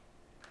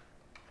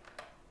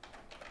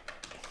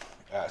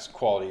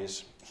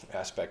qualities,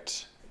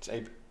 aspects.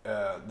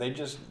 They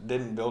just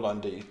didn't build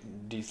on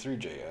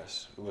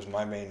D3.js. It was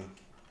my main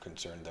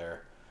concern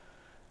there.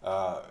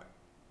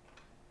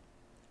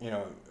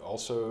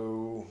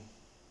 Also,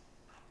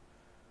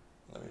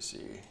 let me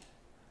see.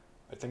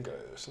 I think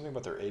something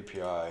about their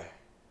API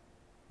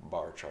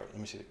bar chart. Let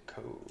me see the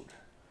code.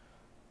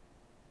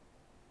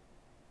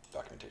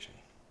 Documentation.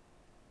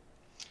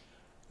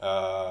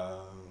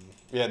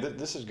 Yeah,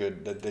 this is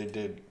good that they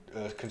did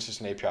a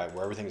consistent API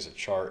where everything is a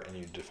chart and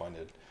you define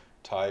a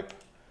type.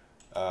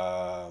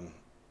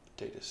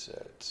 Data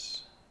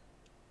sets.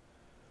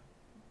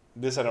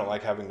 This I don't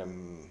like having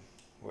them.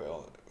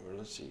 Well,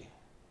 let's see.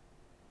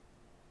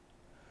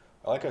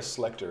 I like a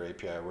selector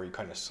API where you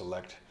kind of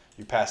select,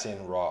 you pass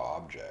in raw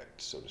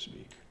objects, so to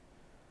speak.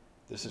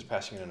 This is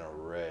passing in an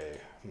array.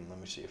 Let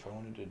me see if I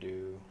wanted to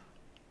do.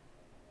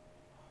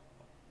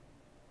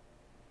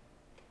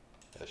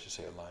 Let's just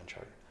say a line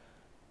chart.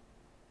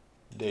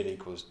 Data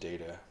equals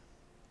data.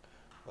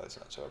 Well, that's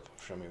not so helpful.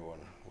 Show me one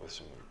with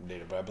some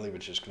data, but I believe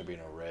it's just going to be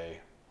an array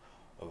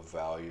of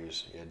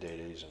values. Yeah,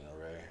 data is an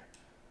array.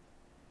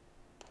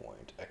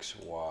 Point x,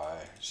 y.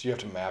 So you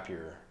have to map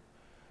your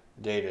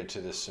data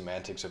to the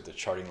semantics of the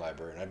charting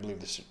library, and I believe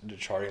the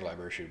charting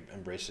library should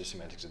embrace the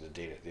semantics of the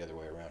data, the other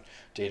way around.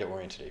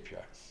 Data-oriented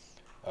API.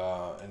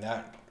 And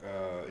that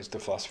is the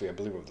philosophy, I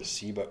believe, of the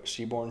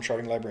Seaborn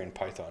charting library in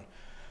Python.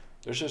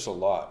 There's just a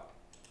lot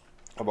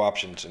of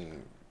options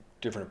and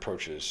different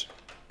approaches.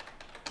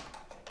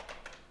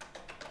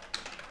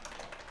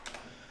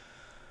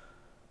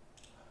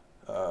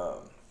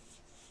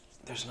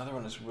 There's another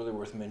one that's really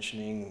worth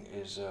mentioning,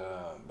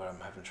 but I'm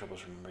having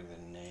troubles remembering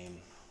the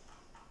name.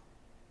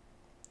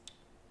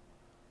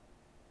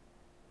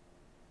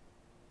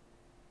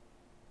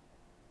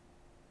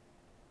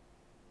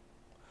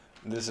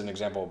 This is an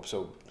example.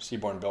 So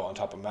Seaborn built on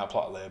top of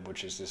Matplotlib,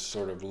 which is this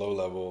sort of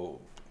low-level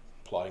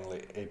plotting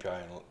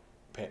API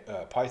in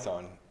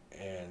Python,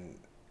 and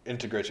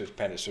integrates with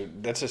Pandas. So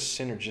that's a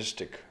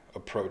synergistic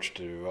approach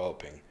to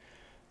developing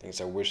things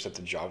I wish that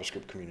the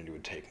JavaScript community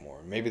would take more.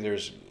 Maybe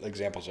there's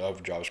examples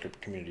of JavaScript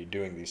community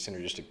doing these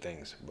synergistic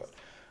things, but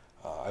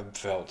I've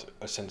felt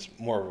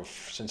more of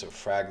a sense of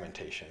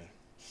fragmentation.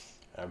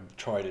 I've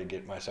tried to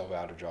get myself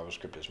out of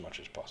JavaScript as much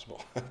as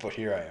possible, but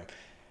here I am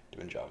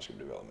doing JavaScript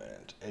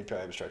development, API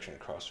abstraction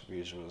across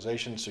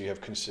visualization, so you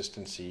have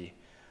consistency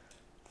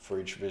for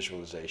each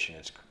visualization.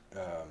 It's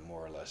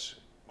more or less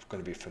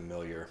going to be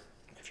familiar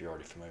if you're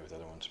already familiar with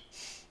other ones.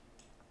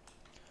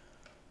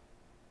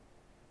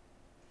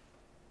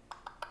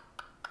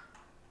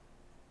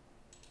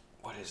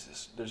 What is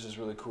this? There's this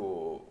really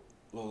cool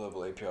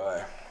low-level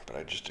API, but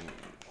I just didn't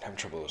have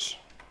trouble with this.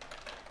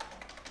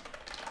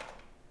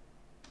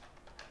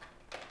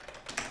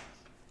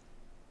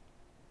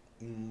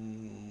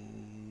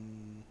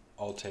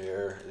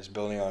 Altair is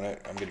building on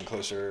it. I'm getting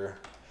closer.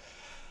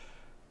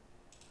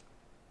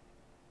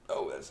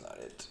 Oh, that's not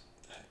it.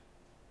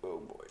 Oh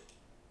boy.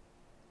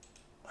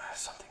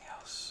 Something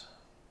else.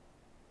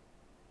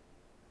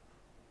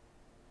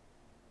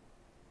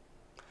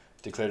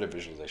 Declarative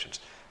visualizations.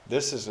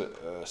 This is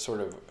a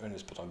sort of, and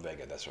it's built on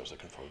Vega. That's what I was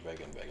looking for,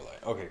 Vega and Vega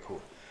Lite. Okay,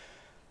 cool.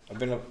 I've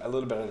been a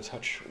little bit out of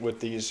touch with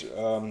these.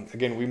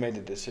 Again, we made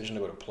the decision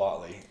to go to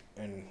Plotly,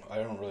 and I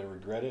don't really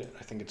regret it.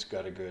 I think it's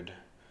got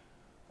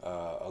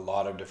a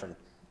lot of different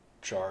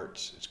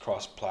charts. It's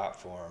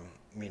cross-platform,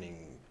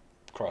 meaning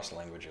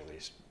cross-language at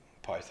least.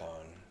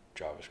 Python,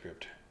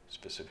 JavaScript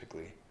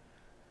specifically.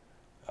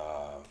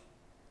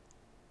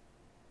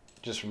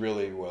 Just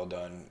really well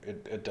done.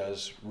 It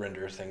does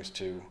render things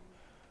to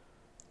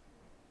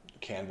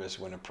Canvas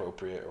when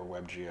appropriate, or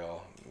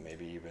WebGL,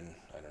 maybe even,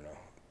 I don't know.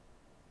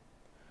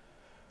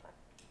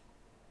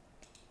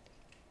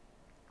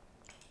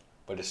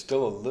 But it's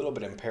still a little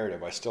bit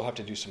imperative. I still have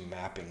to do some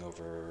mapping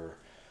over,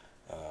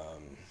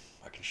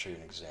 I can show you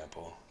an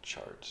example,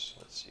 charts.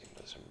 Let's see,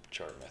 there's some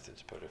chart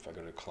methods, but if I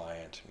go to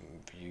client,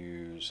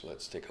 views,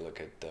 let's take a look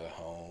at the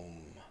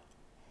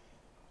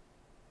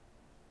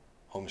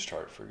homes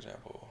chart, for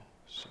example.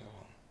 Single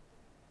home.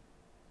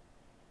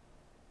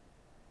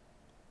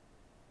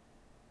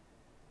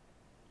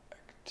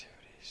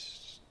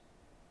 Activities,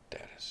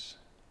 status.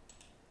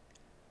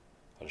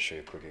 I'll just show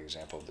you a quick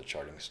example of the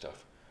charting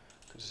stuff,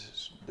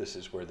 because this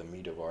is where the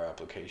meat of our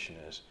application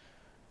is.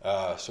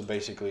 So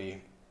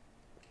basically,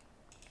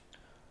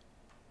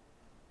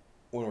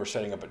 when we're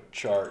setting up a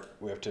chart,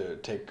 we have to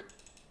take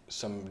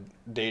some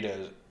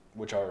data,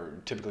 which are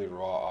typically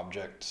raw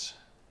objects,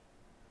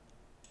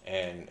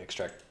 and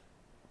extract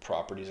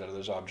properties out of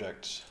those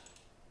objects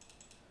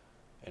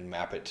and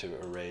map it to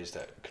arrays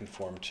that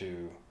conform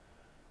to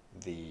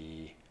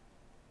the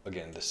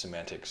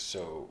semantics.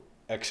 So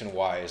X and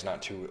Y is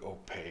not too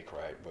opaque,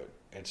 right? But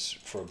it's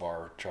for a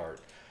bar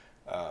chart.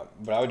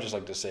 But I would just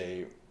like to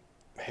say,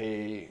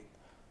 hey,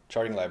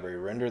 charting library,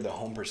 render the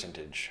home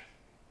percentage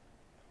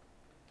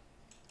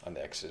on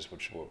the X's,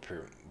 which is what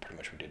pretty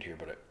much we did here.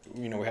 But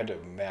we had to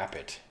map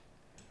it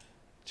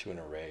to an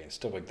array and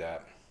stuff like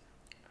that.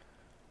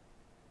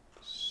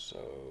 So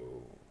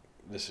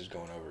this is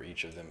going over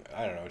each of them.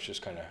 I don't know, it's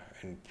just kind of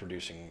in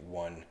producing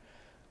one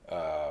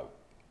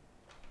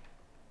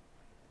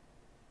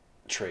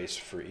trace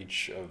for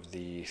each of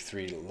the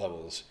 3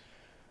 levels.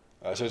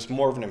 So it's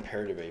more of an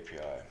imperative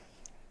API.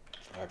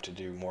 I have to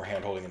do more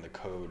hand-holding in the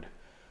code.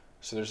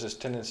 So there's this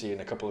tendency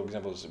in a couple of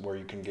examples where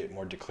you can get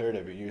more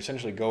declarative. You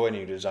essentially go in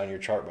and you design your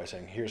chart by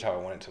saying, here's how I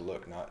want it to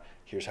look, not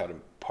here's how to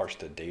parse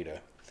the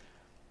data.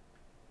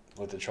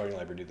 Let the charting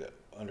library do the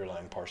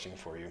underlying parsing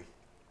for you.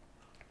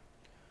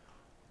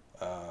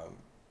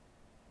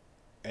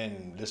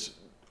 And this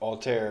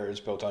Altair is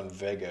built on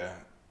Vega,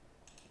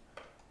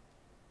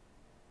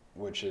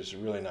 which is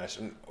really nice.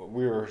 And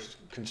we were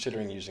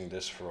considering using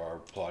this for our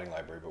plotting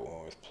library, but we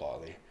went with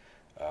Plotly.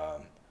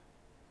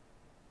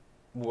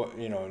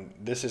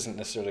 This isn't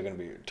necessarily going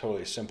to be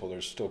totally simple.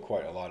 There's still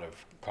quite a lot of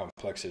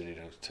complexity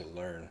to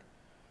learn.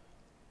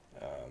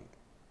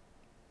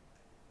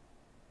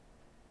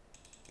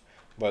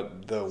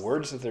 But the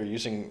words that they're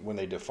using when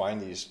they define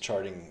these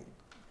charting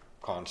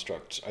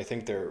constructs, I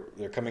think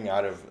they're coming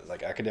out of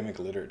like academic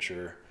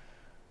literature,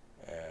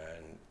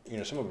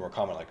 and some of them are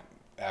common, like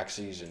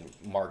axes and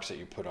marks that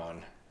you put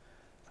on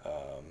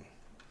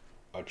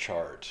a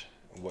chart,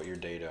 what your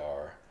data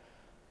are,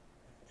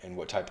 and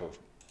what type of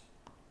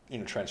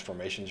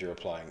transformations you're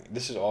applying.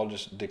 This is all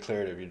just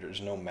declarative.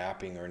 There's no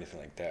mapping or anything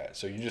like that.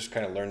 So you just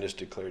kind of learn this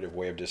declarative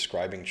way of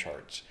describing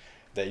charts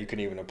that you can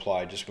even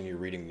apply just when you're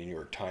reading the New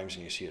York Times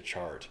and you see a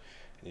chart.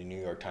 In the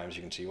New York Times,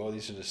 you can see, well,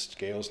 these are the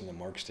scales and the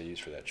marks they use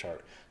for that chart.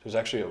 So there's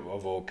actually a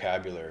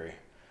vocabulary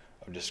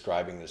of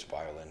describing this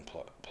violin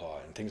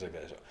plot and things like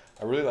that. So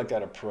I really like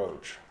that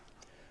approach.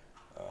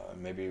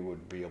 Maybe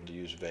would be able to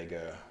use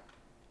Vega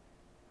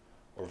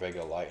or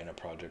Vega Lite in a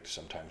project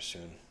sometime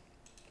soon,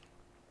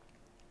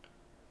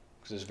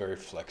 because it's very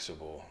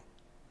flexible.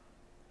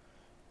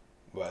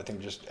 But I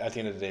think just at the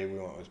end of the day, we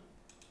went with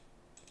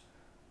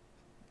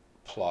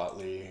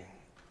Plotly,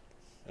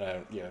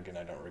 and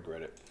I don't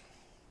regret it.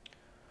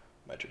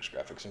 Metrics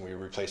graphics, and we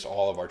replaced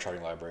all of our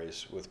charting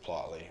libraries with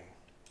Plotly.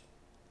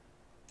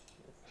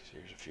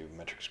 Here's a few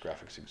metrics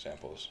graphics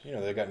examples.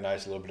 They got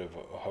nice little bit of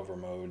a hover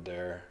mode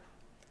there.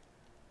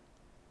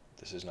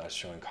 This is nice,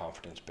 showing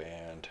confidence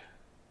band.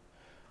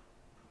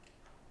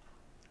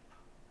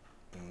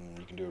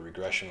 You can do a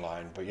regression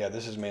line, but yeah,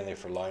 this is mainly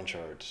for line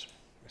charts,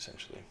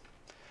 essentially.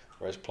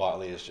 Whereas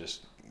Plotly is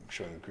just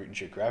showing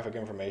geographic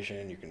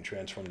information. You can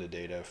transform the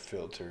data,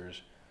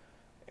 filters,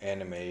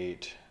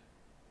 animate.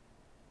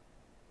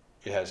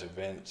 It has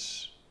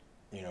events.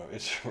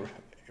 It's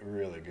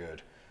really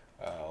good.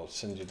 I'll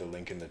send you the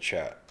link in the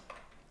chat.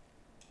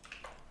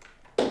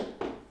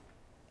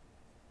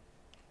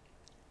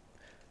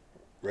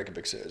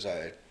 Rekabik says,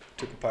 I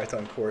took a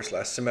Python course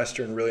last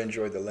semester and really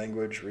enjoyed the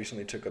language.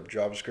 Recently took up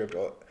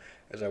JavaScript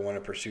as I want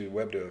to pursue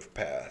web dev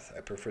path.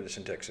 I prefer the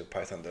syntax of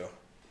Python though.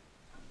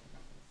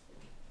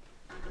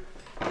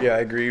 Yeah, I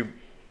agree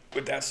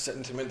with that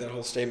sentiment, that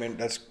whole statement.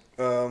 That's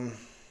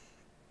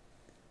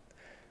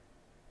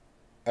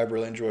I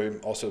really enjoy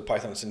also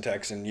Python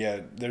syntax, and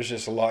yeah, there's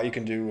just a lot you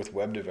can do with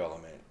web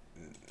development,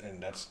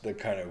 and that's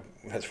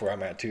where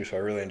I'm at too. So I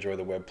really enjoy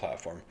the web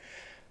platform.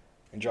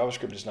 And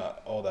JavaScript is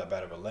not all that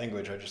bad of a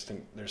language. I just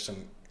think there's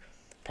some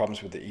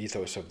problems with the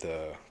ethos of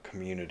the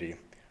community.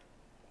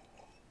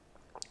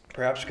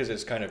 Perhaps because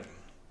it's kind of,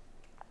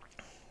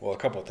 well, a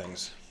couple of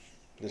things.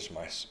 This is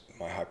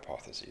my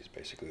hypothesis,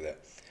 basically, that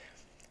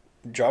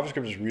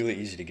JavaScript is really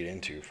easy to get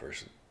into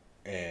first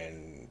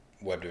in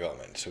web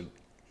development. So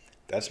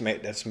that's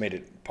made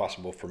it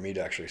possible for me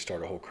to actually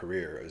start a whole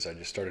career, as I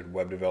just started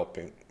web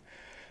development,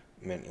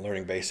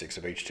 learning basics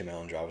of HTML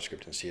and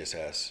JavaScript and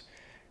CSS,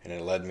 and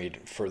it led me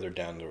further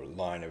down the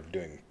line of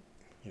doing,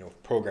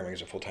 programming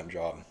as a full-time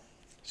job.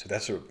 So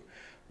that's a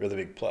really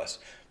big plus.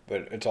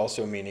 But it's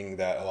also meaning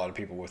that a lot of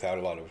people without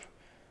a lot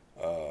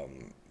of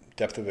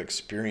depth of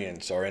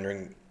experience are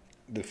entering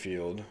the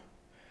field,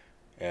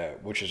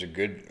 which is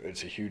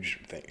it's a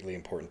hugely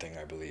important thing,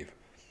 I believe.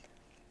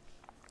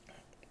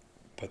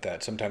 But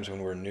that sometimes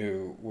when we're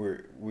new,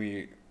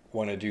 we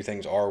want to do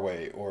things our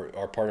way or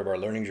are part of our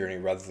learning journey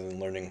rather than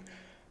learning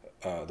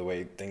the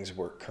way things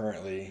work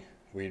currently.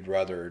 We'd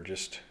rather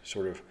just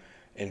sort of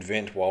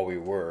invent while we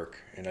work.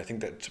 And I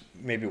think that's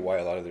maybe why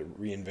a lot of the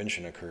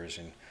reinvention occurs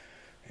in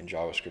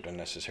JavaScript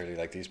unnecessarily,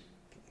 like these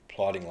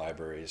plotting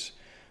libraries.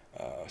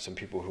 Some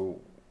people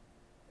who,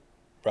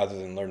 rather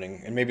than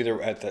learning, and maybe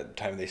at that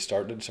time they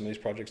started some of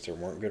these projects, there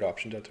weren't good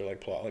options out there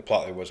like Plotly.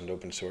 Plotly wasn't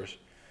open source.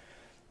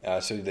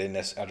 So they,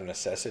 out of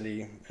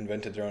necessity,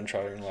 invented their own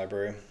charting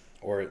library.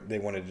 or they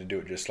wanted to do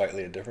it just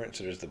slightly different.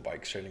 So there's the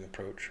bike shedding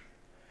approach.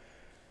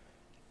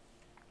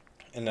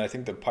 And I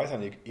think the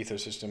Python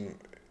ecosystem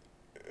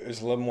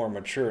is a little more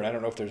mature, and I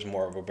don't know if there's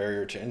more of a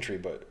barrier to entry,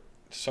 but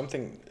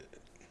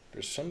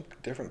there's some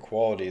different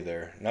quality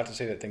there. Not to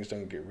say that things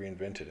don't get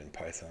reinvented in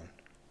Python.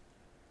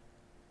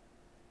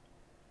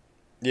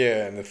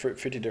 Yeah, and the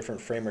 50 different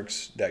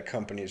frameworks that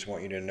companies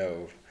want you to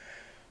know,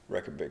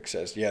 Reykjavik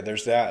says. Yeah,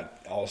 there's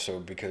that also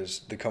because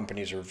the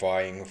companies are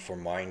vying for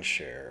mind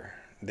share.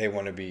 They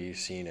want to be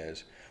seen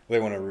as, well,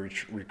 they want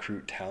to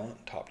recruit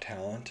talent, top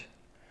talent.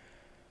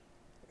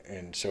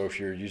 And so if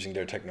you're using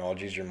their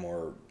technologies, you're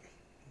more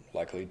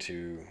likely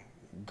to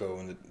go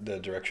in the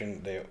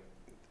direction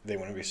they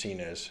want to be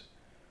seen as.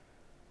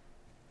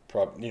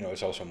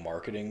 It's also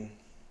marketing.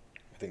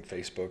 I think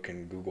Facebook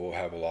and Google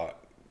have a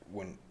lot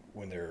when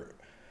they're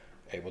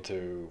able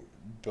to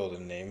build a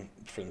name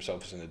for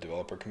themselves in the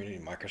developer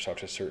community.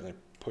 Microsoft is certainly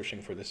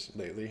pushing for this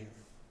lately.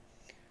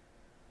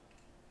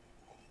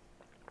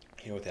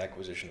 With the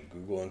acquisition of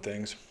Google and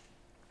things.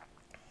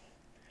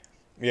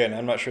 Yeah, and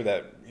I'm not sure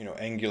that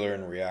Angular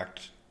and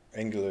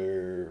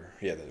Angular,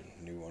 yeah, the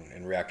new one,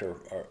 and React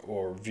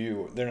or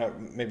Vue, they're not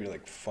maybe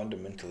like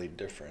fundamentally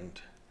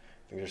different.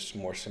 I think there's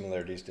more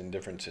similarities than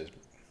differences.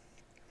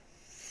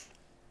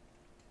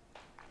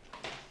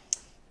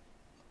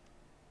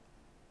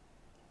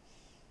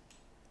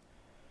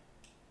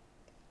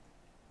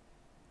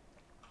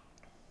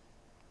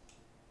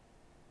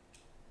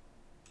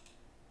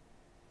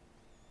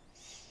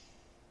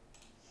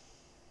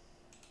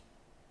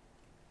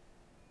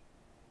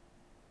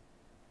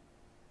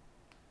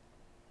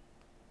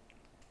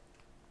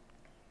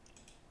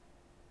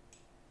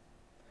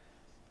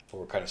 But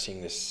we're kind of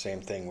seeing this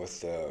same thing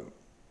with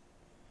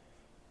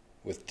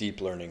deep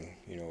learning.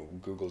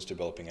 Google's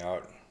developing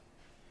out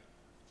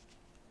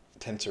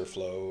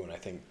TensorFlow, and I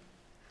think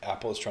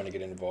Apple is trying to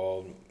get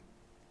involved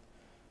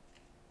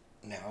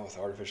now with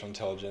artificial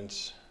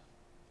intelligence.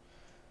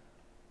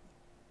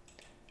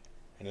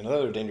 And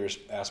another dangerous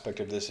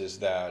aspect of this is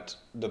that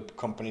the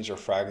companies are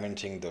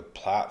fragmenting the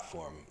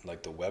platform.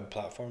 Like the web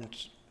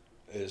platforms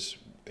is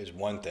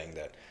one thing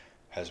that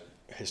has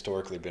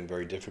historically been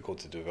very difficult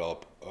to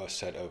develop a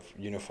set of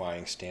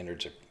unifying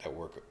standards that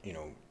work,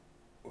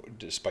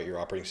 despite your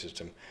operating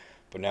system.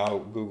 But now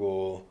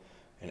Google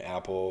and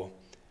Apple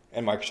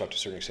and Microsoft to a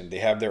certain extent, they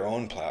have their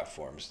own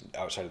platforms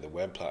outside of the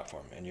web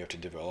platform, and you have to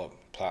develop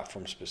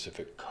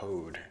platform-specific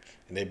code,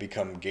 and they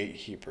become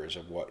gatekeepers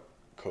of what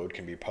code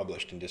can be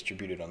published and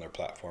distributed on their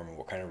platform and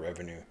what kind of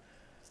revenue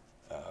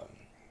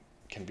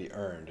can be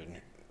earned, and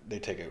they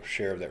take a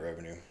share of that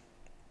revenue.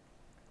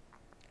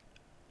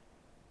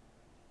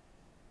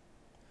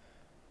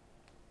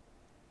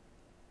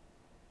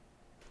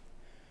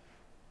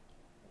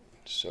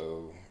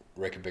 So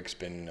Reykjavik's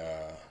been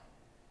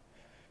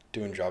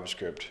doing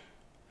JavaScript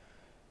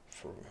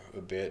for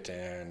a bit,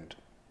 and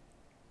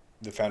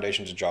the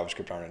foundations of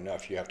JavaScript aren't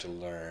enough. You have to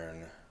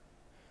learn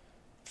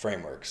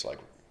frameworks like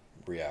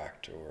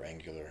React or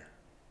Angular.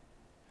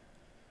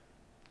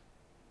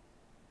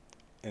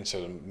 And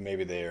so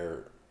maybe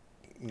they're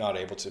not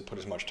able to put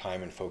as much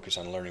time and focus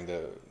on learning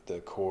the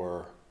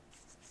core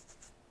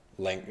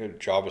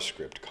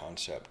JavaScript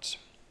concepts.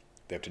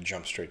 They have to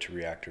jump straight to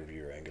React or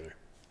Vue or Angular.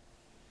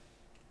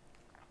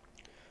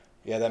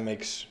 Yeah, that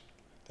makes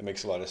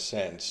a lot of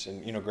sense.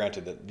 And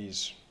granted that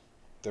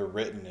they're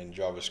written in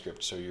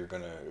JavaScript, so you're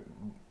gonna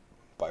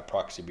by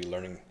proxy be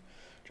learning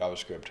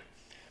JavaScript.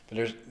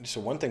 But so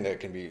one thing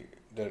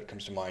that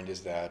comes to mind is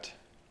that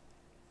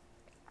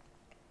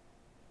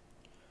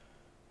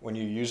when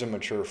you use a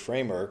mature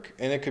framework,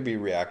 and it could be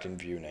React and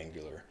Vue and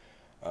Angular,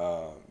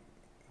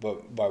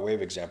 but by way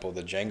of example,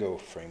 the Django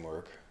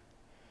framework,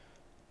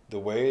 the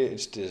way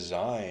it's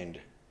designed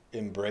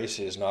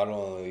embraces not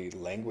only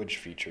language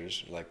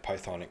features like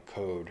Pythonic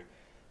code,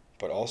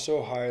 but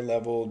also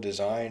high-level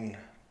design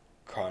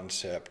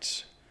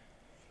concepts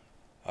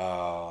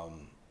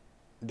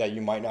that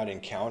you might not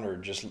encounter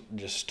just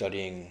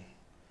studying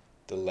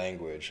the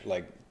language,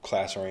 like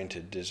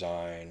class-oriented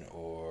design,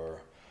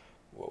 or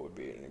what would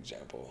be an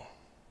example?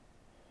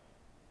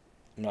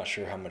 I'm not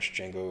sure how much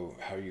Django,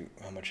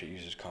 how much it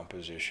uses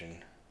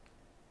composition.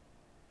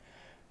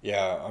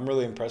 Yeah, I'm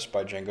really impressed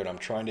by Django, and I'm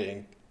trying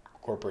to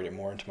incorporate it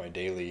more into my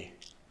daily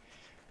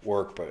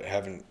work, but I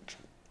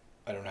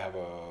don't have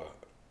a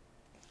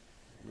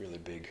really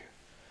big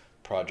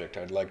project.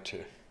 I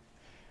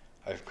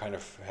kind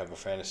of have a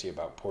fantasy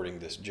about porting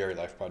this Jerry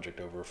Life project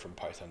over from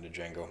Python to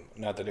Django.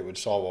 Not that it would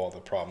solve all the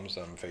problems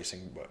that I'm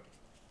facing, but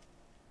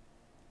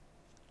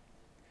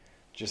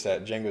just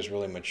that Django is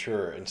really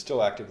mature and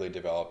still actively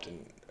developed,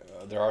 and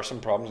there are some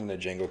problems in the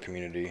Django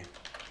community.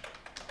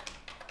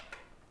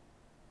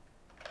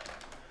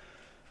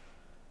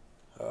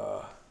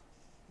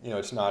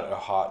 It's not a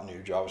hot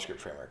new JavaScript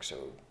framework,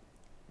 so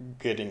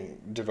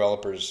getting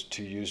developers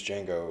to use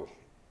Django,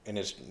 and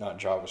it's not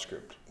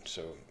JavaScript,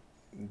 so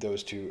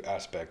those two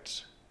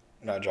aspects,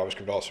 not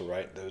JavaScript also,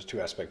 right? Those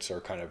two aspects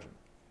are kind of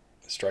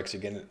strikes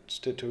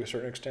against it to a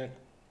certain extent.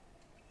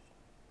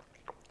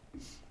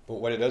 But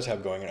what it does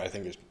have going, I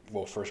think, is,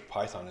 well, first,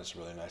 Python is a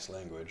really nice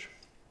language.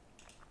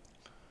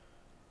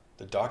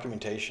 The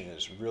documentation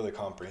is really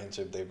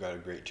comprehensive. They've got a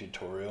great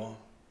tutorial,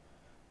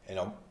 and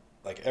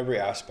like every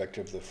aspect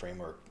of the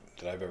framework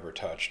that I've ever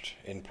touched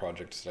in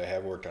projects that I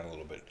have worked on a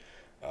little bit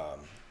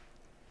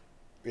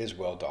is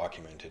well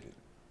documented,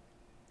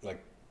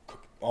 like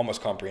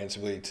almost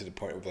comprehensively, to the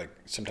point of like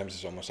sometimes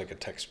it's almost like a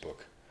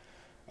textbook.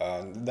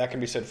 That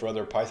can be said for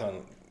other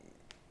Python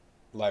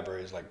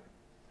libraries like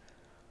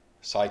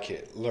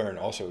scikit, learn.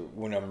 Also,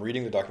 when I'm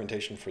reading the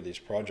documentation for these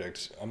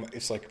projects,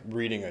 it's like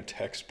reading a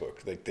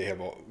textbook. Like they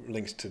have all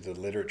links to the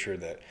literature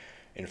that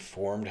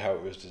informed how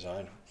it was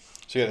designed.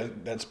 So yeah,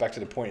 that's back to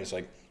the point. It's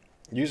like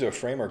use a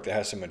framework that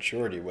has some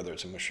maturity, whether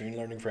it's a machine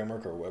learning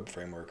framework or a web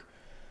framework,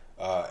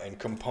 and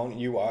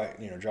component UI,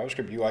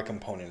 JavaScript UI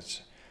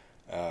components,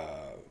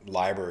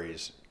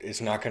 libraries.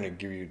 It's not going to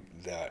give you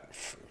that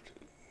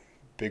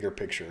bigger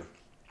picture.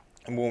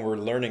 And when we're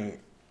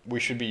learning, we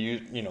should be,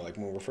 like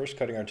when we're first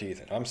cutting our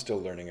teeth, and I'm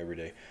still learning every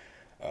day,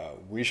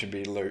 we should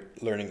be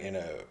learning in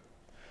a,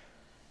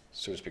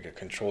 so to speak, a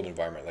controlled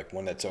environment, like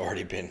one that's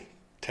already been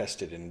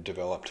tested and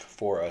developed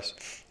for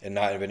us, and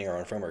not inventing our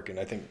own framework. And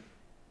I think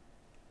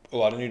a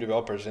lot of new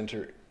developers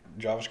enter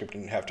JavaScript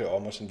and have to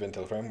almost invent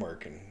the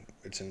framework, and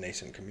it's a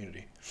nascent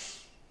community.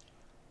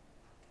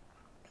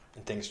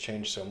 And things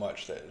change so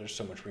much that there's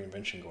so much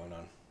reinvention going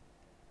on.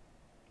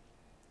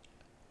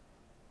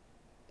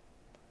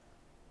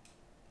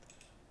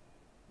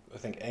 I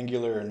think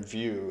Angular and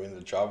Vue in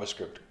the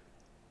JavaScript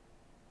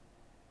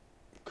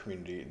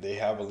community, they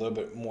have a little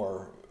bit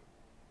more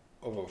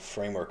of a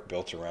framework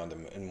built around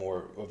them, and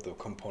more of the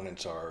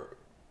components are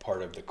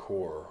part of the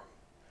core,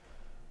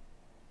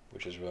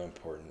 which is really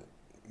important.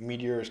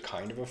 Meteor is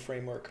kind of a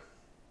framework,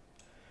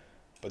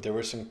 but there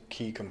were some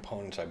key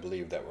components, I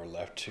believe, that were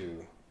left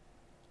to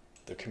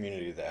the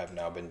community that have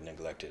now been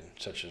neglected,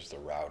 such as the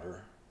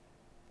router,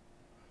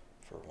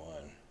 for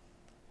one.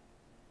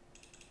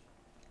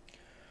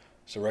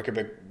 So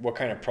Rekabik, what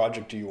kind of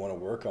project do you want to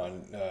work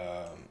on?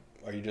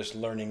 Are you just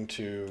learning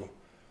to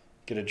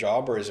get a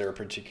job, or is there a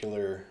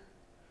particular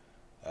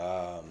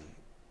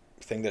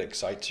thing that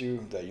excites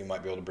you that you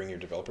might be able to bring your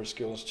developer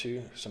skills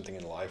to? Something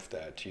in life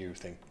that you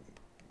think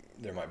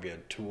there might be a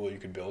tool you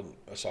could build,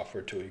 a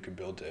software tool you could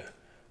build to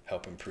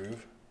help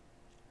improve?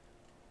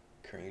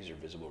 Current user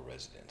visible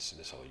residence,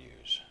 this I'll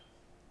use.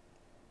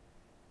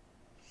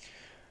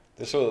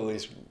 This will at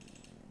least,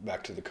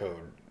 back to the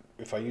code,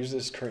 if I use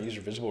this current user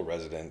visible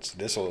residence,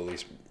 this will at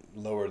least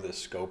lower the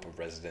scope of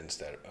residents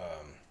that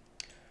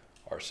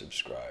are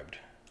subscribed.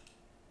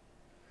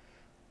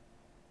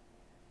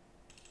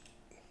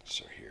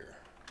 So here,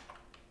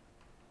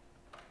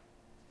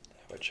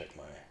 if I check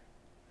my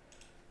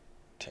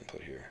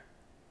template here,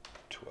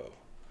 12,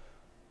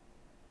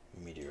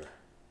 Meteor,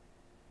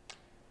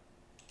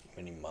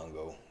 mini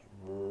Mongo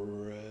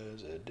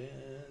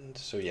residents.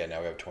 So yeah,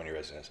 now we have 20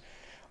 residents.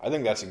 I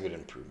think that's a good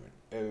improvement.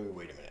 Oh,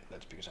 wait a minute,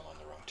 that's because I'm on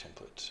the wrong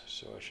template.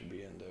 So I should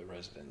be in the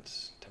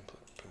residents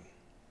template. Boom.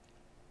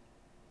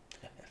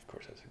 Of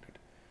course, that's a good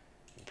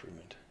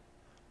improvement.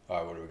 All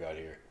right, what do we got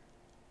here?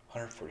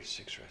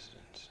 146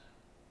 residents.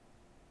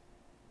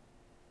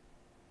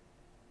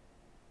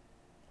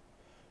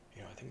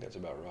 I think that's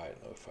about right,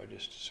 though, if I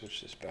just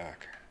switch this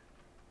back.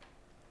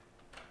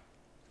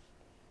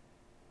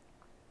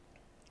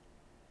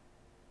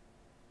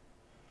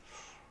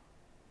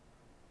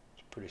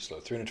 It's pretty slow,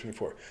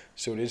 324.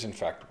 So it is, in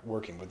fact,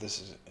 working, but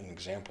this is an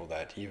example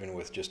that even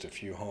with just a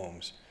few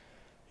homes,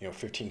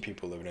 15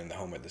 people living in the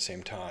home at the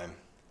same time,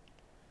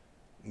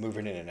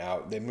 moving in and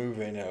out, they move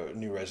in a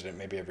new resident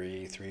maybe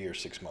every 3 or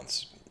 6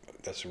 months.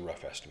 That's a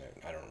rough estimate.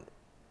 I don't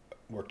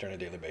work there on a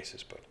daily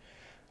basis, but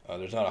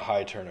there's not a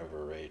high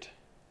turnover rate.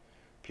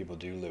 People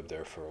do live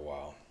there for a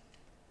while.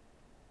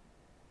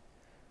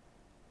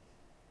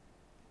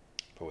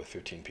 But with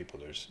 15 people,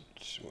 there's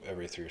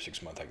every 3 or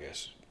 6 months, I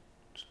guess,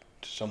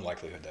 some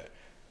likelihood that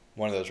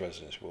one of those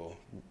residents will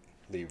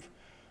leave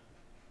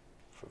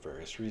for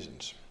various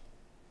reasons.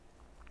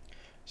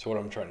 So what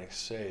I'm trying to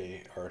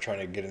say, or trying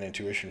to get an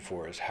intuition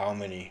for, is how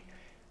many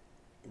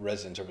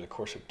residents over the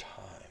course of time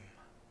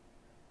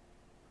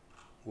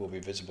will be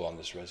visible on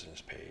this residence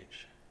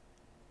page.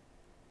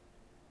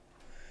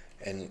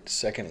 And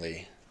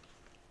secondly,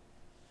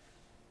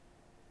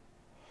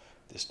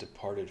 this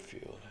departed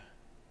field,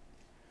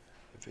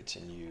 if it's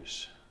in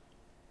use,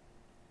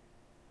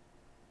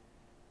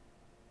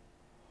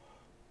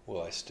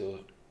 will I still,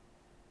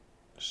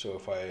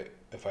 so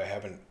if I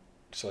haven't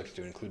selected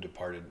to include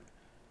departed,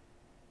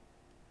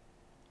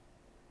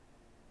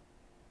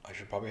 I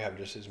should probably have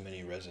just as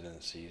many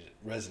residents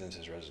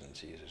as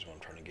residencies is what I'm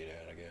trying to get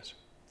at, I guess.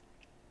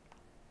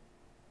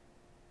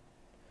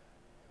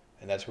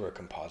 And that's where a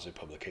composite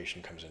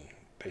publication comes in.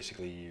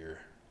 Basically, your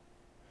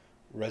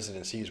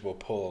residencies will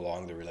pull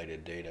along the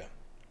related data.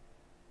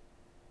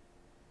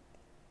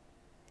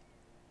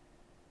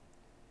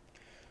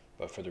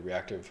 But for the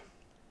reactive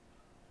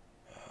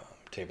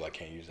table, I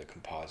can't use the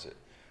composite.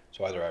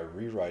 So either I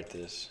rewrite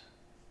this,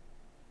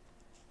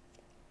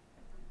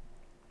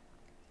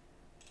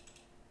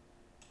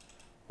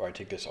 or I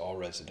take this all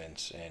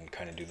residents and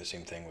kind of do the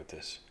same thing with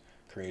this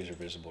current user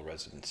visible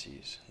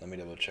residencies. Let me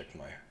double check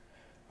my,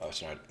 oh,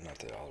 it's not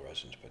the all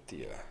residents, but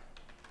the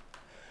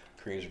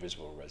current user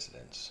visible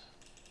residents.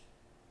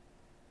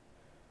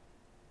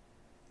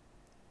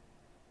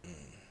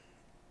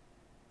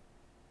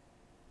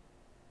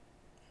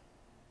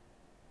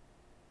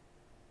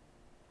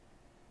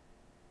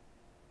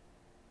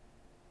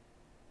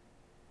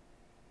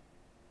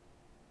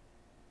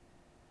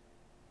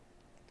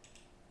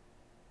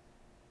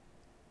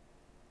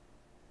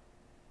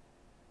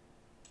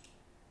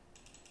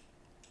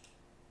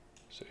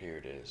 So here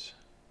it is,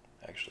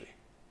 actually,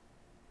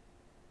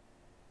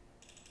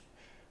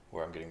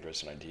 where I'm getting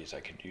resident IDs. I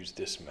could use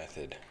this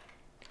method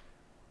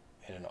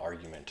in an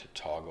argument to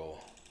toggle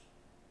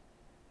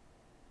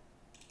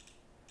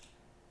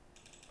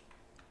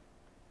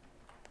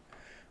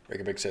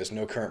Rickabig says,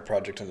 no current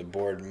project on the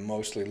board,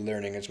 mostly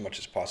learning as much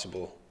as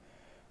possible.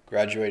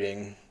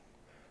 Graduating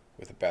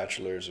with a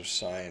bachelor's of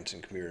science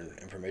in computer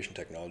information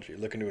technology.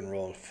 Looking to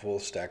enroll in full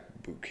stack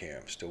boot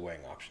camp. Still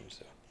weighing options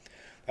though.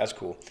 That's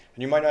cool.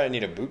 And you might not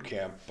need a boot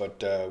camp,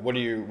 but what are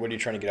you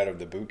trying to get out of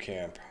the boot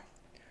camp?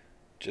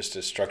 Just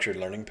a structured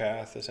learning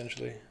path,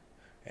 essentially,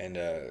 and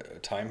a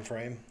time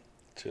frame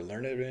to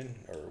learn it in,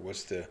 or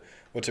what's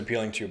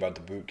appealing to you about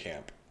the boot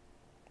camp?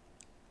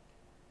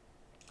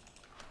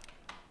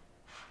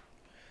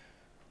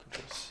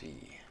 Control C.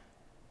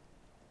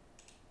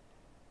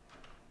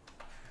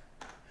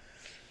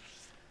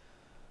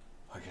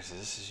 I guess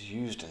this is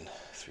used in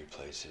 3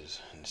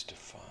 places, and it's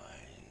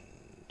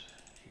defined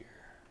here.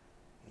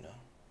 No?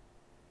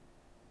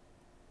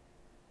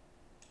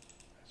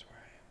 That's where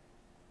I am.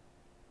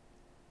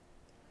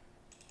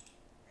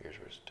 Here's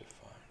where it's defined.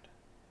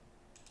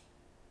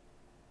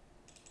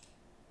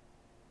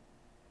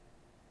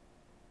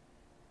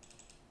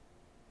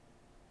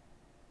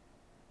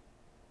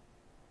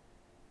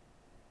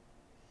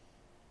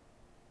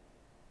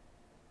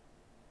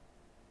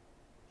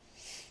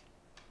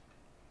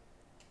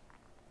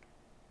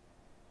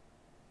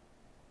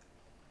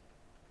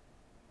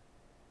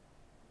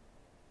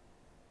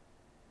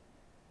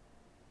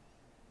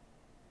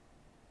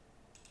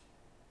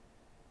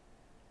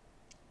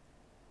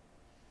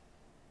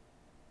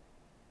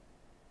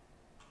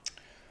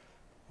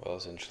 Well,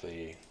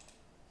 essentially,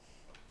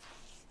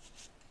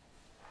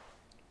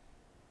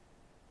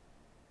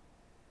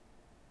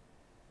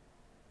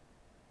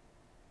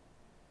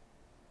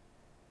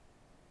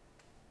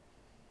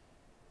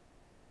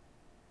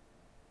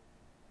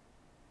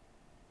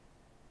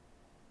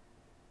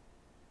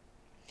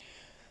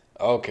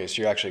 okay,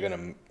 so you're actually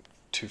going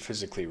to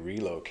physically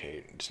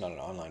relocate. It's not an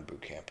online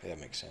boot camp.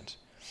 That makes sense.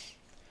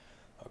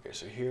 Okay,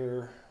 so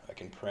here I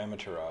can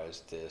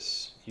parameterize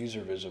this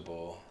user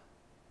visible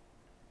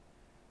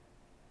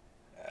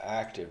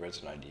active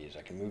resident IDs.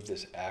 I can move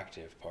this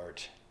active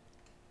part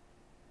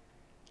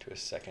to a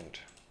second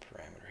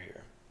parameter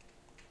here,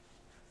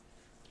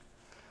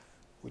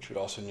 which would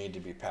also need to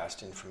be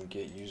passed in from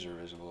get user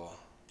visible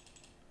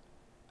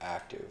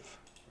active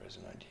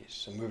resident IDs.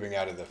 So moving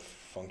out of the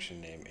function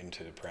name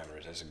into the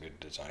parameters, that's a good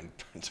design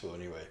principle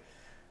anyway.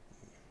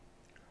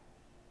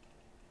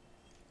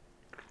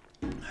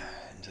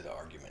 Into the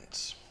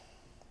arguments.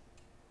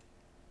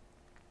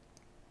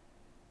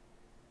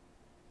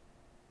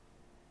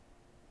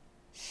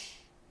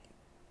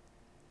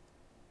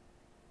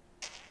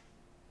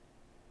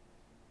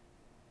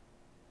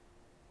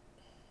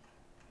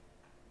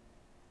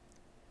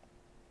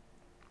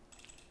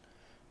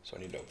 So I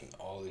need to open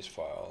all these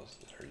files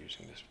that are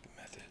using this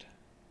method.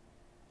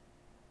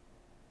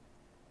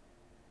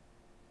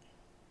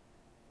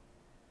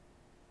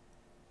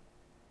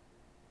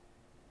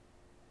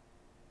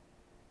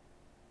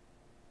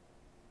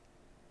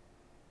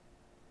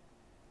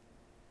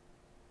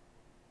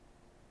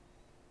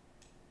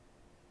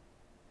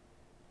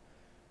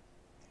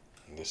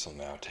 And this will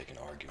now take an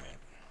argument.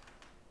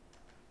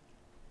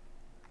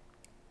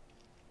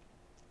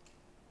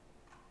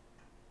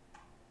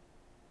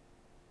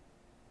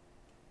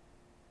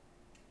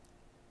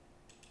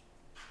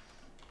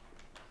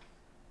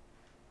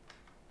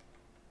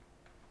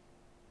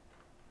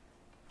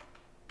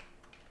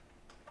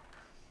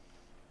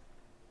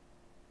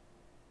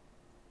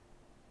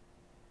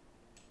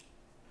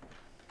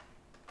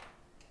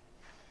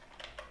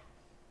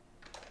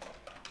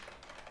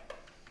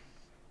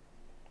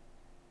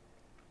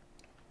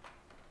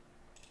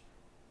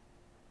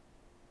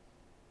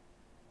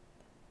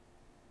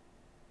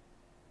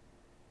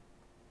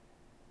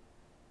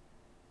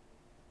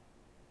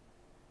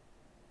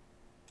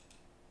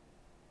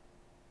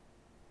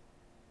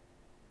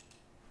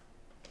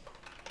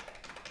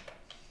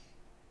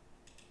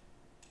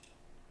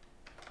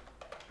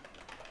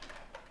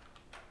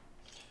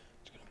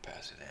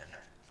 Pass it in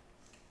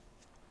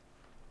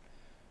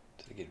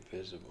to get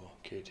visible,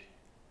 get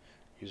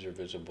user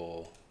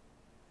visible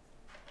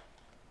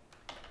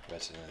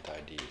resident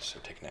IDs, so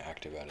taking the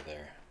active out of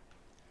there.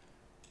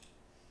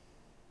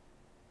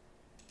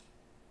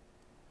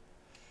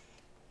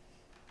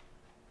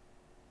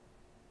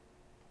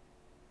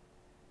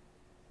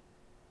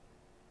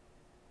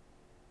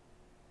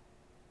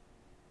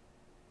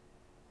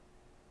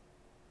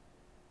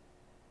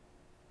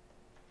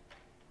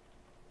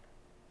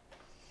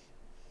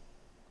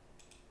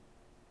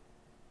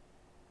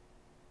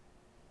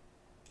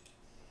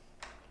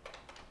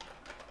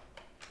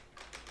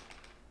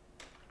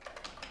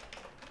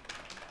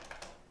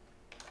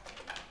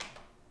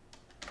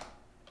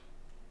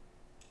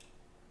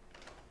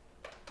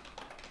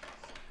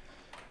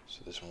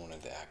 this one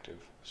wanted the active,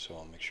 so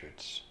I'll make sure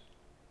it's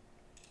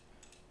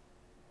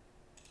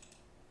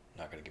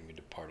not going to give me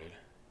departed.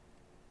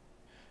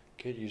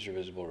 Get user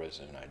visible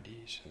resident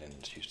IDs, and then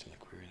it's used in the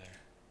query there.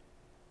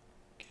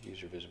 Get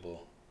user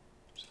visible,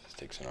 so this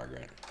takes an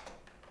argument.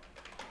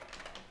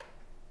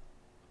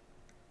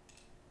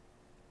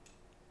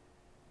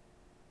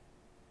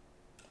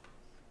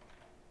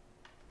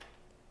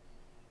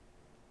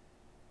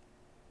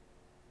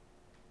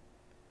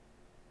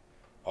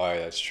 Oh,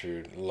 yeah, that's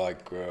true.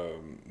 Like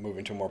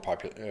moving to a more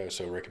popular,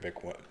 so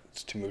Reykjavik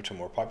wants to move to a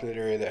more populated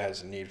area that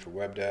has a need for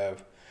web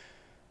dev,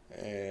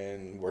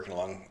 and working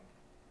along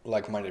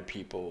like-minded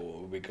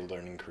people will be good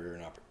learning career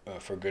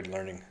and for good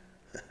learning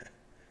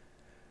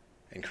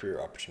and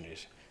career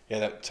opportunities. Yeah,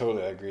 that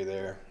totally I agree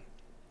there.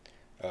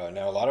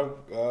 Now a lot of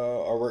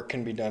our work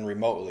can be done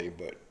remotely,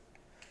 but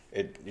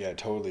it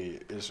totally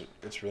is.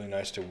 It's really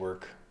nice to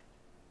work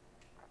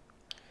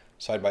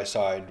side by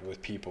side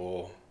with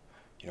people,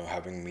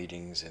 having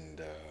meetings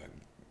and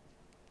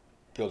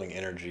building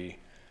energy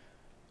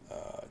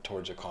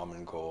towards a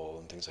common goal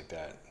and things like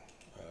that.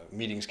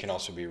 Meetings can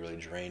also be really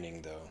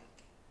draining, though.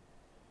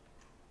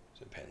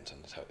 It depends on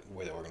the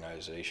way the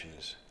organization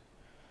is,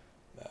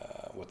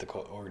 what the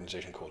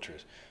organization culture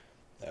is.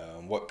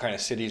 What kind of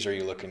cities are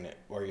you looking at,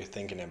 or are you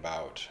thinking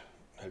about?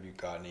 Have you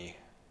got any?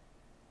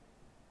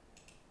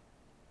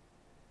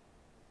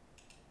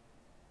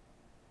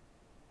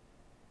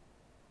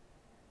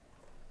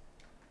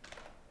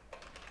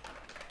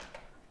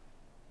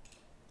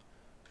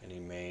 Any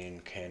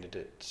main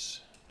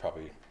candidates?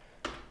 Probably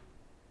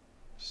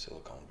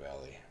Silicon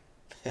Valley,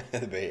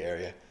 the Bay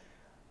Area.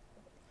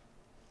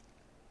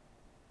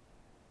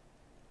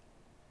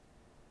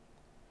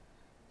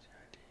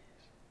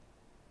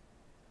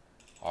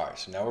 All right,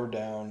 so now we're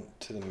down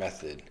to the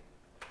method.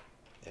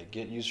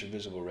 Get user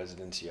visible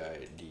residency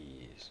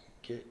IDs.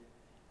 Get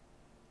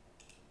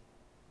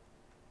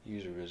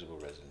user visible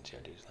residency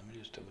IDs. Let me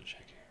just double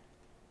check here.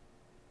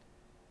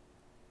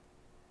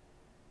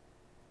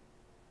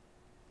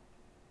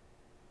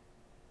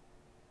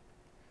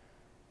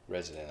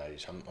 Resident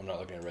IDs. I'm not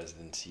looking at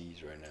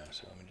residencies right now,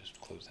 so let me just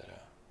close that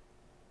out.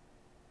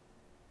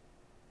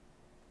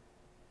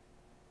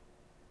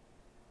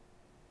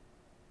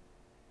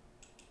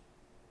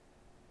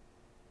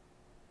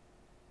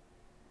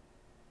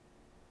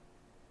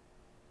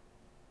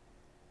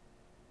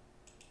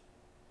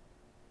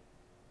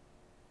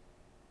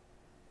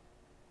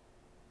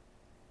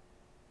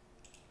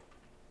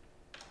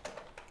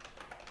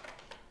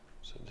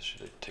 So this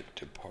should take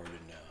departed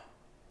now.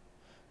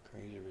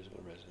 Current user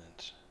visible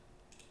residence.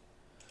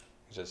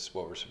 Because that's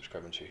what we're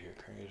subscribing to here.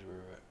 Current user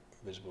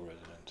visible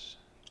residence.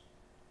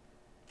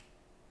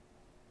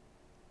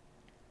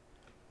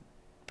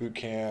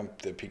 Bootcamp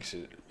that piques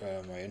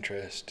my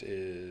interest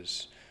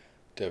is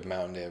Dev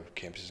Mountain. They have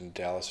campuses in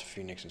Dallas,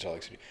 Phoenix, and Salt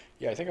Lake City.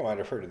 Yeah, I think I might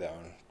have heard of that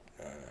one.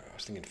 I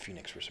was thinking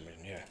Phoenix for some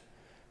reason. Yeah,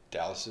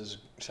 Dallas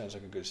sounds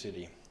like a good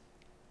city.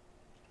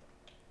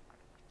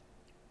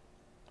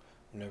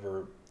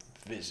 Never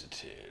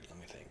visited. Let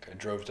me think. I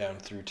drove down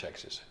through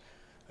Texas.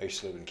 I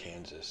used to live in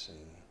Kansas, and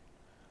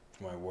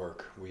for my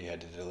work, we had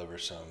to deliver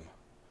some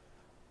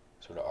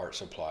sort of art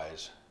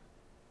supplies.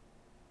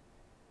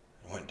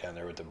 I went down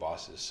there with the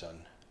boss's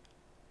son.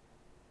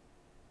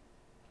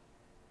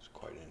 It's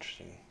quite an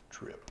interesting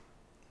trip.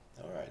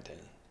 All right then.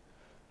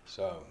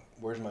 So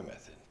where's my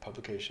method?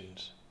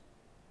 Publications,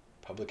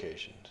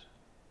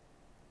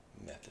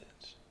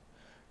 methods.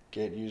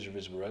 Get user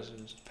visible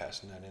residence,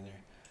 passing that in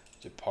there.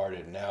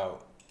 Departed. Now,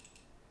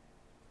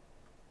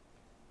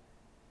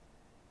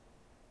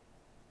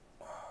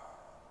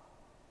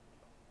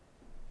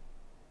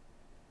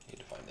 need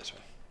to find this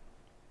one.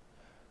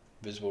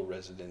 Visible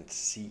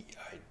residency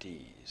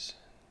IDs.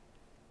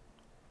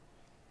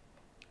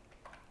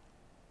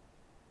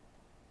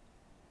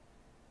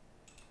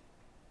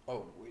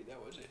 Oh, wait,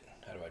 that was it.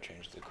 How do I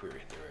change the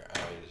query? There,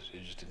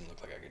 it just didn't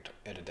look like I could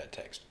edit that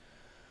text.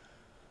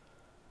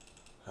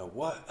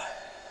 What?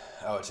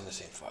 Oh, it's in the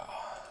same file.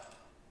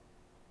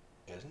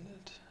 Isn't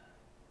it?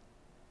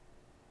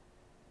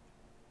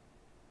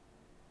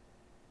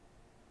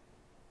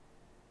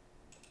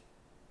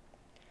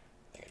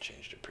 I think I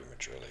changed it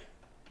prematurely.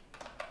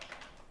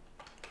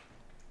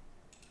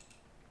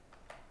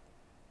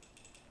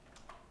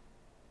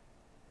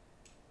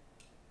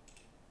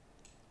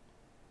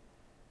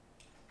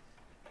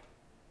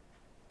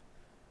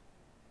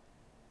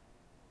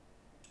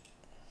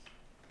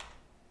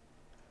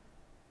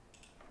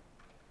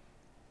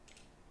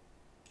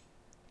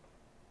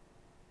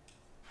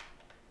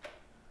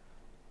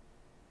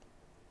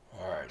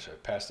 So I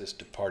passed this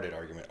departed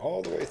argument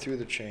all the way through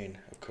the chain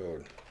of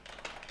code.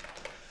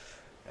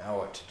 Now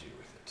what to do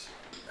with it?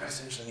 I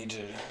essentially need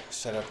to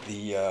set up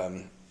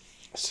the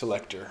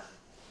selector.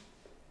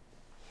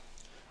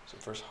 So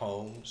first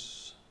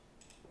homes,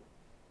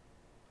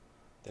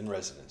 then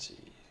residencies.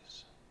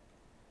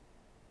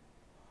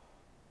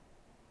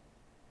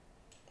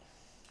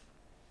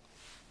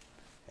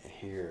 And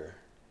here,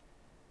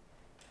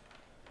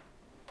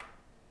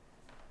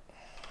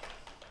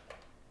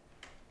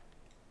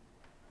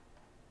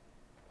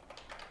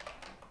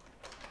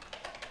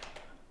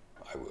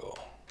 I will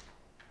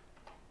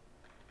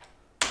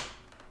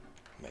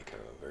make a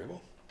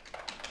variable.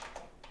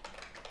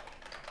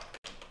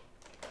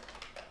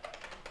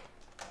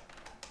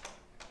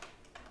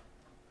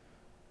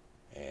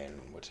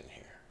 And what's in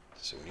here?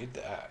 So we need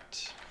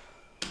that.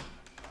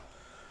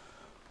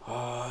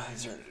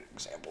 Is there an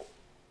example?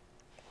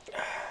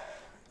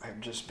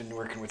 I've just been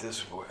working with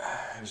this.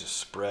 It was a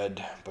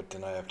spread, but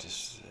then I have to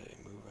say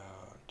move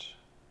out.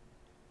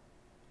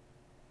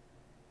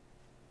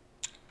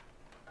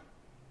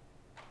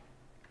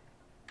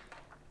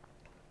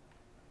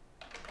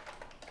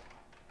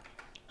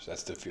 So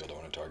that's the field I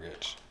want to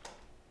target.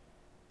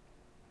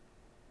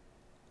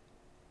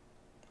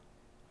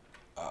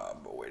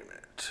 But wait a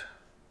minute.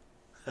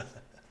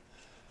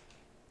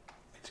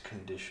 It's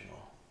conditional.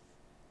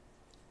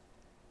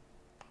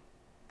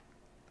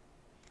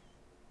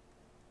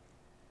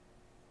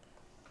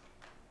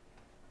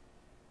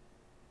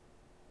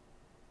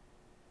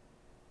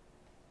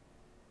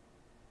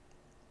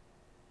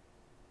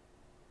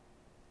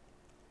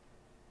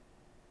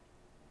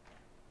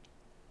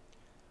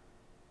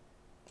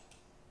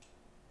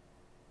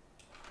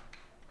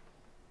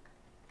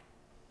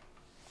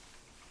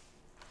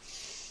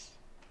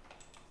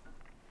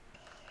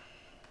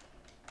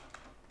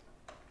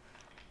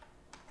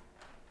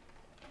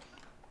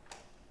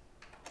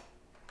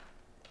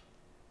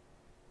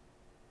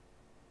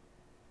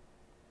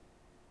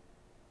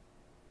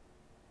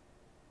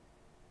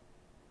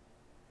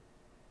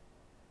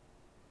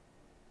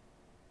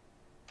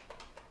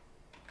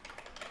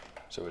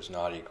 So it's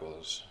not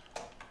equals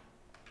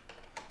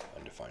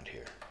undefined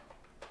here.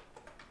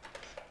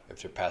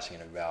 If you're passing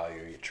in a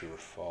value, you true or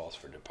false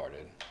for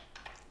departed.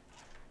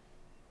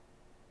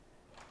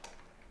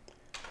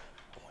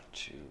 I want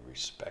to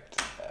respect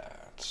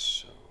that,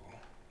 so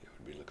it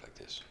would look like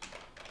this.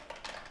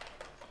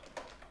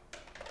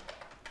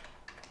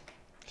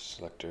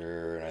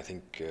 Selector, and I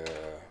think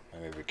I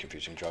may be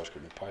confusing JavaScript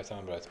and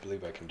Python, but I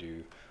believe I can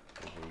do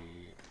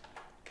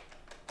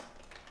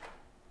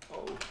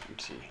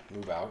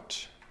move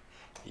out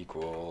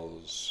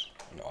equals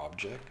an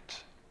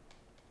object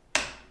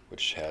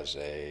which has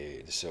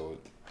a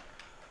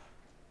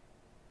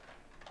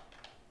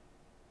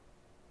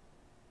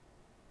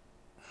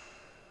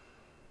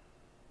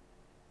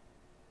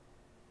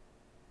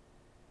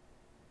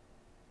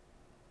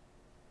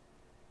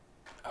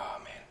oh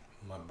man,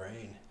 my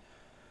brain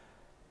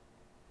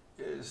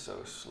is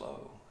so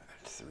slow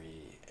at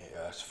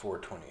it's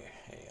 4:20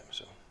 a.m.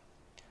 so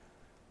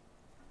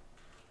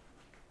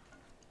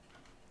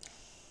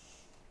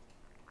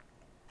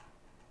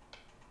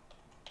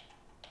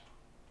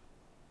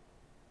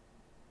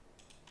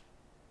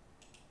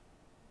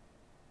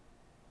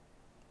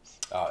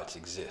it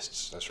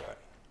exists, that's right.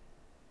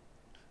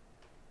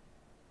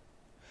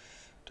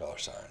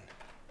 $. There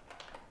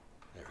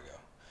we go.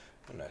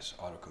 A nice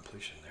auto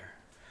completion there.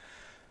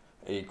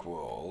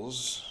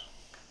 Equals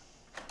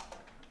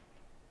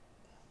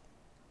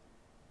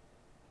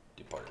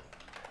departed.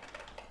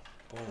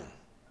 Boom.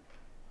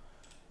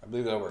 I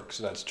believe that works.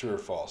 So that's true or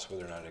false,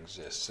 whether or not it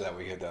exists. So that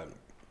we hit that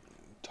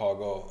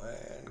toggle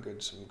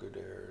and some good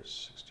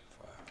errors.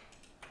 65.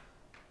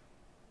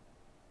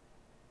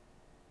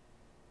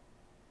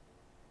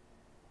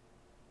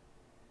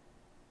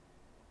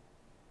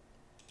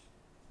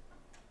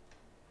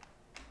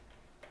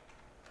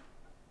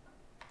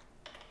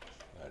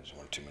 I just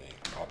want too many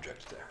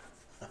objects there.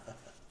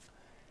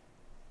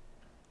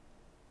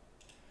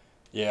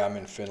 Yeah, I'm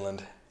in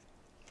Finland.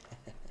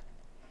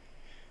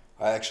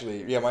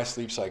 My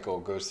sleep cycle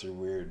goes through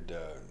weird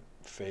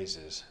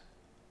phases.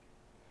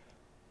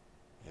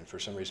 And for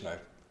some reason I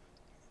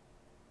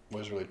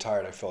was really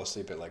tired. I fell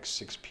asleep at like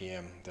 6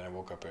 p.m. Then I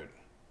woke up at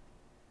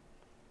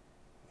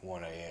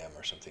 1 a.m.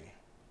 or something.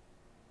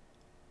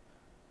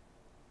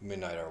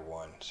 Midnight or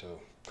 1. So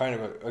kind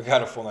of I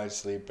got a full night's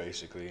sleep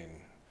basically, and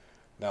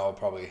now I'll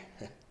probably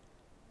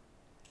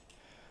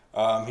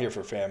I'm here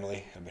for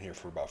family. I've been here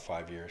for about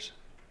 5 years.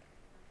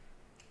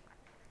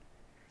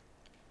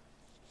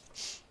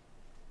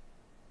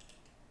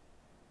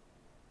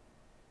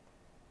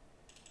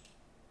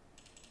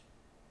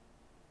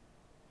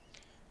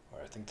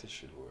 Alright, I think this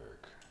should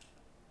work.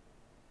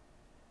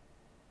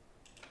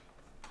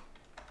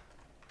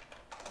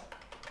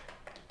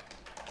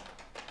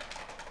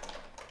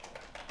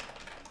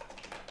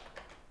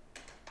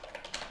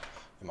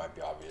 It might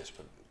be obvious,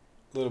 but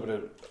a little bit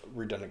of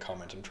redundant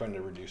comments. I'm trying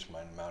to reduce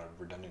my amount of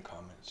redundant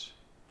comments.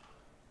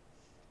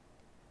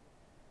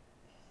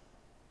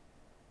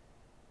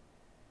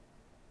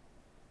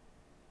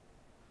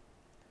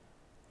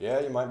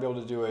 Yeah, you might be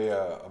able to do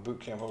a boot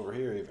camp over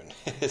here even.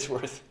 It's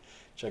worth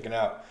checking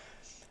out.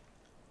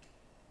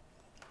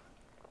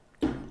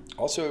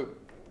 Also,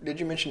 did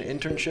you mention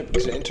internship?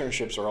 Because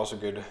internships are also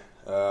good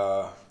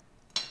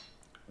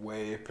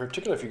way,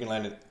 particularly if you can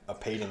land a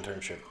paid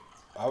internship.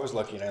 I was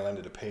lucky and I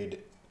landed a paid,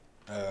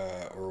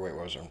 what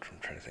was it? I'm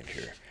trying to think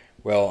here.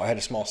 Well, I had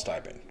a small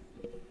stipend.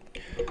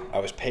 I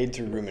was paid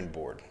through room and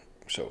board,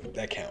 so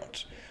that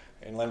counts.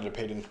 And landed a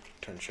paid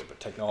internship, a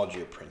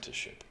technology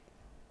apprenticeship.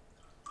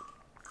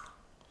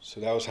 So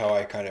that was how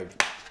I kind of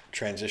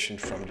transitioned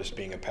from just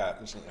being not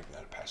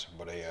a passive,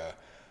 but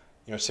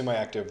a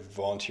semi-active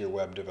volunteer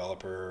web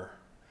developer,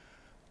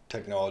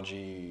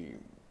 technology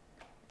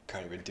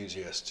kind of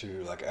enthusiast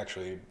to like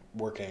actually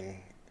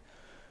working.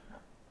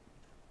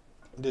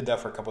 Did that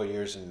for a couple of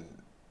years and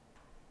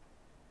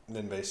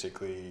then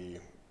basically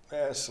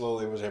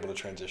slowly was able to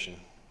transition.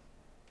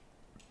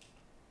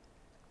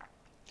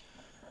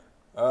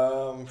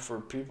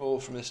 For people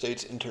from the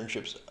States,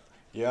 internships,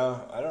 yeah,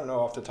 I don't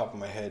know off the top of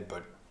my head,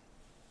 but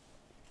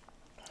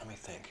let me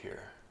think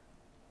here.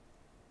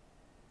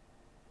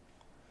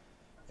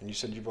 And you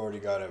said you've already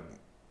got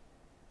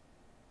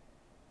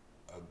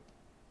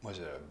was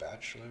it a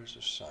bachelor's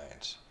of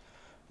science?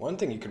 One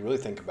thing you could really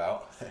think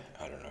about,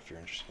 I don't know if you're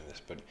interested in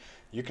this, but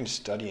you can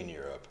study in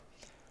Europe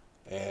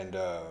and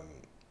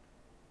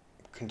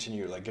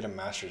continue, like get a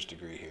master's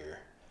degree here.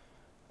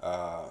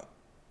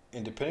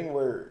 And depending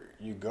where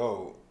you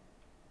go,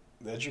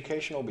 the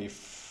education will be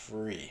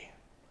free.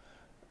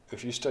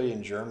 If you study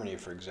in Germany,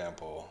 for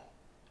example,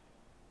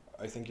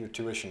 I think your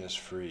tuition is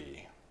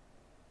free.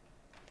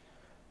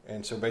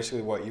 And so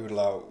basically what you would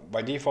allow,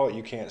 by default,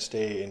 you can't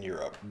stay in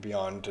Europe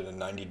beyond the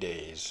 90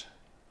 days.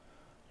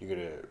 You get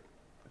a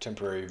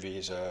temporary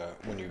visa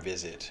when you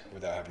visit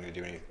without having to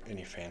do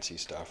any fancy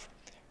stuff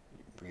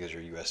because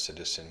you're a U.S.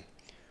 citizen.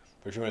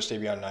 But if you want to stay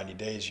beyond 90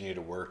 days, you need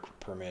a work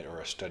permit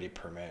or a study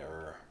permit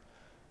or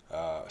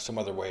some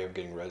other way of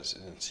getting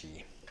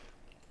residency,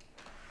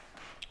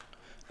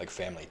 like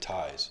family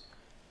ties.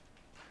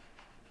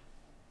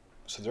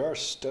 So there are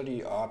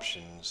study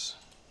options.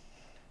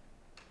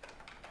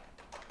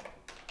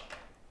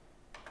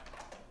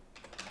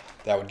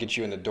 That would get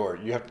you in the door.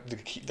 You have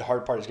the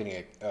hard part is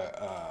getting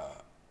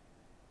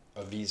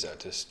a visa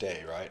to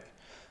stay, right?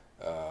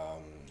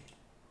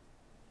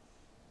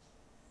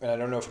 And I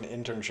don't know if an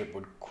internship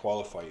would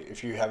qualify you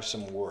if you have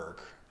some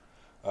work,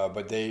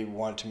 but they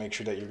want to make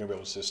sure that you're going to be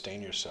able to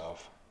sustain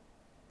yourself.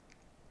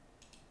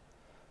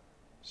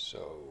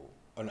 So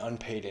an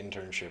unpaid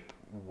internship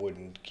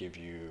wouldn't give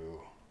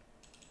you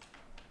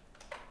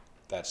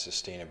that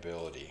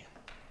sustainability.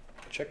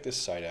 Check this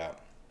site out.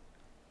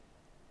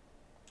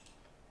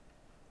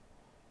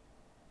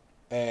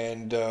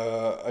 And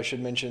I should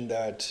mention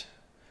that,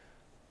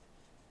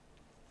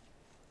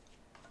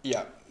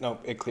 yeah, no,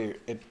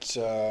 it's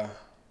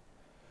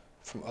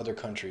from other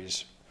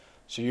countries.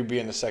 So you'd be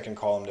in the second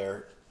column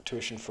there,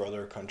 tuition for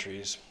other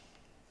countries.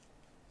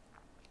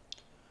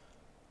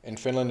 And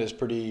Finland is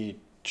pretty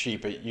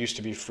cheap. It used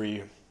to be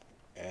free.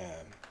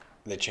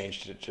 They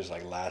changed it just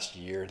like last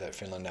year, that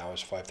Finland now is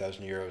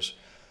 5,000 euros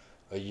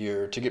a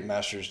year. To get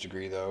master's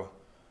degree though,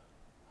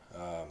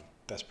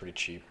 that's pretty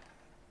cheap.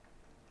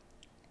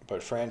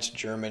 But France,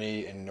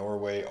 Germany, and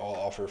Norway all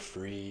offer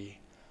free,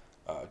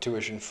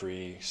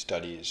 tuition-free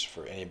studies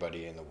for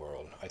anybody in the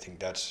world. I think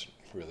that's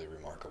really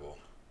remarkable,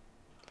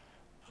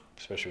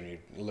 especially when you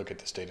look at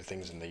the state of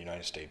things in the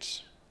United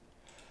States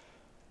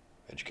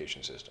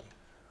education system.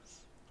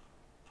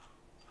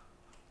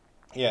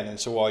 Yeah, and then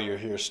so while you're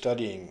here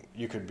studying,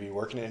 you could be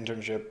working an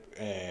internship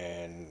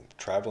and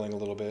traveling a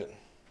little bit.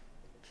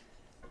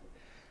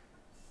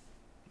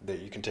 That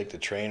you can take the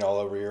train all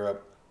over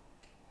Europe.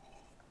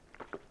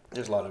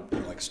 There's a lot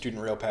of like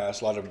student rail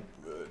pass, a lot of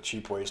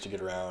cheap ways to get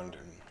around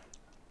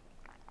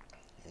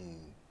and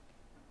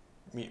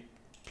meet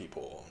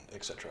people,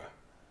 etc.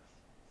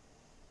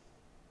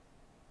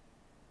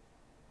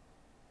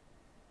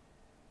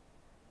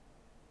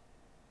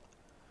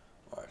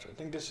 Alright, so I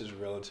think this is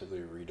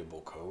relatively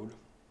readable code.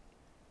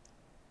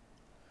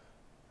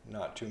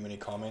 Not too many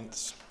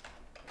comments.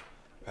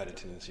 I've had a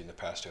tendency in the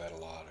past to add a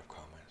lot of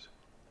comments.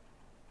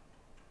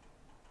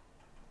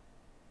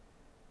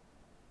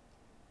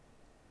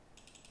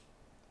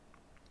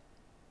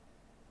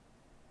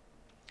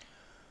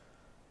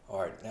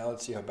 Alright, now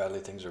let's see how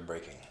badly things are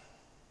breaking.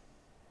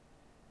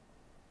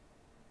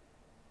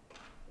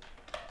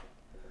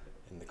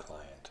 In the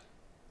client.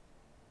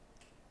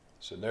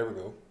 So there we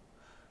go.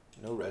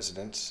 No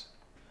residence.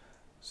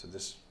 So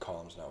this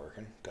column's not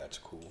working. That's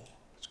cool.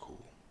 That's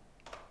cool.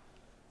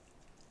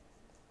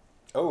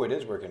 Oh, it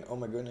is working. Oh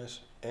my goodness.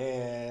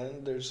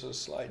 And there's a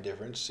slight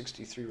difference.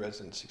 63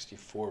 residents,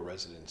 64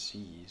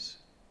 residencies.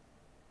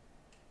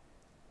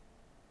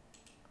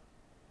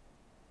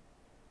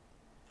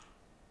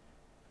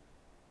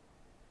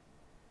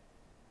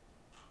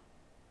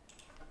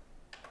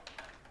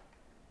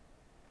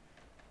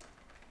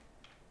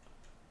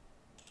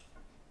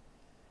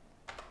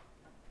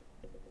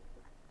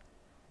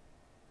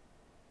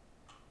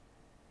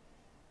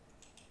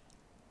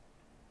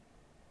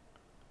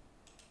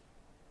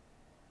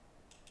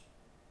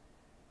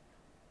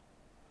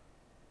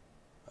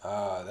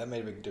 That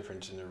made a big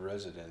difference in the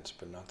residents,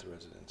 but not the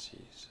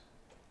residencies.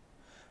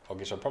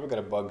 Okay, so I probably got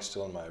a bug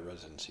still in my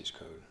residencies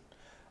code.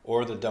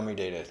 Or the dummy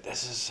data.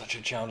 This is such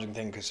a challenging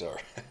thing because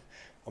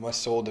I'm a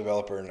sole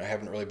developer and I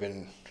haven't really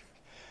been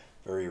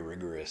very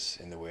rigorous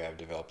in the way I've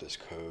developed this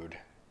code.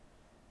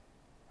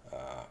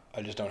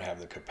 I just don't have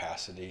the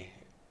capacity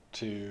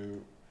to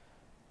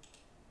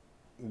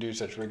do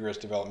such rigorous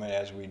development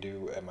as we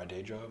do at my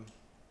day job.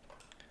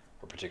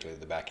 or particularly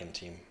the back-end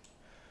team.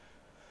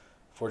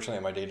 Fortunately,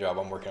 at my day job,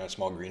 I'm working on a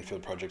small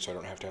greenfield project, so I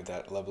don't have to have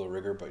that level of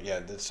rigor. But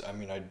yeah,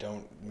 I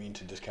don't mean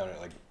to discount it.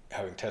 Like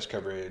having test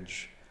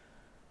coverage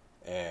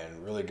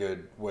and really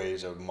good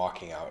ways of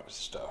mocking out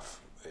stuff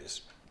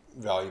is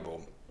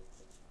valuable,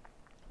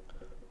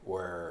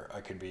 where I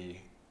could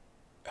be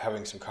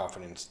having some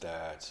confidence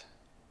that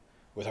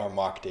with our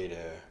mock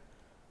data,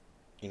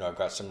 I've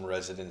got some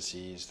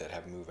residencies that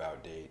have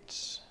move-out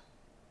dates.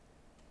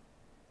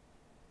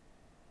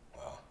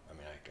 Well,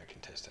 I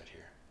can test that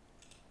here.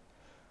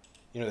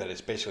 That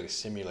it's basically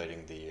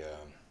simulating the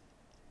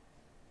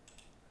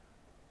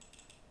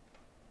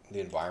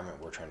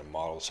environment we're trying to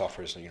model.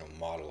 Software is,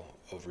 model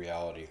of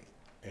reality.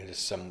 It is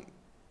some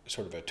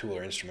sort of a tool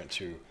or instrument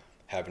to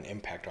have an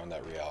impact on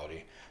that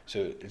reality.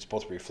 So it's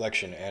both a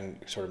reflection and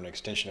sort of an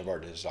extension of our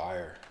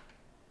desire.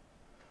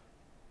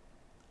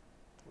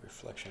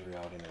 Reflection of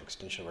reality and an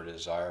extension of our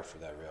desire for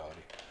that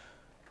reality.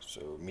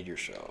 So Meteor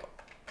shell.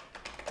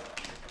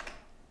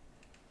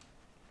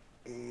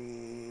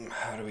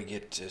 How do we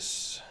get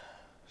this?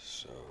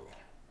 So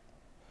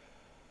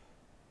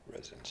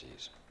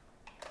residencies.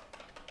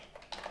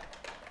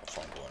 I'll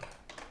find one.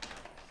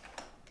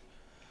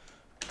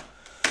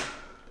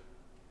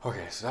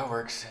 Okay, so that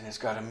works, and it's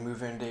got a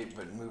move-in date,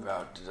 but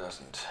move-out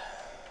doesn't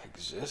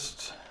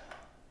exist.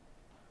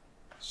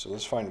 So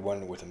let's find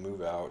one with a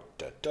move-out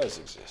that does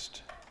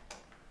exist.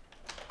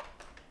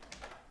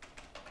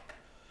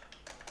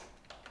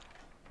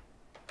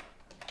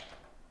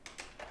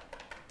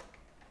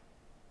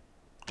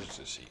 Just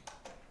to see.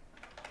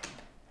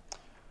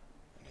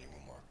 I need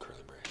one more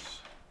curly brace.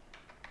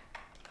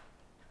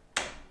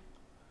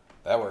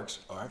 That works.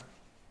 All right.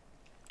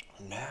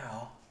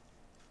 Now,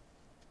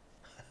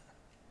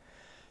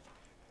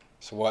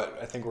 so what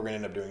I think we're going to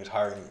end up doing is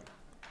hiring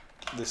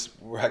this.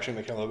 We're actually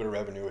making a little bit of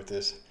revenue with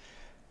this.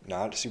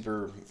 Not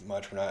super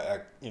much. We're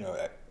not,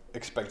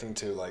 expecting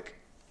to like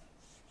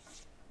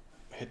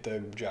hit the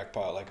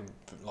jackpot like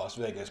Las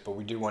Vegas, but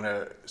we do want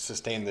to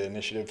sustain the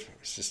initiative,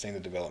 sustain the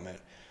development,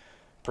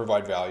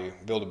 provide value,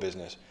 build a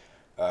business,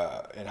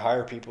 and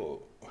hire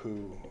people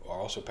who are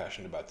also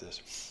passionate about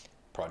this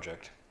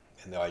project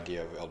and the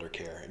idea of elder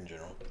care in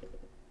general.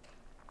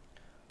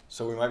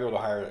 So we might be able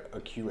to hire a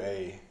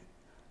QA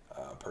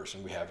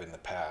person we have in the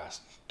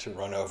past to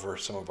run over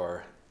some of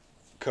our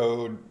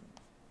code,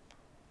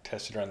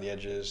 test it around the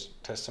edges,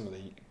 test some of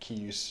the key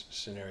use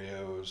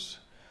scenarios,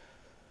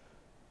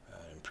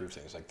 improve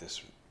things like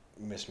this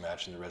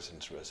mismatch in the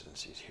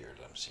residencies here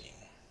that I'm seeing.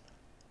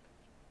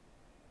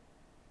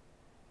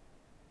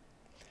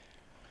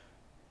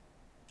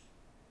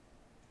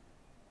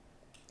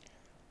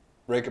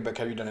 Reykjavik,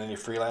 have you done any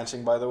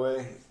freelancing, by the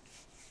way?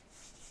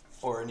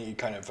 Or any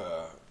kind of,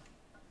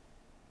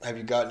 have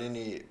you gotten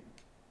any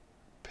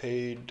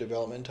paid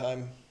development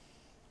time?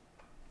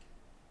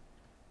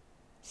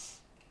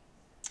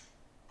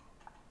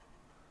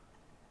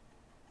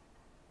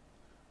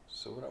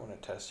 So what I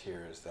want to test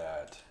here is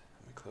that,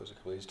 let me close a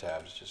couple of these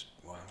tabs just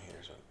while I'm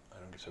here so I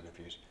don't get so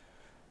confused.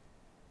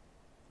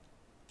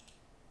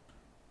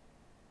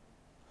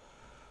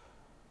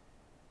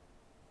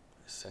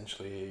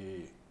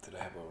 Essentially, did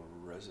I have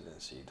a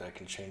residency? That I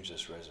can change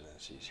this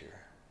residencies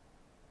here.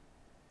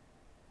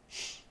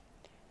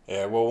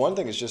 Yeah, well, one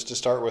thing is just to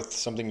start with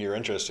something you're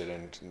interested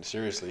in, and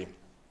seriously.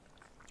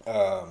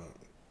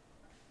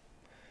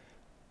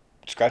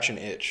 Scratch an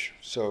itch.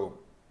 So,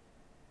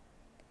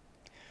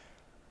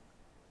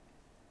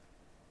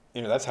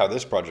 that's how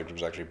this project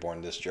was actually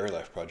born, this Jerry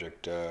Life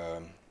project.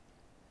 At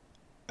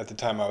the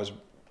time, I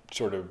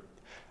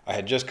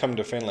had just come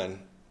to Finland,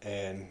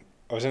 and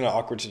I was in an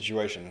awkward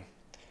situation.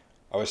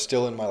 I was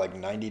still in my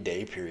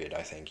 90-day period,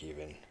 I think,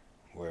 even,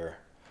 where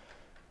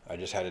I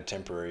just had a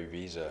temporary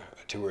visa,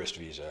 a tourist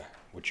visa,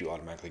 which you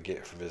automatically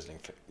get for visiting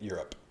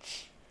Europe.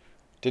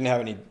 Didn't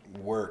have any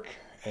work,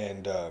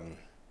 and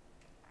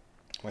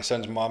my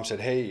son's mom said,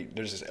 "Hey,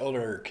 there's this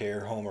elder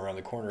care home around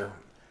the corner.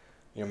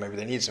 Maybe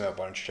they need some help.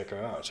 Why don't you check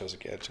them out?" So I was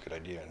like, "Yeah, it's a good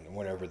idea," and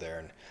went over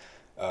there.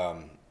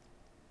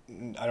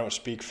 And I don't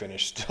speak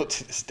Finnish still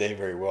to this day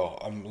very well.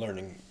 I'm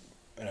learning,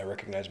 and I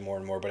recognize more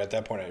and more. But at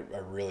that point, I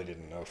really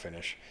didn't know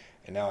Finnish,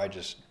 and now I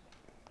just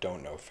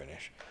don't know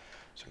Finnish.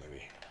 So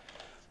maybe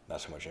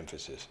not so much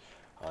emphasis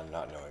on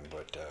not knowing,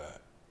 but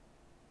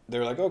they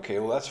were like, "Okay,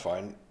 well that's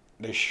fine."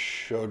 They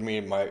showed me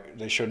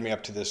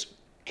up to this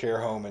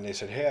care home, and they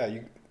said,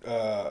 "Hey,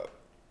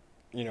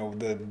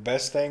 the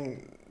best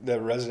thing that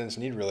residents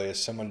need really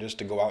is someone just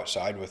to go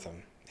outside with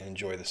them and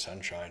enjoy the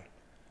sunshine."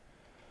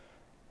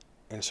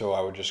 And so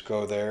I would just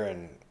go there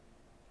and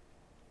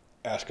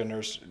ask a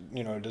nurse,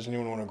 "Does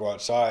anyone want to go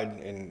outside?"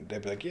 And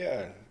they'd be like,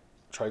 "Yeah,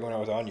 try going out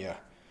with Anya,"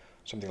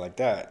 something like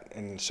that.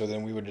 And so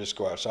then we would just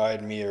go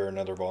outside, me or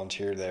another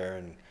volunteer there,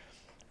 and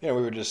we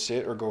would just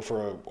sit or go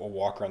for a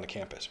walk around the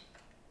campus.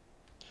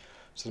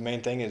 So the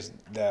main thing is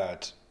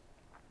that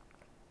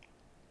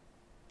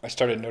I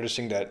started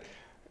noticing that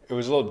it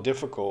was a little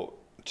difficult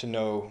to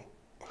know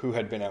who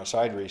had been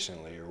outside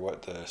recently or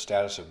what the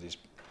status of these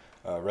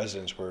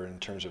residents were in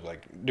terms of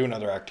doing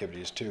other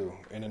activities too.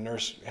 And a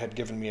nurse had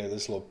given me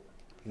this little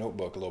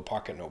notebook, a little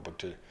pocket notebook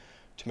to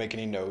make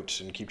any notes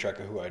and keep track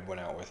of who I'd went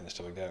out with and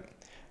stuff like that.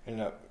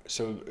 And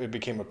so it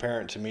became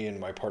apparent to me and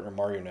my partner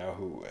Mario now,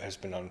 who has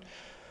been on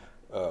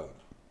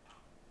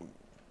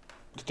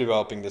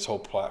developing this whole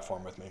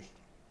platform with me,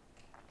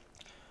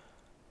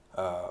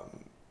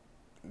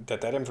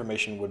 that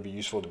information would be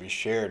useful to be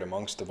shared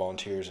amongst the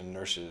volunteers and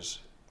nurses,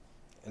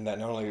 and that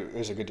not only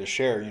is it good to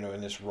share,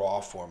 in this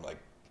raw form, like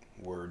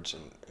words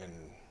and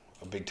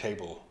a big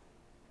table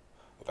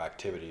of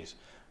activities,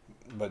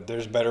 but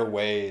there's better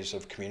ways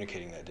of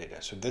communicating that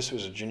data. So this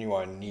was a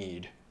genuine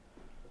need,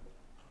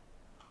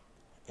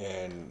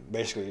 and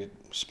basically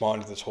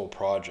spawned this whole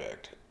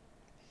project.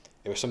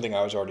 It was something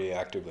I was already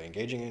actively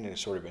engaging in and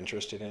sort of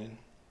interested in,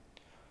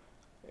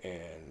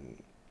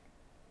 and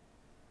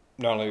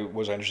not only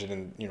was I interested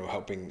in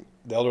helping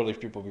the elderly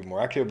people be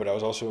more active, but I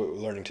was also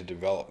learning to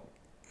develop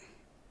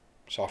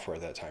software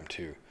at that time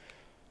too.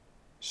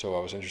 So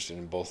I was interested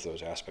in both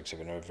those aspects of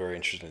it, and I was very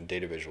interested in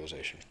data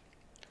visualization.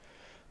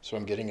 So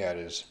what I'm getting at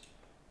is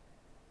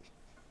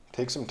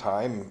take some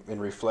time and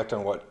reflect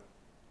on what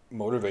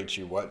motivates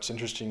you, what's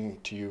interesting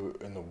to you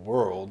in the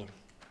world.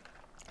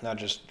 Not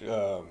just,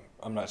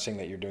 I'm not saying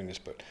that you're doing this,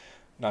 but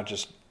not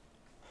just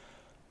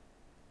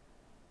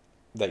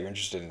that you're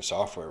interested in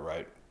software,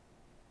 right?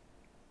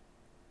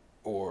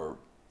 Or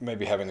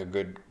maybe having a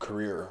good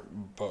career,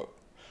 but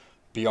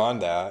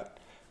beyond that,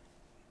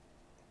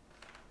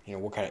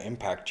 what kind of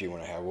impact do you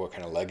want to have? What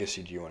kind of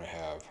legacy do you want to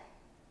have?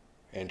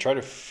 And try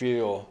to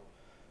feel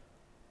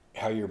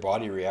how your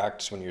body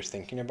reacts when you're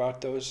thinking about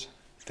those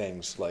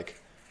things.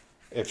 Like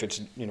if it's,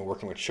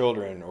 working with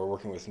children or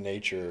working with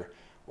nature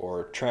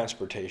or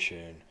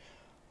transportation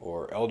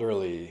or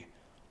elderly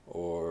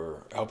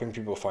or helping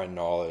people find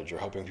knowledge or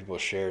helping people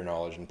share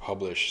knowledge and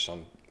publish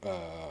some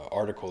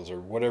articles or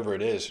whatever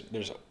it is.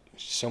 There's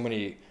so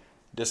many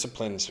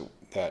disciplines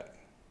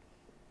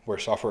where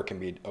software can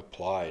be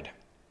applied.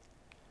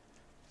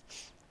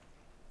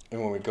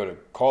 And when we go to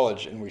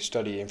college and we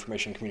study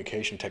information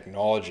communication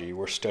technology,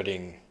 we're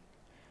studying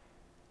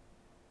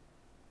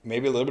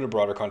maybe a little bit of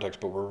broader context,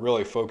 but we're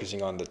really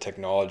focusing on the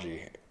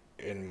technology.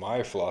 And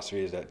my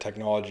philosophy is that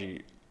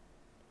technology,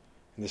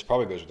 and this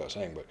probably goes without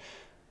saying, but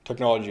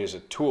technology is a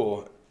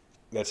tool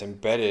that's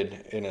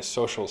embedded in a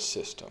social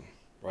system,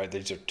 right?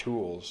 These are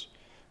tools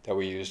that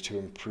we use to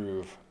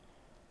improve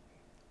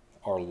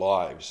our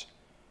lives,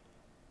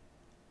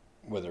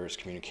 whether it's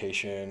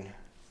communication,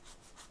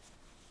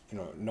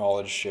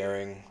 knowledge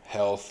sharing,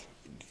 health.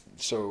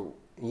 So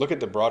look at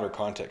the broader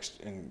context,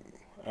 and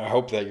I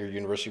hope that your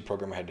university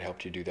program had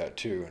helped you do that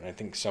too. And I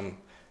think some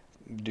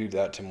do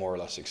that to more or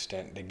less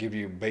extent. They give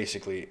you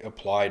basically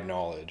applied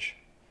knowledge.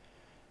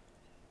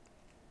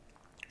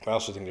 I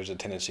also think there's a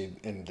tendency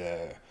in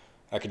the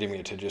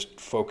academia to just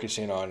focus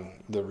in on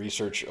the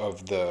research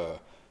of the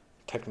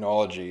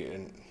technology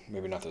and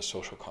maybe not the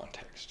social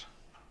context.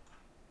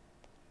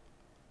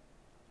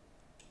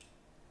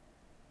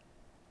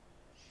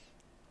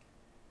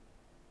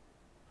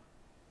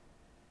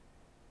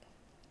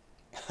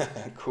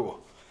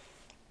 Cool.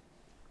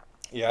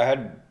 Yeah, I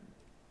had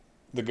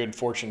the good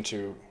fortune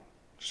to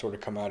sort of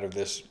come out of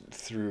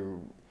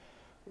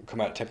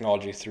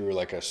technology through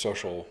like a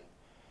social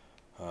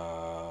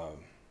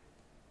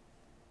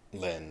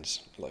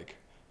lens, like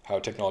how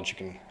technology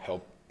can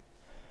help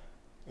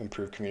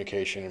improve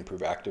communication,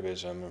 improve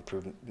activism,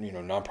 improve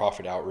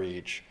nonprofit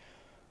outreach,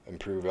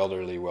 improve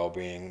elderly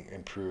well-being,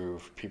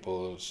 improve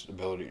people's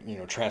ability,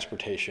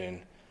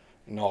 transportation,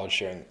 knowledge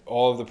sharing.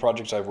 All of the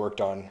projects I've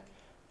worked on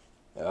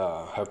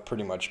have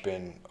pretty much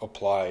been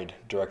applied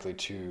directly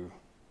to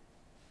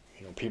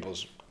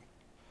people's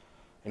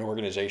and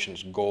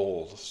organizations'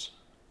 goals.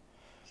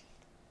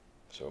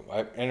 So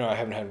I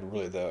haven't had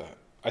really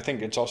I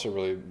think it's also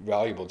really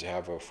valuable to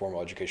have a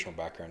formal educational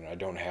background. I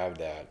don't have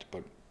that,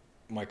 but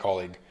my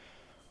colleague,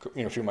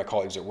 a few of my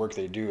colleagues at work,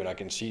 they do, and I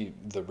can see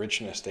the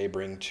richness they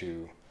bring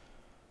to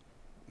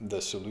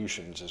the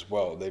solutions as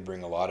well. They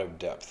bring a lot of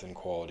depth and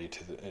quality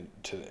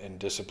and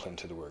discipline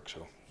to the work.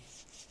 So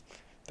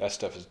that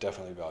stuff is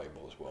definitely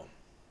valuable as well.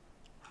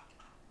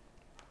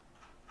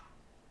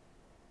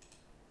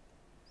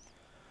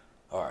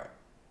 All right,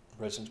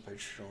 residence page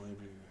should only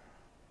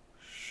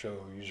show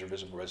user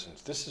visible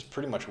residence. This is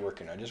pretty much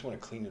working. I just want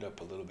to clean it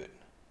up a little bit.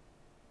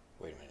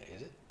 Wait a minute,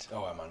 is it?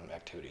 Oh, I'm on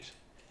activities.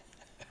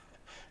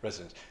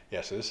 Residence.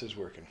 Yeah, so this is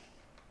working.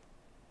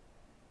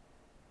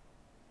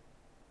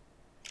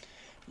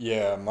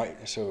 Yeah,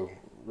 so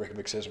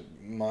Reykjavik says,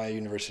 my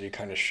university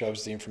kind of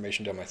shoves the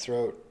information down my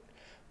throat.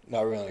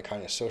 Not really on the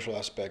kind of social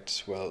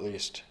aspects, well, at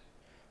least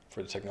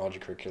for the technology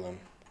curriculum.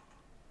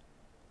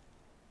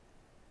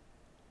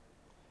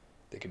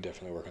 They could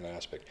definitely work on that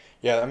aspect.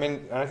 Yeah, I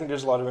mean, I think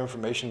there's a lot of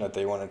information that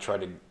they want to try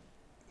to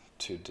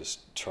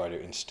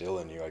instill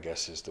in you, I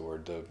guess is the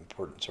word, the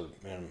important sort of,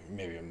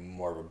 maybe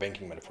more of a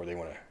banking metaphor. They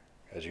want to,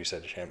 as you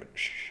said,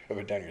 shove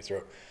it down your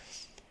throat.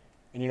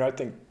 And I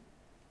think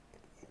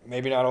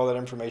maybe not all that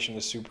information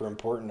is super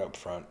important up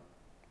front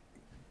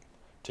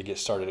to get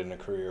started in a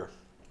career.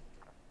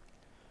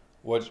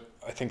 What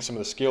I think some of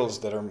the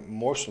skills that are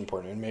most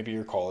important, and maybe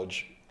your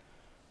college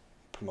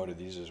promoted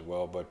these as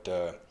well, but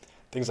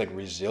things like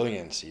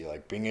resiliency,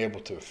 like being able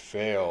to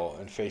fail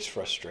and face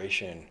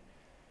frustration.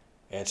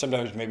 And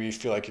sometimes maybe you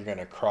feel like you're going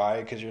to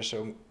cry because you're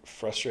so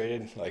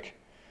frustrated, like,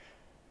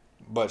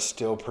 but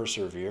still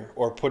persevere,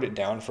 or put it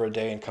down for a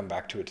day and come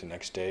back to it the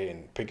next day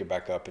and pick it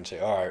back up and say,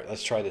 all right,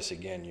 let's try this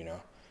again,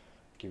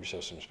 give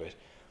yourself some space.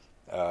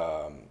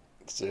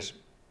 There's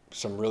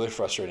some really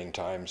frustrating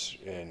times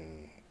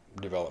in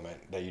development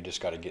that you just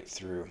got to get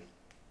through,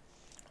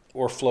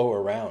 or flow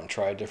around,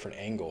 try a different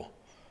angle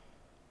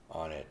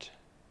on it.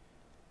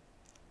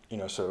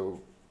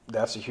 So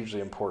that's a hugely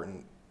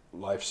important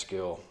life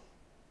skill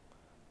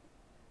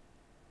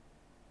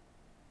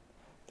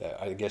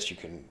that I guess you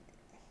can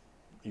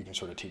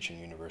sort of teach in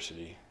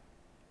university.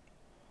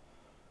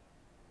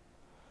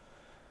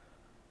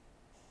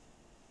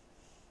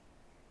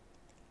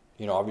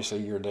 Obviously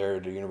you're there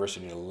at a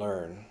university to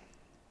learn,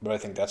 but I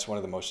think that's one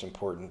of the most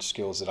important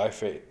skills that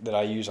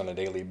I use on a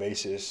daily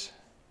basis,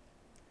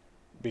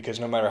 because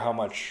no matter how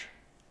much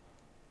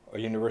a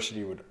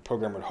university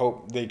program would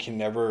hope, they can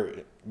never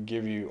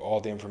give you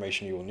all the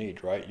information you will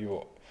need, right?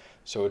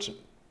 So it's,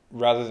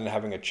 rather than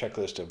having a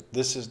checklist of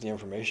this is the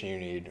information you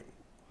need,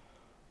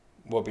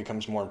 what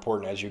becomes more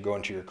important as you go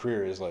into your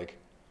career is like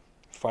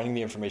finding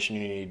the information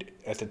you need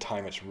at the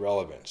time it's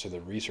relevant. So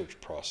the research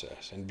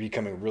process, and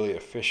becoming really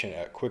efficient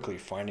at quickly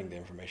finding the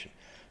information.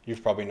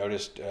 You've probably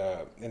noticed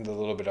in the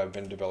little bit I've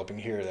been developing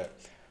here that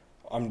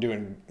I'm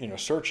doing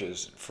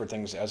searches for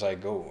things as I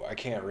go. I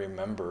can't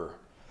remember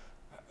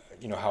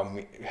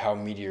how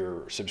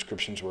Meteor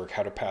subscriptions work,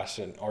 how to pass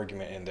an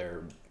argument in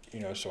there,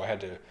 so I had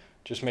to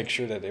just make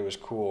sure that it was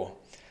cool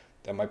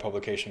that my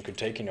publication could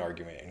take an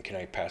argument, and can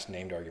I pass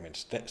named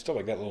arguments, stuff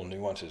like that, little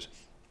nuances.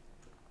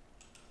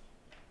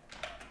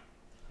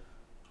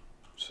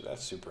 So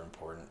that's super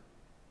important.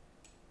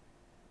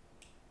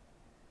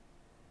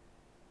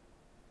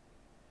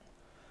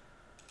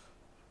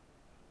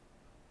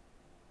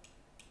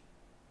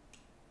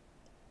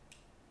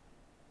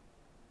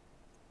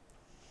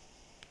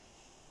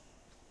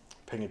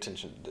 Paying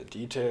attention to the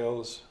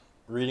details,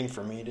 reading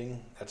for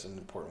meeting, that's an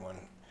important one.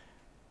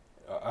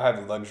 I have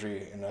the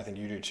luxury, and I think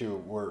you do too,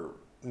 we're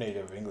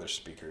native English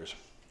speakers,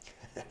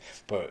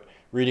 but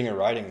reading and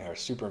writing are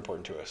super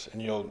important to us.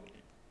 And you'll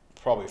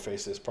probably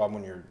face this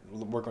problem when you're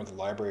working with a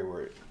library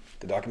where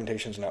the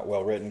documentation is not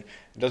well written.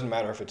 It doesn't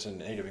matter if it's a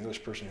native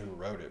English person who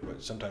wrote it,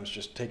 but sometimes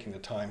just taking the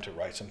time to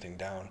write something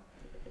down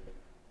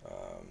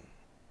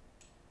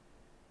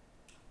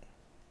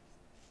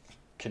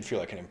can feel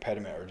like an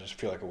impediment, or just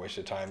feel like a waste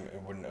of time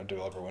when a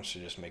developer wants to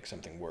just make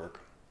something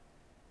work.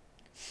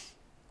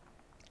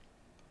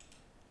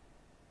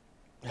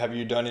 Have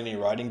you done any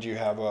writing? Do you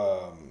have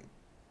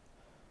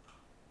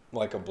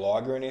like a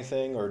blog or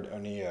anything, or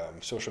any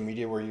social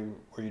media where you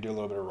do a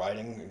little bit of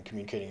writing and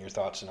communicating your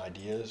thoughts and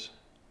ideas?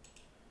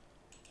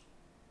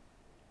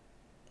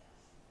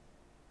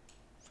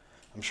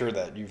 I'm sure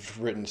that you've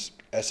written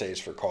essays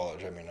for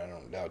college. I mean, I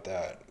don't doubt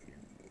that.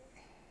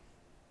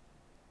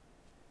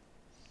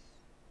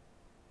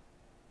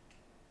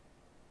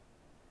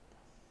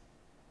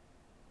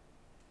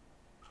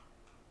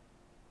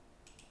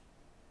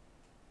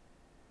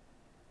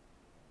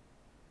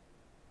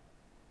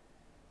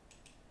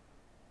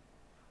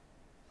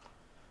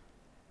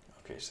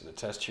 Okay, so the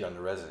test here on the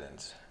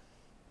residence.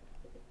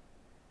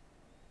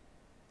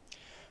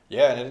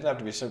 Yeah, and it doesn't have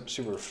to be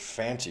super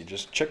fancy.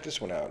 Just check this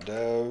one out,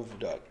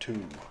 dev.to.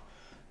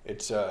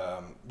 It's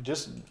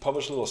just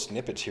publish little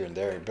snippets here and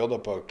there and build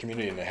up a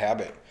community and a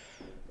habit.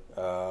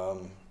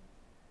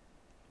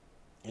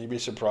 You'd be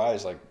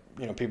surprised, like,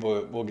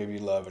 people will give you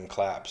love and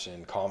claps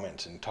and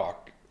comments and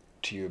talk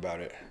to you about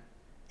it.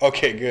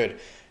 Okay, good.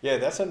 Yeah,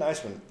 that's a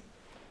nice one.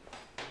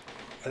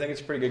 I think it's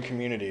a pretty good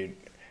community.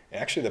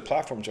 Actually, the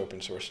platform's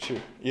open source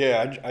too.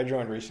 Yeah, I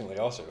joined recently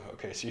also.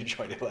 Okay, so you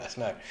joined it last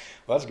night.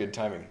 Well, that's good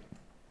timing.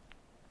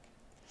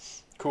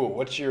 Cool.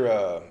 What's your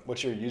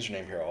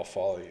username here? I'll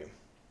follow you.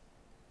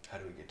 How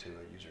do we get to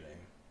a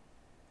username?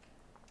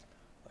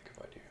 Like if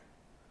I do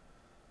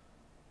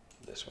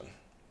this one.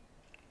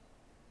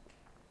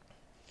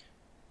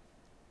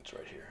 It's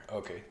right here.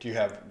 Okay. Do you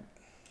have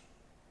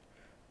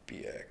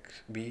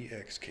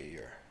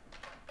BXKER?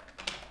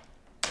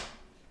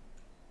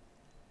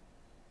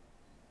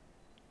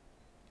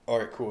 All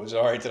right, cool. Is it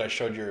all right that I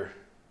showed your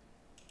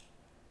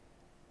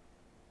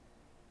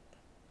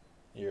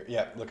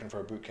yeah, looking for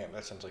a boot camp?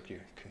 That sounds like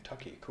you.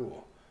 Kentucky,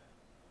 cool.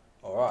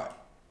 All right.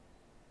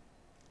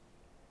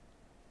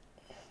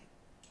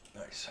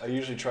 Nice. I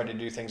usually try to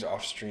do things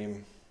off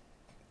stream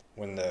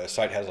when the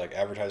site has like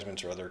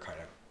advertisements or other kind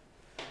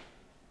of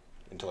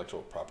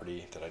intellectual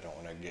property that I don't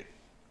want to get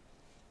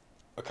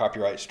a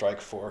copyright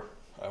strike for.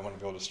 I want to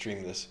be able to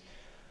stream this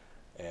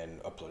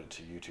and upload it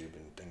to YouTube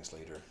and things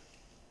later.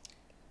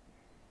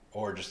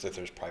 Or just if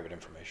there's private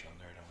information on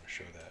there, I don't want to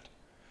show that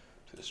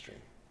to the stream.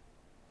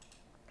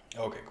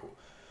 Okay, cool.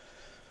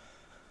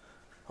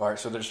 All right,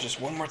 so there's just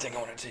one more thing I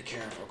want to take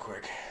care of real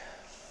quick.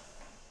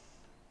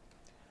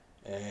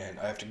 And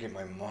I have to get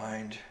my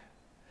mind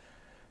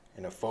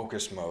in a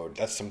focus mode.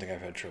 That's something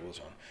I've had troubles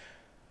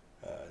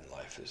on in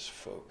life. is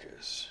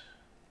focus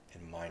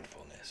and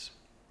mindfulness.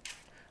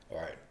 All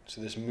right,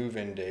 so this move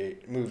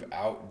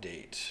out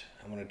date,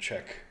 I'm going to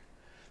check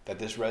that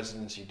this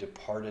residency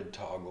departed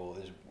toggle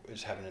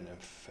is having an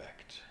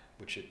effect,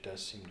 which it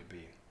does seem to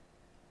be.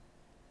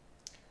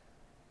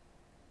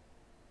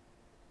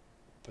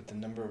 But the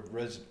number of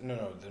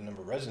the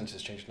number of residents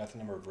has changed, not the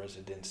number of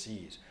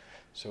residencies.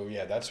 So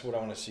yeah, that's what I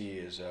want to see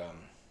is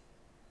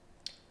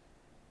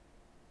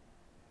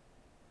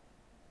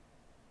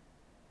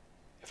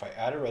if I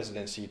add a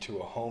residency to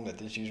a home that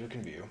this user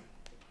can view,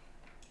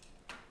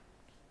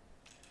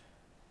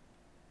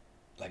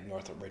 like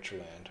Northrop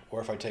Richardland, or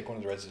if I take one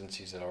of the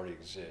residencies that already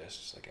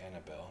exists, like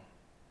Annabelle,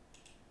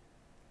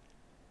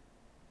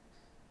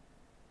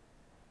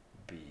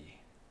 B,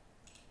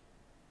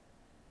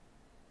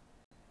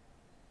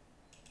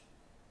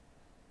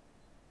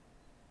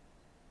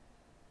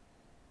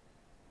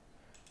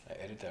 I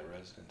edit that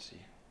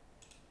residency.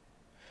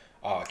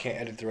 Oh, I can't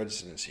edit the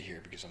residency here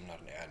because I'm not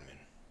an admin.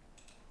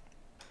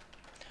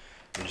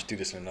 Let me just do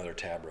this in another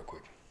tab real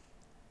quick.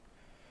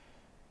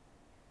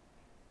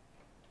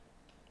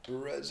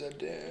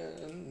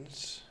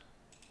 Residence,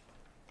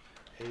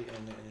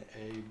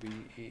 Annabelleb,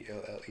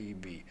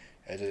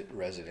 edit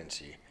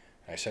residency.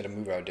 I set a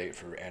move out date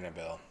for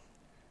Annabelle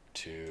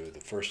to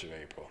the 1st of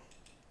April.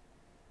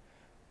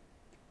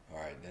 All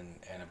right, then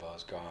Annabelle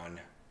is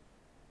gone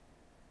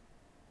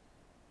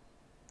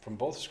from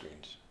both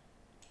screens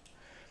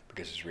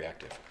because it's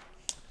reactive.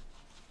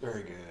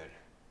 Very good.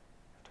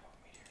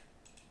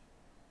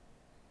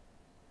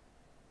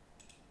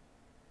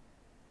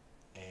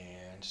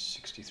 And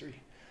 63.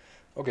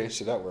 Okay,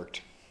 so that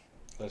worked.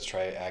 Let's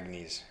try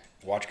Agnes.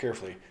 Watch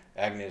carefully.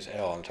 Agnes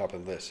L on top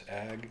of this.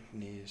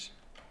 Agnes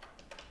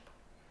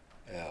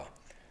L.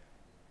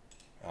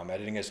 I'm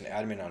editing as an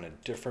admin on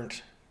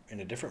in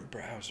a different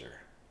browser.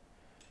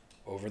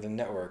 Over the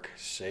network,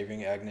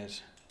 saving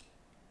Agnes.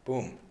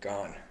 Boom,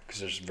 gone.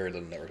 Because there's very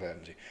little network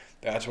latency.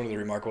 That's one of the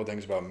remarkable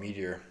things about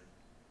Meteor.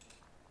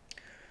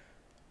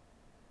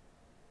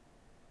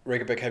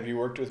 Rekabek, have you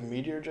worked with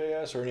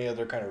Meteor.js or any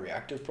other kind of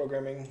reactive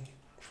programming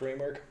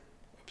framework?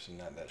 Oops,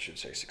 and that should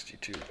say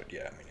 62, but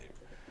yeah, I mean,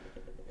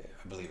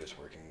 I believe it's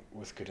working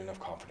with good enough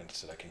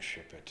confidence that I can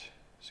ship it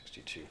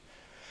 62.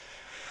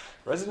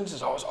 Residence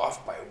is always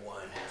off by 1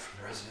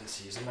 from the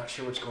residencies. I'm not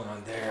sure what's going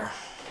on there.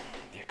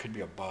 It could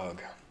be a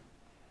bug.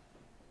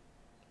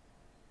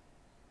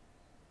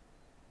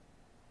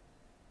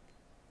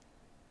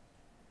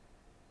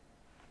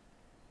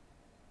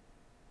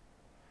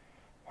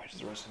 Why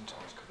does the residence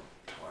always come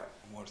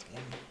with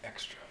 1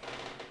 extra?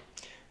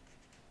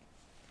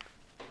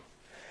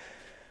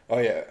 Oh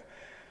yeah,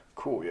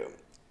 cool, yeah.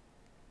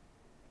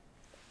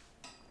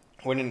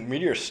 When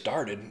Meteor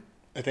started,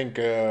 I think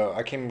I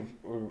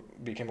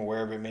became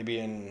aware of it maybe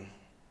in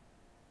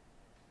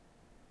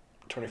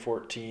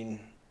 2014.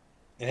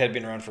 It had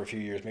been around for a few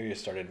years. Maybe it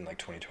started in like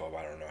 2012.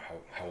 I don't know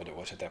how old it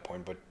was at that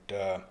point. But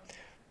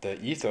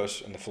the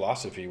ethos and the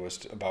philosophy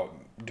was about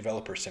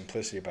developer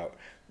simplicity, about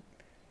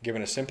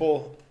giving a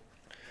simple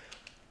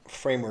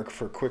framework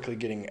for quickly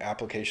getting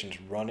applications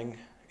running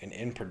and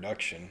in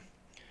production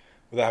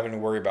without having to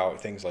worry about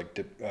things like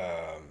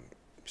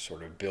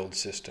sort of build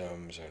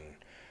systems and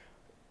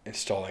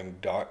installing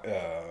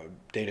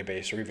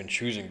database or even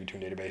choosing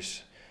between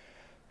database.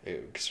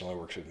 It only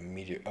works with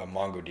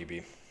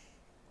MongoDB.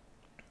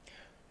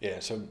 Yeah,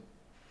 so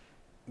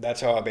that's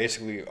how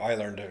I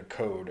learned to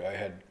code. I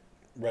had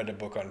read a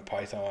book on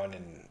Python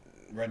and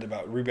read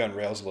about Ruby on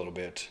Rails a little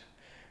bit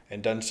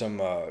and done some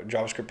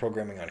JavaScript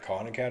programming on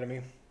Khan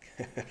Academy.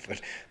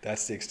 But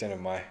that's the extent of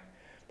my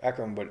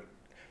background. But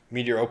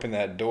Meteor opened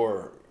that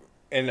door,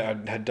 and I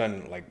had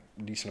done like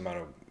a decent amount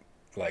of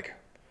like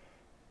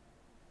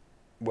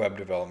web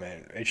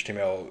development,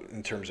 HTML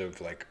in terms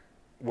of like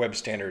web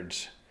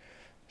standards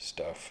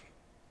stuff,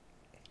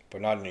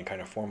 but not any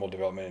kind of formal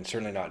development, and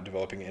certainly not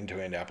developing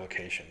end-to-end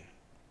application.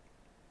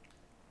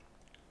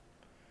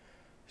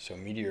 So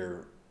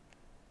Meteor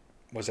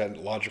was that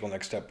logical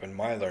next step in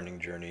my learning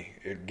journey.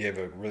 It gave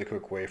a really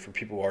quick way for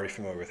people who are already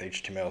familiar with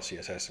HTML,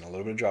 CSS, and a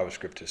little bit of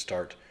JavaScript to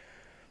start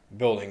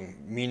building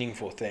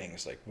meaningful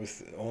things, like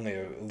with only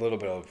a little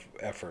bit of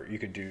effort. You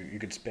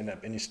could spin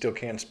up, and you still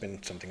can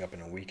spin something up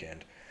in a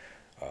weekend,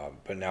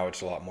 but now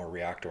it's a lot more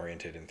React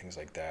oriented and things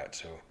like that.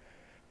 So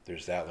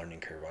there's that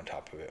learning curve on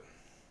top of it.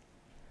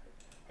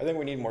 I think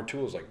we need more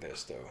tools like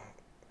this though.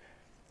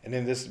 And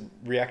then this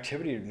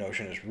reactivity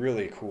notion is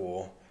really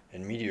cool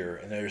in Meteor,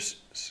 and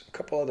there's a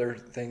couple other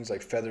things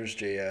like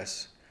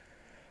Feathers.js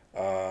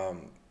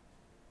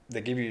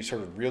that give you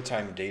sort of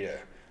real-time data.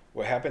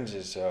 What happens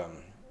is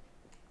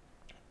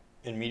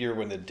in Meteor,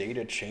 when the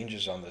data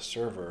changes on the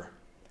server,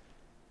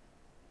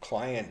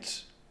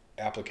 client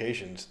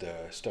applications, the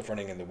stuff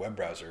running in the web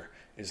browser,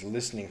 is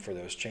listening for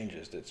those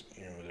changes that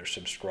they're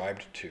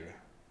subscribed to.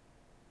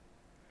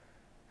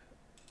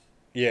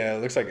 Yeah,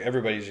 it looks like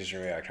everybody's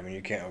using React. I mean,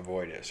 you can't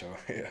avoid it, so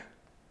yeah.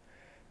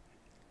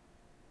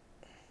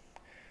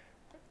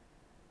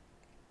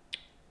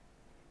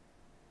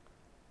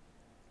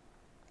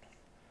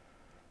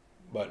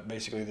 But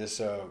basically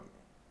this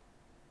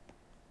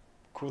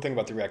cool thing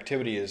about the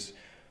reactivity is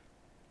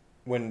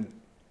when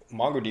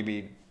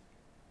MongoDB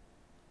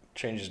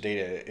changes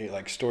data, it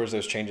like stores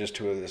those changes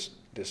to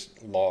this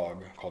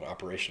log called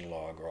operation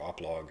log or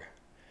op log,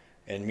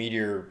 and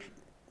Meteor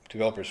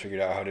developers figured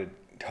out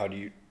how do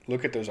you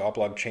look at those op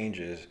log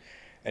changes,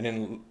 and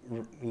then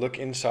look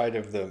inside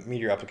of the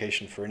Meteor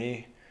application for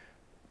any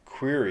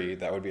query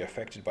that would be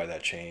affected by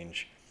that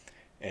change,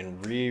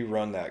 and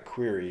rerun that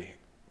query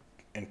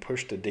and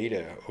push the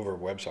data over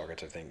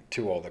WebSockets, I think,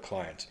 to all the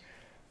clients.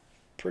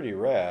 Pretty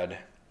rad.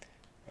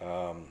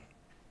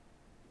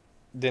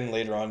 Then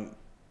later on,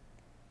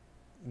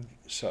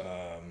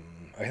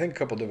 I think a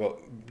couple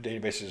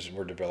databases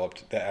were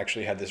developed that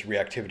actually had this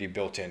reactivity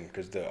built in,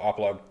 because the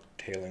oplog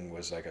tailing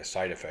was like a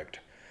side effect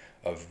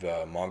of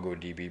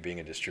MongoDB being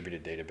a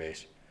distributed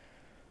database.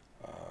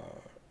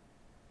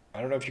 I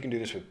don't know if you can do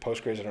this with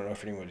Postgres. I don't know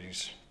if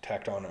anybody's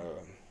tacked on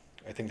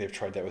I think they've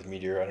tried that with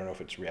Meteor. I don't know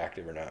if it's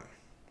reactive or not.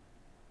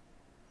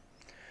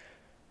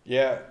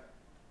 Yeah,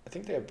 I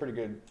think they have pretty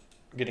good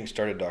getting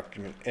started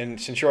document. And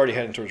since you're already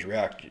heading towards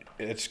React,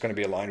 it's going to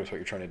be aligned with what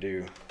you're trying to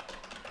do.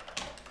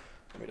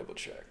 Let me double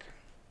check.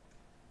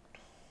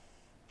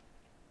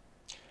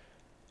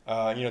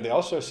 They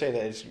also say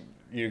that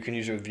you can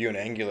use it with Vue and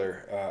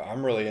Angular.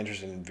 I'm really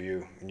interested in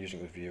Vue and using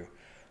it with Vue.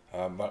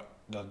 But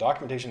the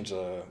documentation's,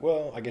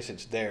 well, I guess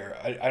it's there.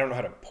 I don't know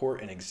how to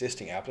port an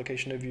existing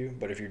application to Vue,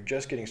 but if you're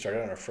just getting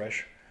started on a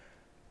fresh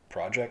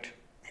project,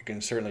 you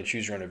can certainly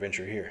choose your own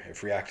adventure here.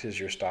 If React is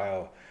your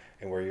style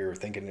and where you're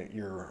thinking that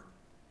your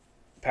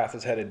path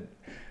is headed,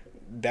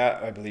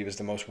 that I believe is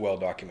the most well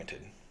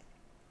documented.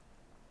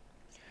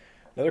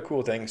 Another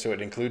cool thing, so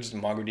it includes the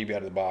MongoDB out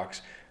of the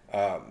box.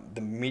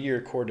 The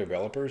Meteor core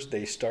developers,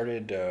 they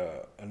started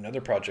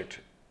another project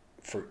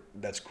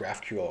that's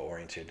GraphQL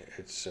oriented.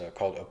 It's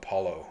called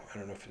Apollo. I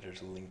don't know if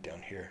there's a link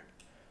down here.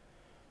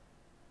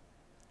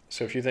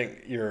 So if you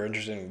think you're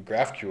interested in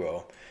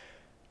GraphQL,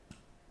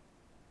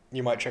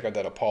 you might check out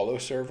that Apollo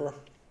server.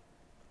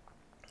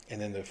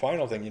 And then the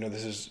final thing,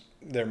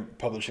 they're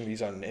publishing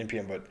these on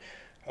NPM, but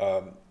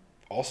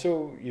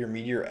also your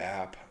Meteor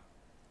app.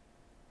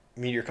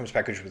 Meteor comes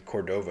packaged with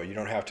Cordova. You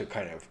don't have to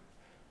kind of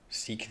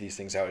seek these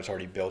things out. It's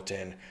already built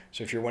in.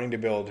 So if you're wanting to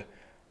build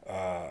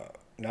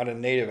not a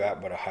native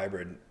app, but a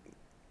hybrid,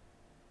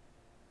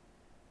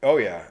 oh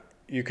yeah,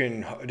 you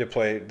can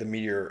deploy the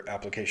Meteor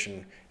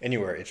application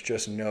anywhere. It's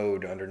just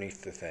Node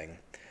underneath the thing.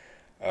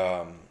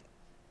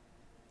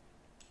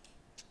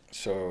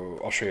 So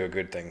I'll show you a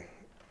good thing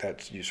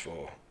that's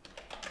useful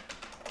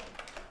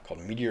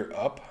called Meteor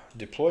Up.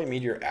 Deploy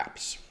Meteor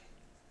apps.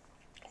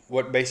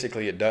 What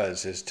basically it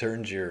does is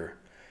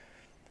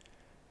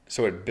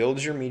so it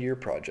builds your Meteor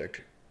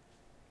project.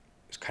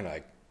 It's kind of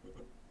like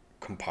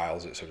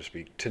compiles it, so to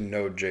speak, to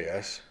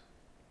Node.js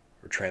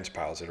or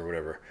transpiles it or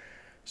whatever.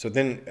 So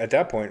then at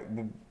that point,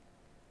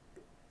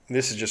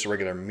 this is just a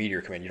regular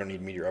Meteor command. You don't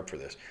need Meteor Up for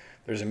this.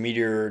 There's a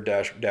Meteor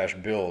dash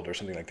build or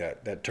something like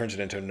that that turns it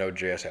into a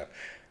Node.js app.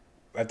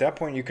 At that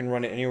point, you can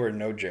run it anywhere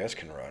Node.js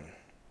can run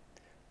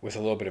with a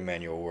little bit of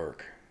manual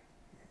work.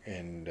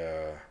 And,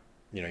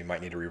 you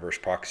might need a reverse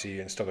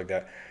proxy and stuff like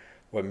that.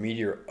 What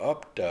Meteor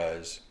Up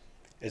does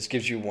is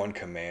gives you one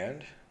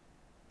command,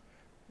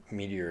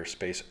 Meteor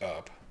space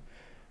up.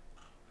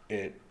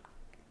 It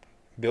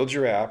builds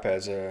your app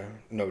as a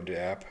Node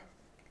app,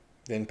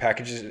 then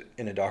packages it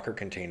in a Docker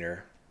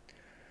container,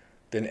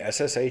 then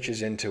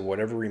SSHs into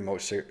whatever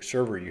remote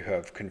server you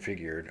have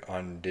configured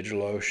on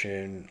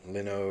DigitalOcean,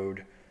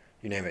 Linode,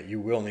 you name it. You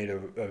will need a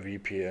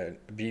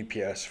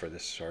VPS for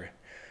this, sorry.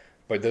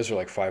 But those are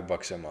like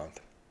 $5 a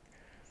month.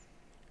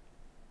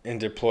 And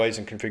deploys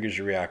and configures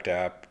your React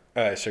app,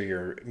 so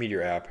your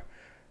Meteor app,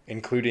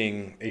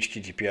 including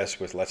HTTPS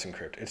with Let's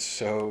Encrypt. It's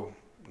so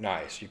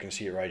nice. You can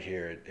see it right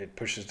here. It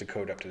pushes the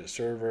code up to the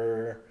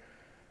server,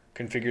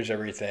 configures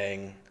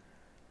everything,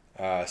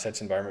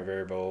 sets environment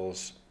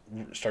variables,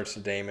 starts the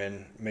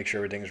daemon, makes sure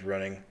everything's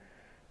running.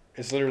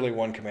 It's literally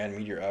one command,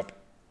 Meteor Up.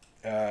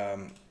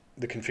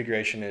 The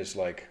configuration is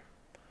like,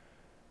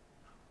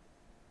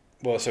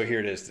 well, so here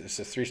it is. It's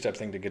a 3-step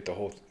thing to get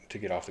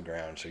off the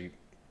ground. So you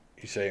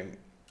say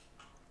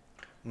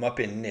mup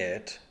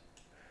init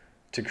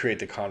to create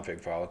the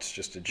config file. It's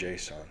just a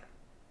JSON.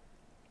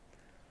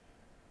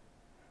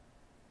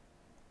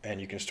 And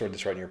you can store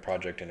this right in your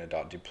project in a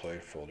 .deploy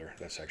folder.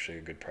 That's actually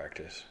a good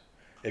practice.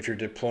 If you're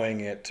deploying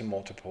it to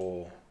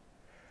multiple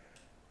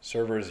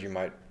servers, you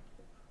might,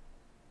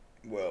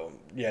 well,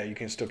 yeah, you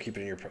can still keep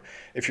it in your,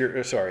 if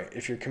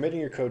you're committing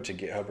your code to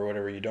GitHub or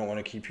whatever, you don't want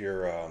to keep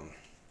your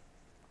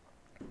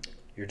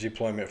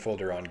deployment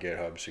folder on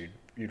GitHub. So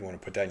you'd want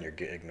to put that in your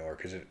git ignore,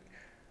 because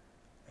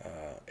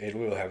it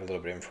will have a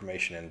little bit of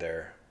information in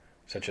there,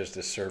 such as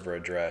the server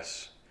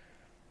address.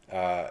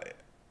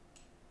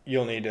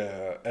 You'll need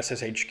a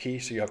SSH key,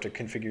 so you have to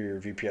configure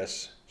your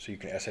VPS so you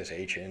can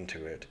SSH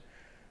into it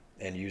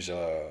and use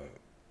a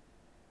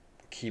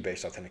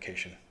key-based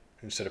authentication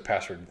instead of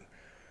password,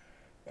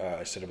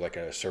 instead of like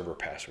a server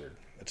password.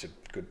 That's a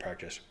good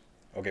practice.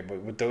 Okay,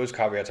 but with those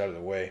caveats out of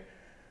the way,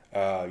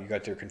 you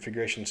got your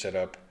configuration set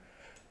up.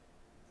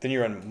 Then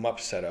you run mup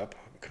setup,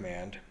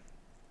 command,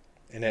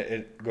 and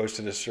it goes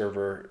to the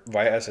server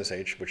via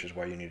SSH, which is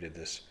why you needed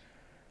this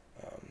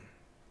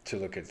to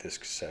look at this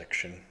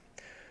section,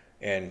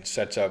 and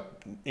sets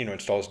up,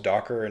 installs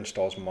Docker,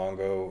 installs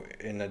Mongo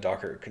in the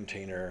Docker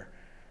container,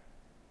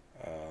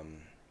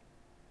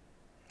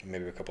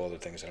 maybe a couple other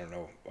things I don't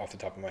know off the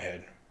top of my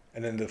head.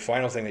 And then the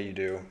final thing that you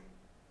do,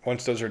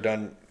 once those are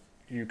done,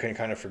 you can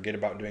kind of forget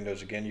about doing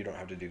those again. You don't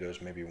have to do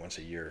those maybe once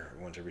a year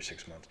or once every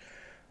 6 months.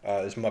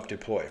 Is mup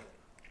deploy.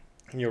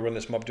 And you'll run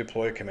this mup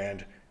deploy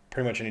command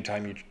pretty much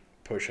anytime you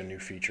push a new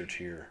feature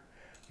to your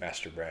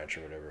master branch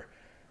or whatever,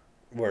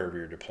 wherever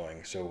you're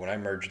deploying. So when I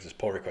merge this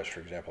pull request, for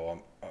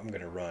example, I'm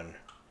going to run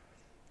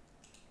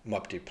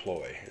mup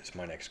deploy. It's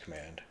my next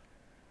command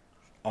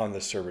on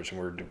the servers, and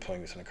we're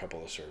deploying this on a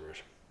couple of servers.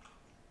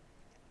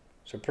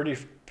 So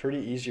pretty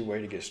easy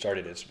way to get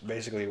started. It's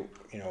basically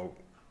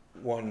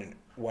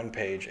one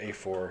page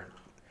A4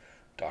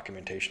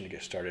 documentation to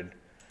get started.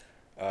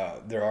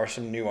 There are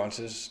some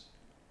nuances,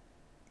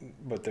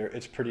 but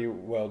it's pretty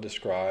well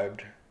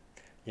described.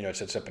 It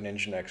sets up an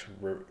Nginx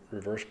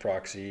reverse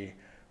proxy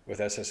with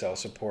SSL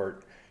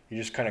support. You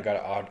just kind of got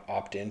to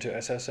opt into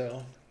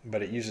SSL,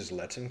 but it uses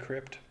Let's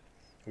Encrypt,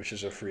 which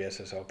is a free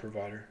SSL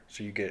provider.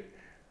 So you get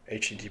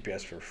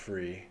HTTPS for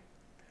free,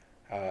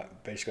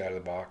 basically out of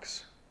the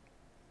box.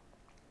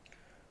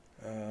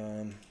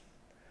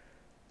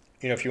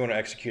 If you want to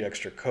execute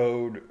extra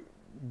code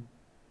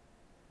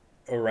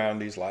around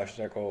these life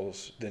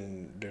cycles,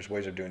 then there's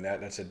ways of doing that.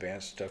 That's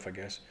advanced stuff, I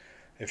guess.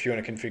 If you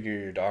want to configure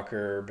your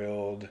Docker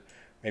build,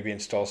 maybe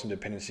install some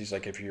dependencies,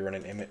 like if you run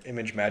an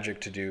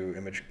ImageMagick to do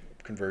image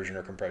conversion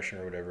or compression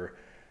or whatever,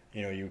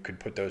 you could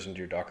put those into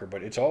your Docker.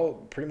 But it's all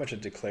pretty much a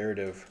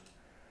declarative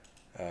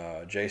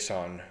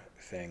JSON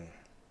thing.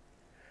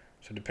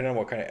 So depending on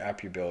what kind of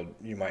app you build,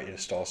 you might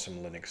install some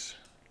Linux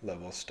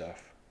level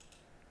stuff.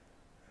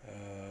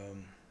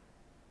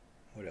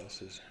 What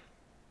else is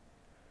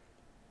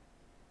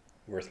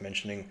worth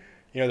mentioning?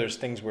 There's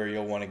things where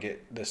you'll want to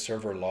get the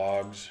server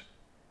logs.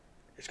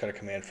 It's got a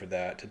command for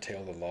that to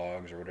tail the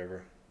logs or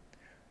whatever.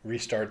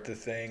 Restart the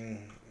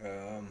thing.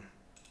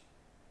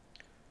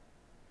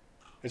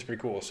 It's pretty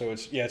cool. So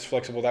it's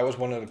flexible. That was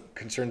one of the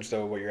concerns,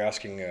 though, what you're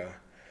asking.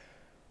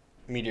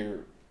 Meteor,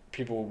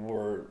 people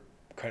were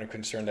kind of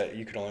concerned that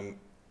you could only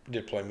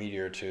deploy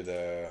Meteor to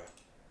the,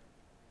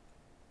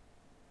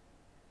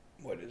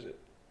 what is it?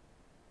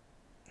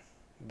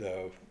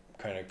 The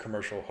kind of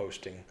commercial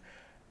hosting.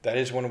 That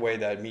is one way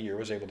that Meteor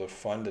was able to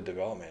fund the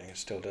development. It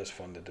still does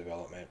fund the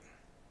development,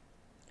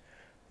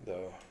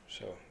 though.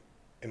 So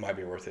it might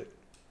be worth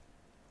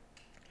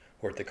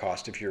the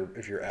cost if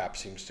your app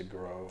seems to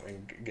grow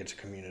and gets a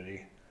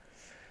community.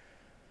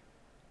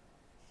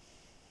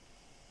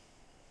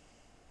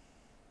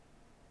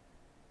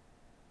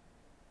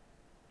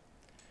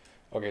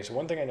 Okay, so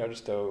one thing I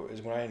noticed, though,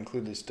 is when I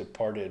include this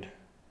departed,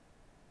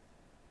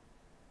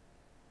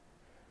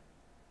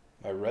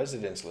 my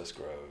residence list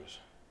grows.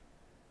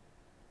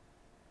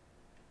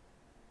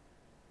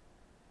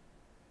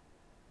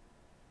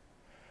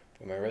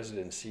 But my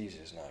residencies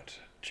is not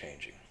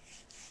changing.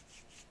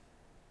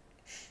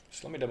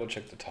 So let me double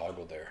check the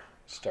toggle there.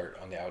 Start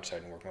on the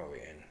outside and work my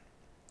way in.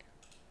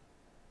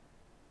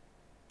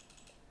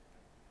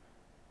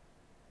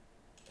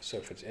 So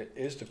if it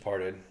is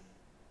departed,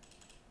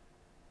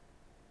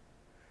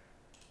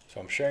 so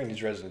I'm sharing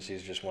these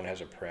residencies, just one has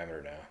a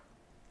parameter now.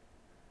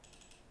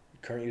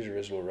 Current user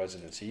visible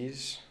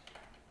residencies.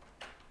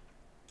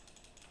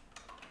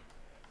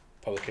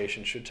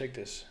 Publication should take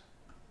this.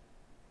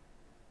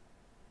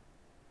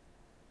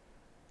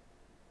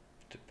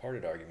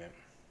 Departed argument.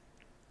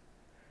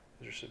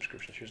 Those are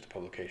subscriptions. Here's the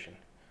publication.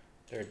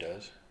 There it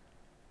does.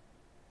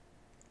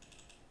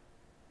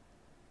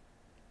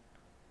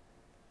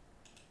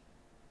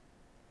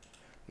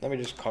 Let me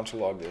just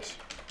console log this.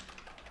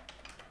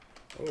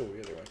 Oh,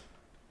 the other one.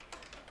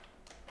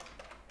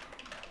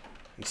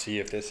 And see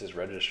if this is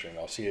registering.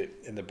 I'll see it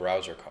in the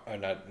browser,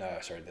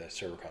 the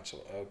server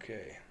console.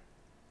 Okay.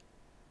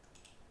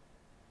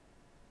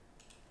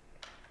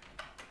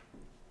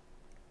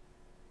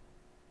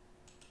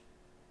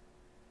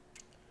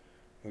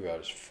 Move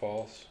out is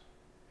false.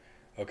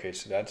 Okay,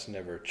 so that's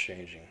never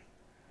changing.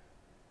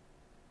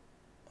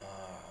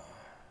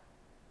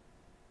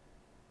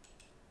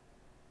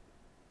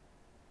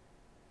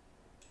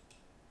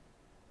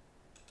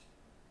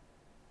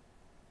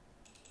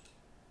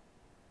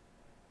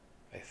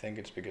 I think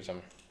it's because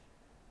I'm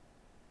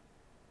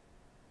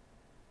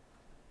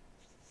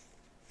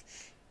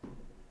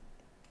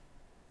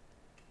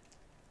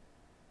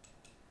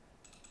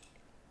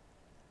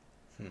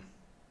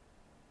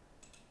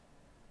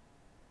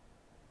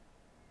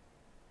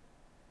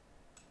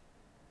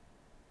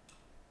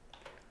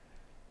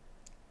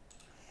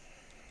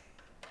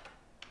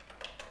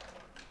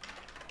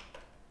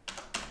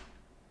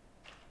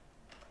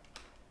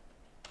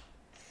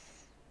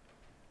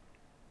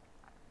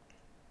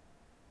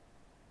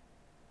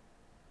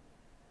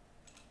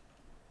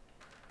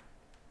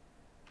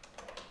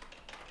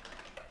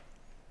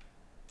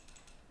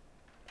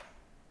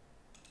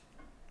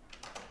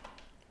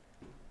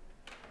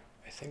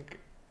think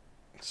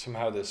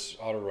somehow this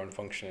auto run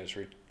function is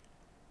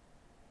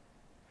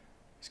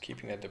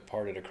keeping that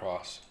departed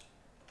across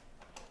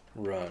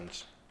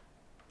runs.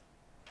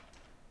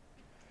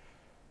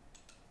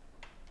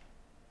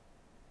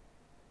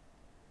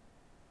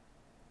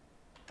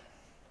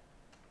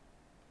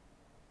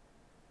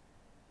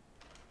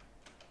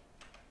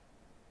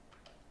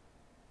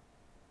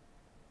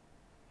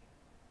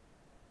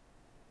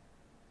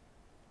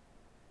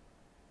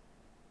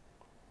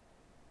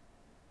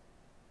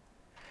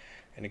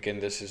 And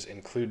again, this is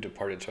include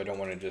departed, so I don't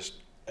want to just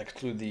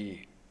exclude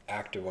the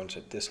active ones,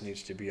 that this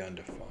needs to be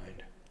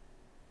undefined.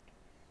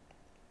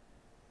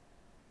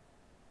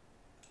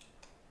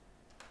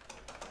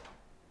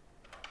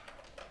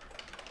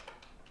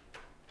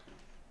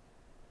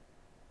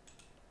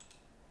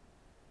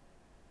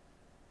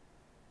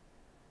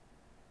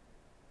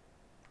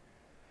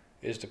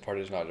 Is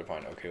departed is not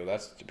defined. Okay, well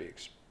that's to be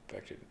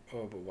expected.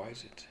 Oh, but why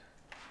is it?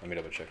 Let me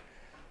double check.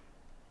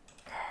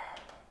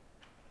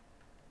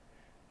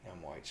 Now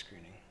I'm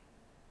widescreening.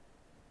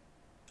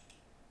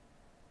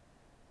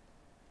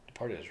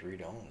 Departed is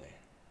read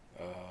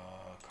only.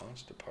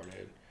 Const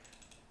departed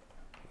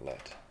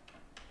let.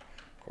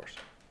 Of course.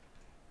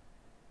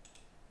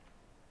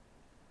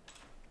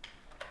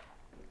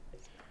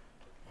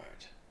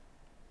 Alright.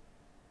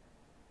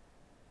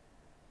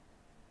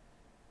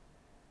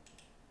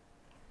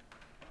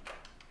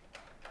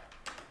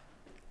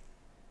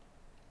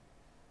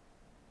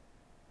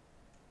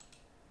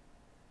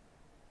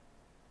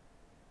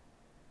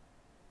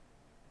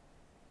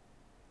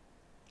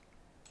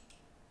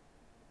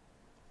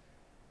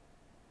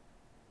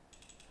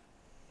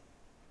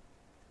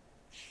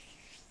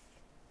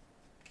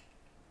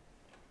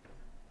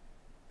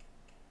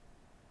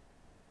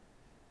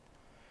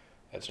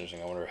 That's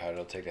interesting. I wonder how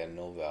it'll take that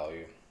null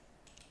value.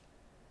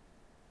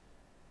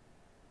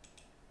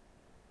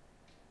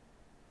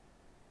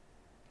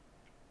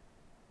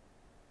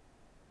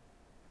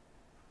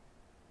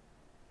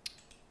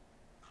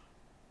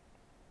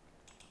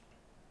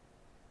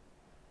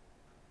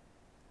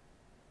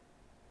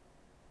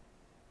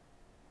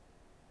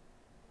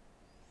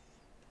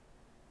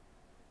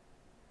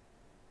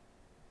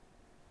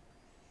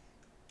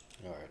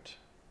 All right.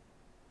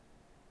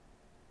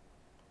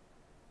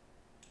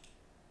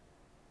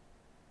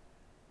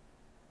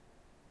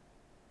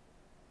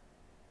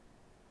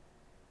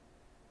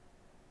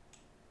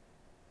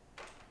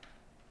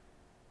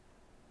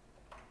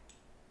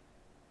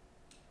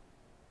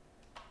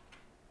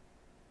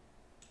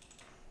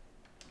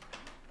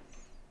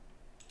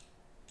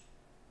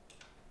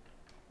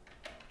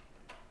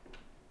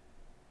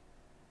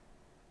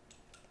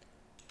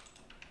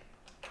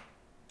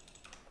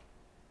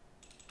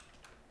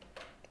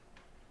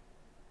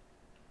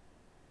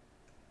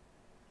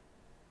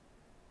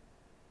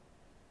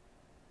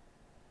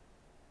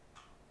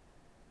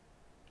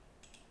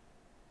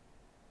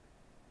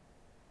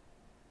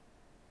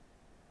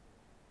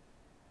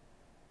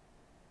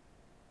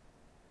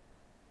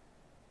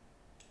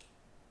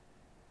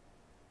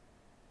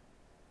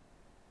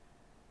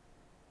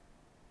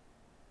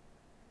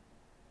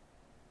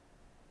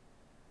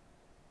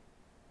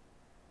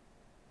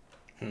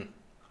 Hmm.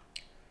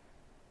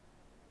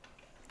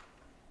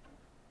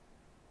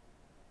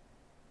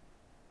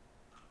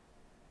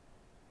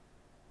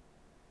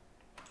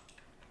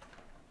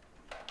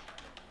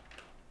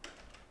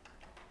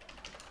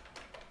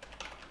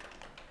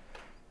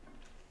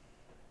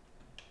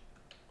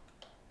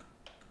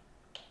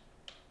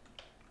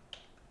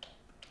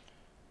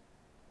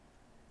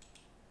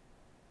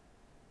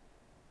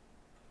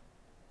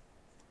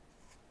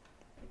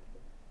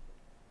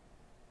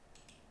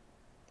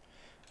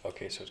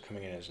 Okay, so it's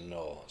coming in as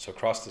null. So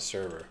across the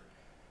server,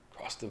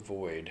 across the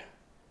void,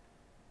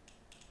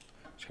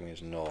 it's coming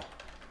as null.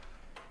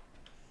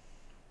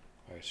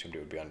 I assumed it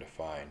would be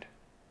undefined.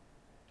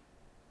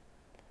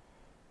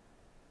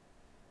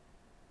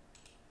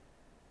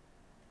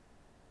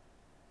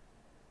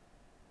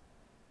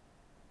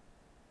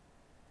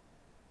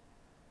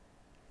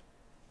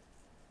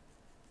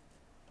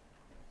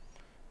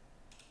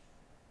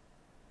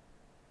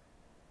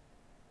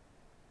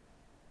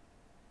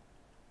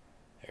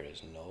 There it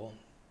is, null.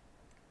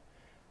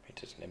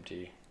 Means it's an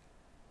empty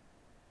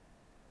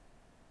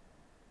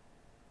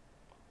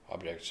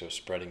object, so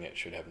spreading it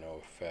should have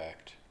no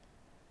effect.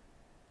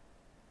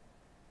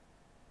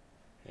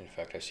 In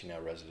fact, I see now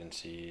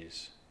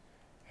residencies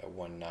at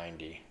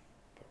 190,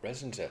 but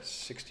residence at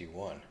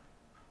 61.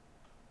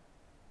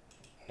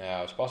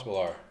 Now, it's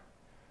possible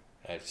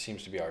it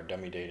seems to be our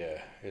dummy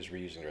data is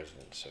reusing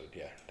residence, so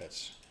yeah,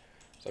 that's,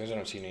 as long as I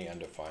don't see any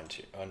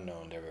undefined,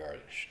 unknown, there we are.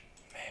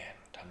 Man,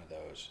 a ton of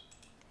those.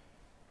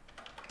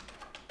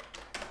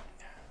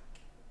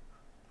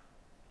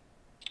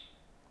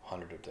 A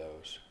 100 of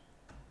those.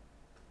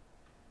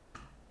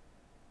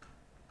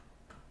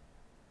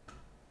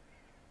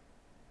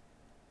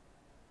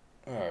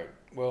 Alright,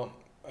 well,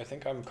 I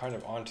think I'm kind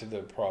of onto the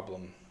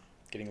problem,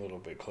 getting a little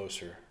bit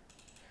closer.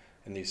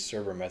 In these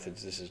server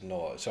methods, this is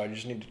null. So I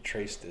just need to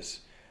trace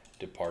this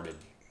departed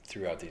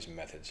throughout these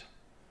methods.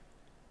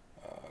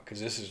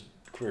 because this is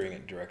querying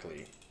it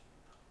directly.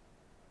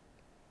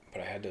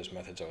 But I had those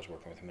methods I was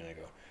working with a minute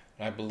ago.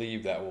 And I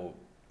believe that will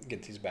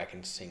get these back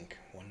in sync,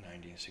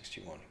 190 and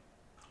 61.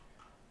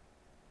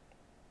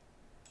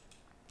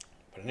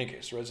 But in any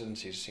case,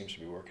 residency seems to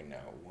be working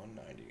now.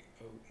 190,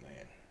 oh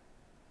man.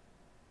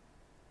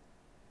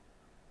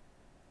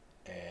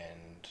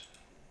 And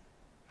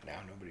now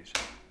nobody's.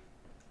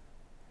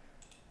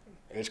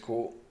 It's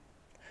cool.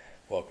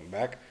 Welcome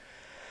back.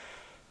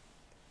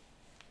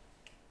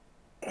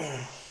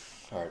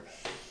 All right.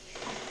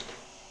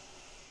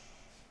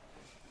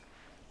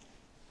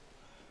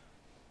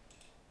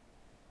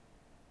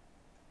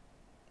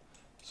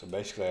 So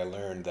basically I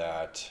learned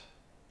that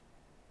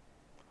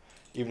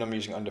even though I'm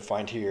using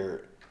undefined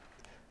here,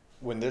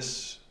 when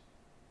this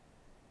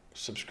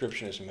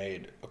subscription is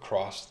made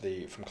across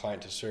from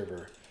client to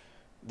server,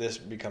 this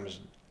becomes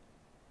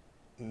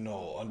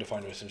null.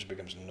 Undefined essentially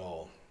becomes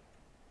null.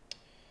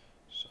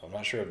 So I'm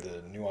not sure of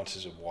the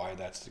nuances of why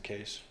that's the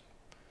case.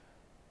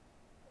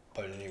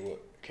 But in any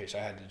case, I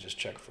had to just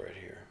check for it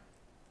here,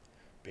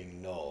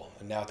 being null.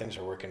 And now things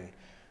are working.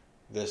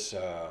 This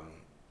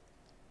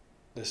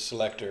this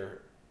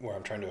selector where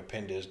I'm trying to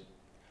append is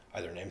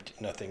either an empty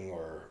nothing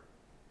or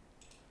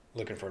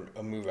looking for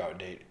a move out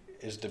date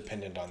is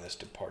dependent on this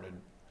departed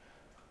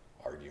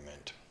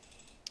argument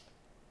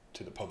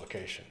to the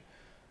publication.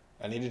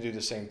 I need to do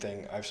the same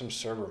thing. I have some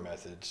server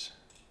methods.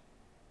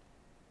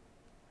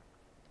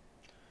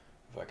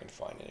 If I can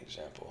find an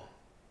example.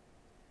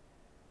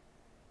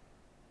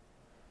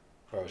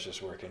 Where I was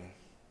just working.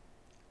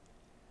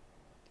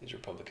 These are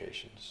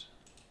publications.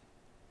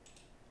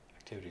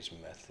 Activities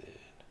method.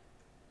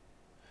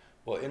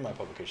 Well, in my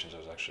publications, I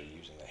was actually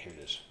using that. Here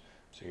it is.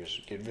 So here's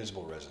get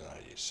visible resident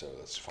IDs. So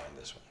let's find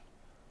this one.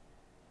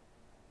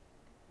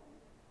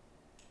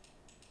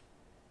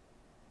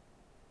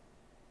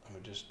 I'm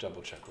gonna just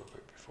double check real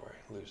quick before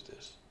I lose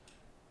this.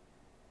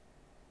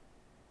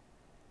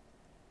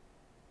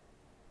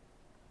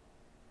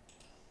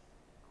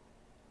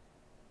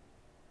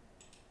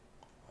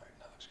 All right,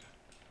 that looks good.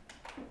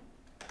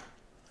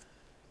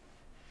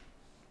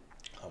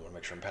 I want to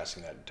make sure I'm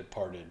passing that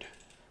departed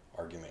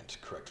argument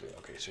correctly.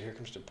 Okay, so here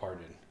comes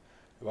departed.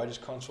 If I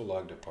just console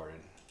log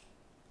departed,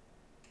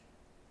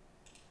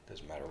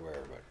 doesn't matter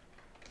where, but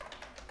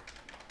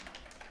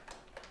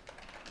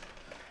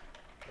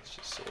let's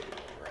just say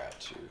where we're at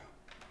to,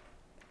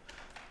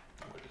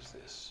 what is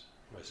this?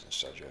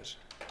 Residence.js.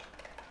 I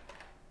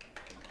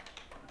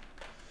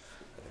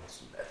think it's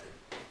the method.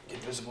 Get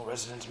visible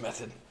residence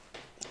method.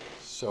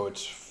 So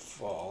it's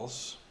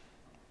false.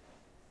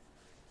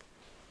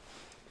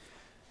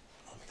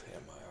 Let me clean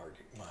up my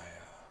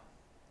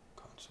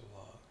console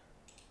log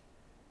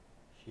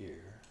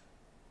here,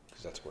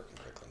 because that's working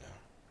correctly now.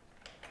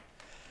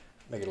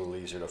 Make it a little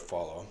easier to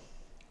follow.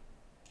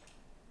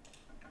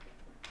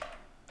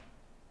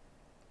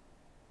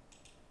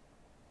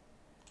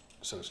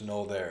 So it's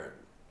null there.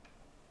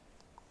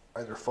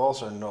 Either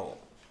false or null.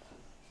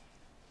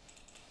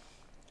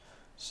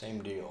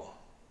 Same deal.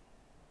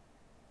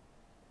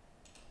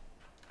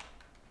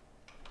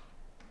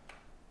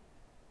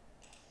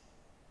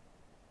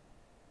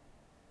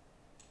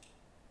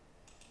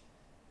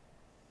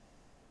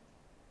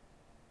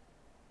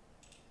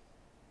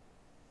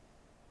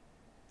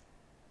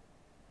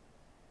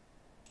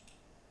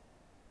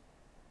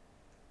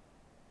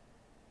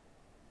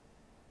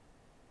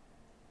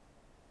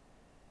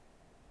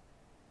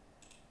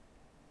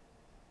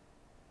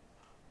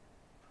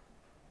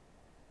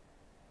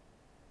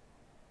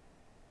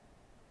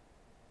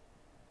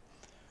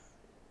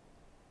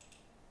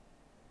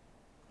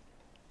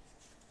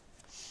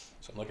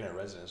 So I'm looking at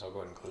residence. I'll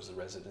go ahead and close the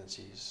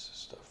residencies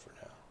stuff for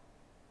now.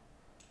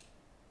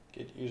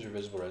 Get user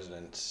visible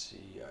residency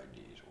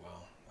IDs.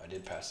 Well, I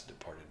did pass the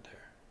departed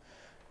there.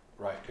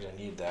 Right, because I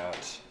need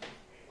that.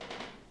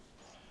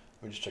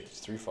 Let me just check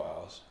these 3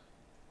 files.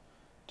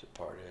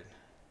 Departed.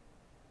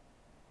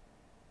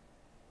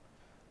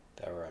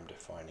 That where I'm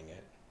defining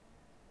it.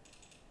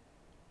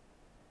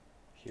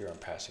 Here I'm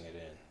passing it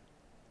in.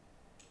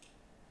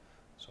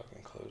 So I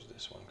can close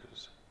this one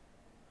because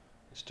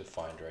it's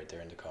defined right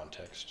there in the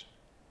context.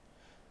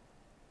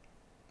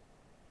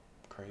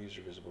 Current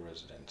user visible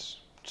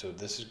residence. So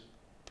this is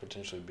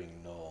potentially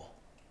being null.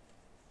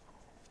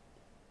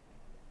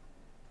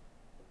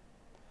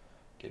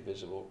 Get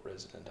visible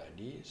resident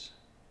IDs.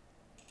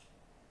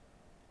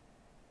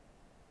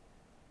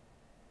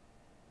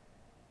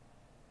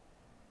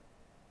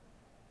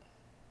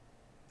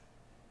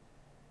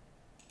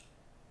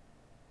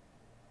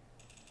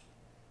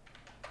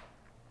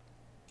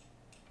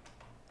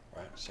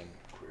 Right, same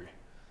query.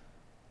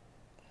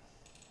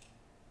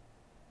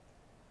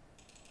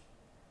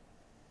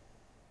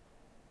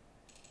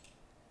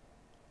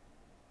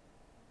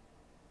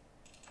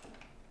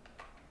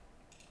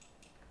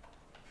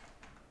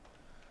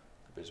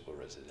 Visible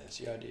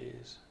residency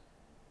IDs.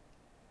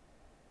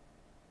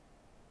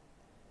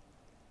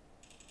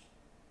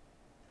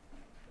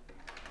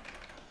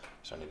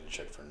 So I need to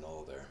check for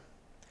null there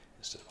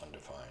instead of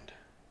undefined.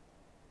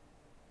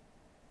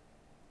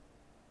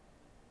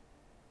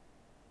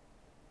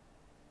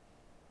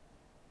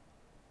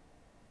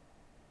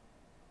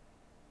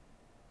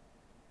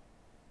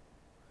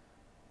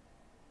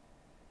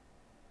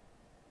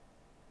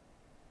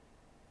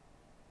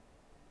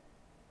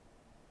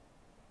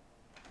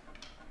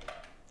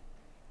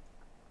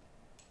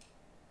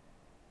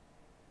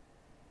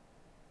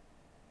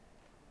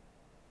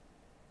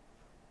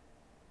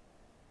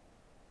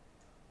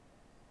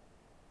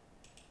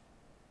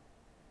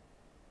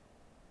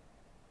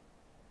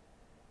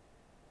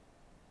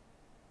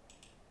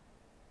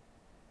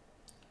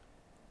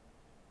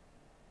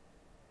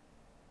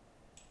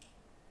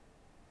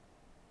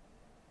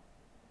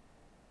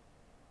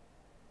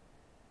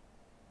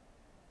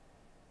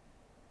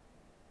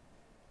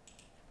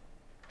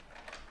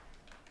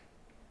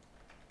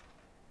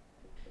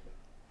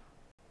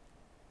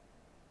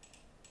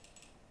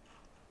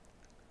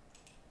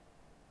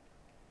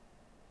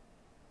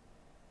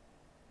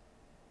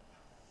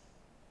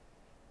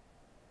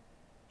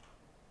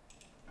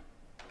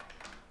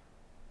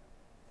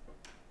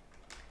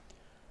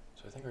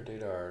 I think our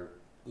data are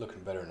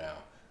looking better now.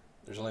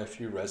 There's only a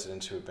few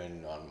residents who have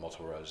been on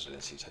multiple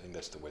residencies. I think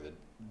that's the way that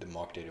the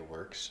mock data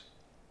works.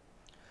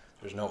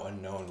 There's no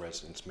unknown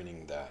residents,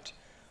 meaning that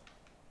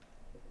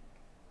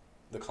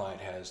the client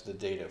has the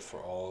data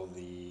for all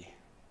the,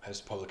 has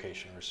the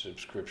publication or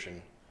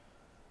subscription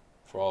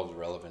for all the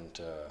relevant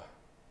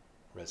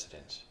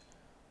residents.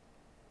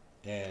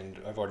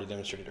 And I've already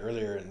demonstrated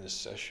earlier in this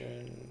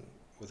session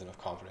with enough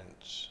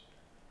confidence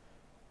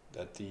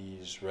that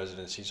these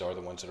residencies are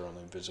the ones that are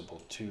only visible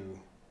to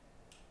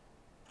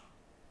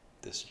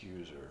this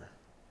user.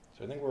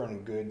 So I think we're on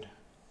good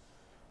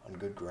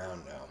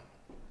ground now.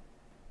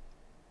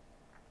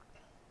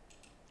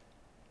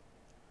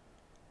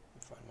 Let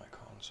me find my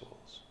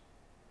consoles.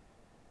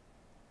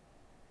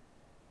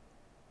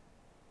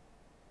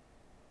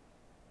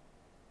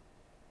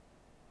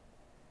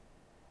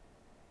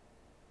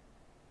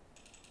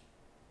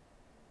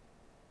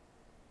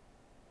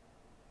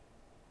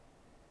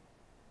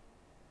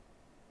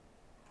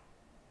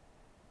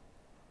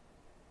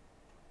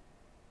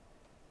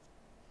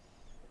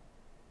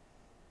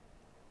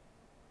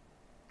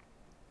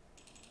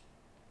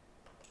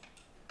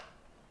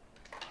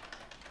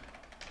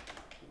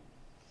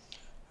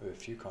 I have a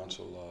few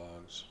console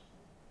logs,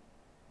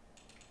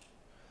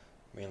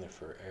 mainly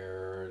for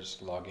errors,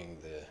 logging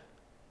the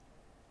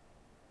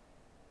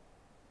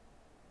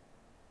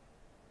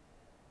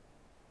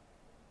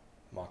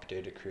mock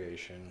data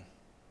creation.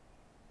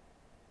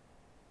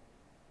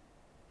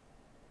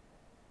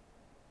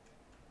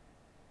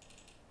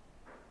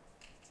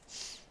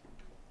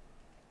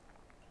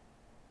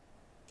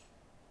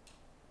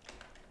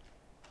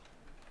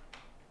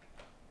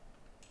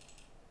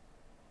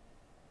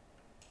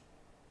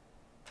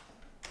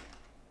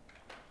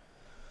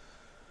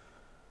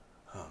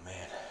 Oh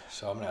man,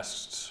 so I'm gonna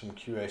ask some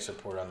QA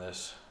support on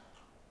this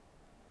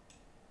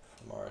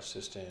from our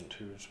assistant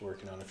who's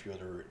working on a few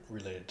other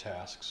related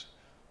tasks.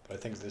 But I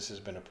think this has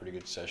been a pretty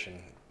good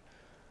session,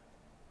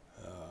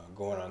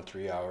 going on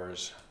 3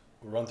 hours.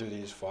 We'll run through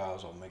these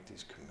files, I'll make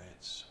these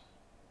commits.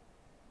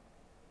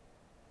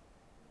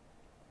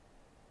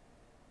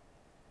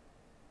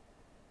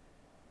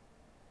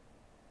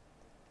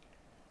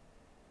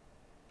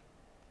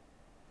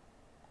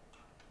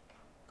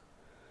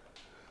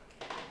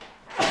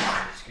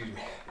 Excuse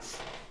me.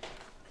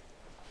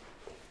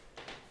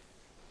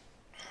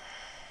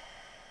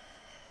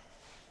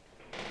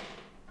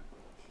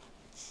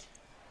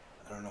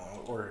 I don't know in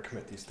what order to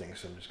commit these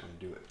things, so I'm just going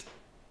to do it.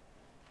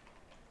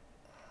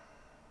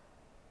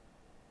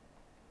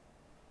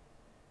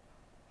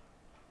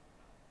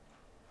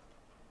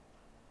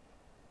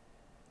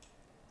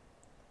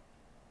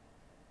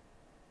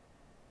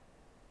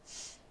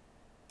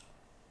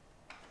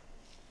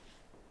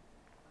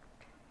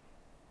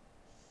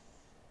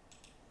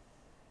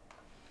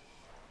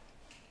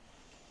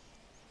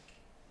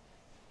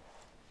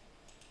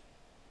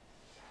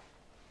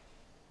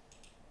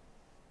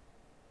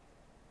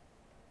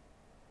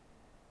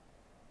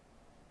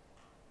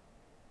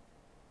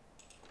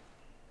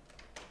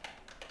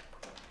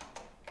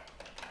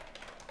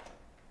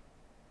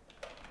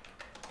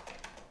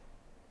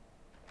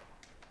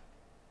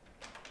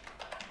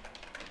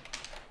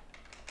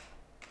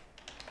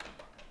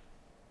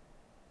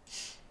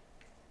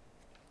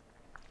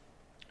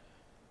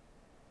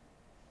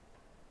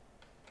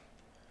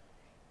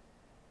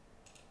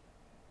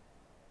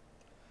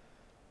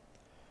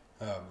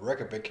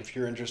 Rekabik, if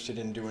you're interested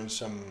in doing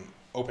some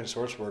open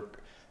source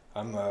work,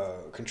 I'm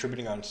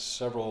contributing on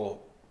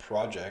several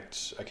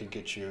projects. I could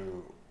get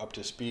you up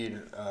to speed.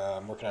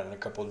 I'm working on a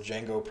couple of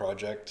Django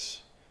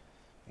projects.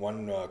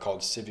 One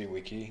called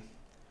CiviWiki,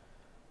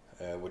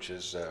 which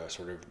is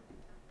sort of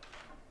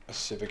a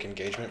civic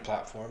engagement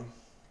platform.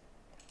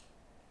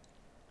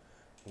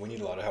 We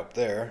need a lot of help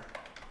there.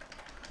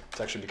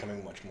 It's actually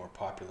becoming much more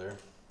popular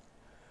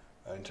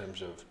in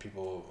terms of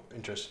people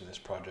interested in this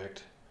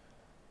project.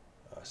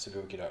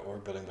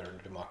 CiviWiki.org, building better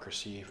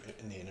democracy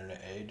in the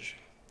internet age.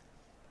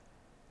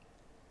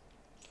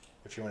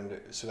 If you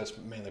wanted to, so that's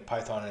mainly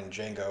Python and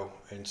Django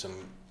and some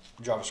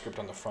JavaScript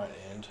on the front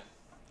end,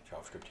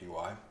 JavaScript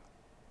UI.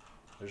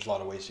 There's a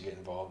lot of ways to get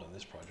involved in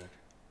this project,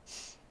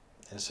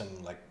 and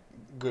some like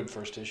good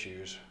first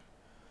issues.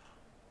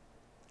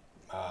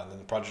 Then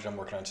the project I'm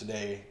working on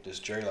today, this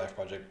Jerry Life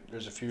project,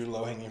 there's a few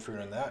low-hanging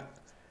fruit on that,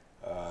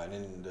 and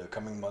in the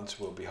coming months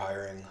we'll be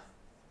hiring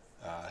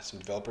some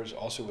developers.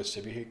 Also with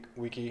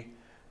CiviWiki,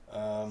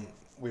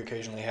 we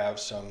occasionally have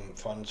some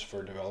funds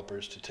for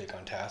developers to take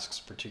on tasks,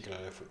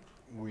 particularly if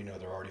we know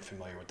they're already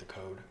familiar with the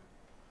code.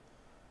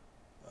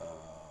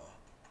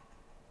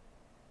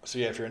 So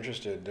yeah, if you're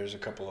interested, there's a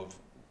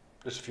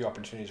few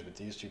opportunities with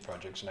these two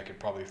projects, and I could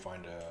probably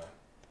find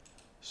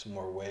some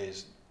more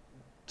ways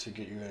to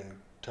get you in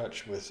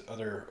touch with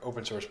other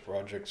open source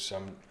projects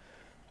I'm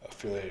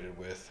affiliated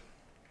with,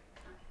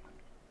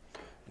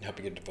 and help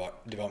you get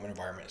development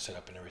environment set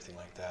up and everything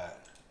like that.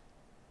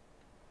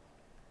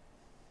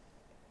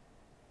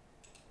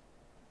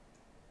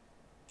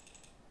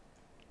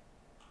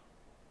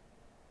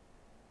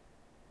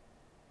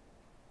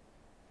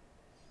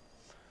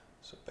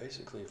 So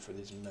basically for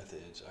these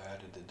methods, I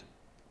added the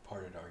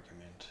departed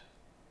argument.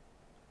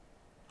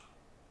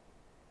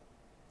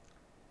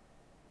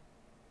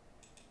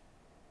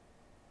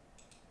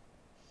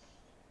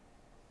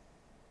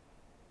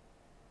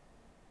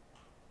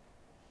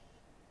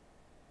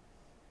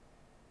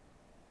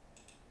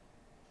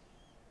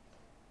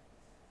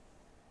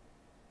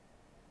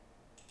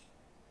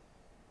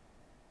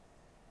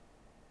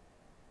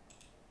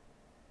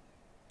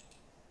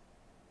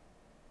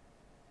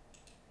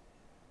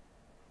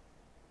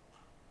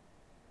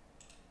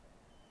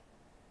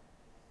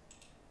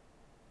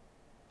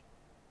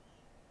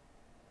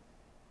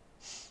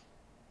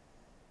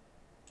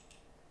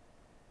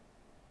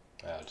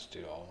 Let's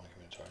do all one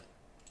commit, sorry.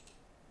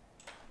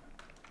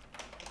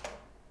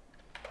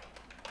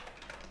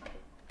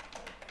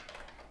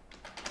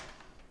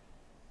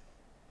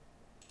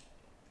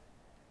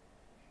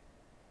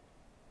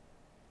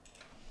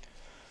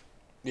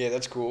 Yeah,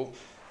 that's cool.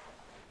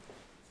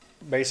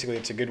 Basically,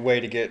 it's a good way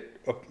to get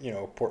a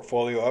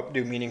portfolio up,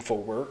 do meaningful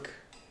work.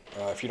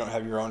 If you don't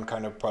have your own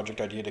kind of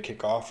project idea to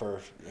kick off,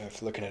 or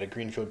if looking at a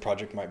greenfield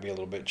project might be a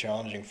little bit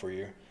challenging for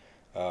you,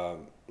 a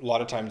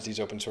lot of times these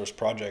open source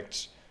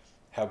projects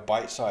have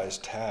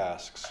bite-sized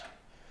tasks,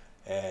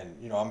 and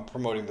I'm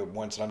promoting the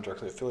ones that I'm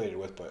directly affiliated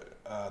with, but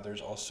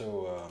there's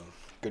also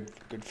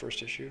good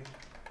first issue.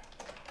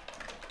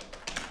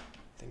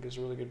 I think is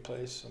a really good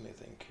place. Let me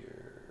think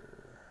here.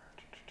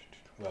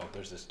 Well,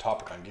 there's this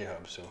topic on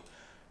GitHub, so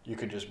you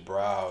could just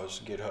browse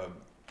GitHub.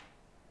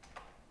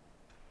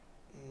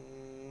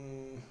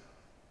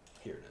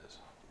 Here it is.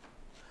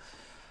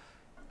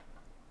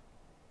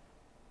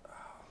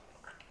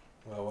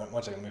 Well,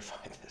 one second, let me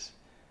find this.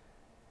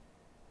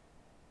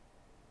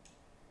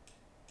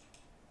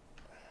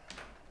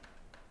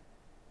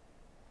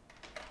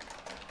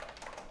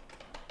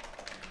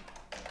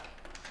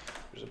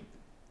 There's a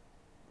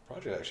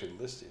project that actually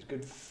lists these.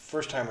 Good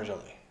first timers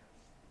only.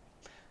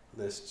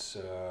 Lists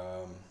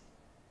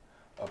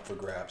up for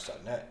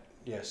grabs.net.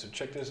 Yeah, so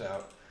check this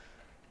out.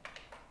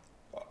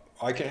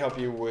 I can help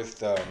you with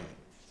the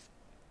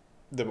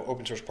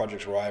open source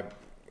projects where I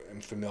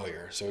am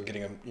familiar. So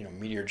getting a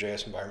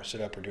Meteor.js environment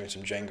set up or doing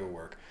some Django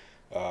work.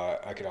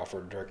 I could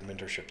offer direct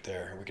mentorship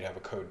there. We could have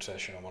a code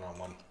session on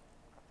one-on-one.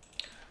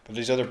 But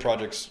these other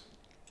projects,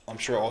 I'm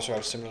sure also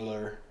have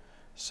similar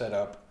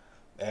setup,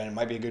 and it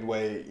might be a good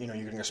way, you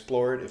can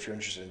explore it. If you're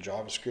interested in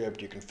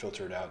JavaScript, you can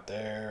filter it out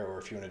there, or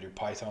if you want to do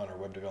Python or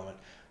web development.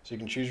 So you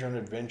can choose your own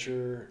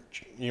adventure.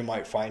 You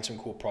might find some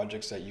cool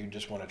projects that you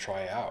just want to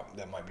try out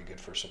that might be good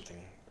for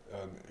something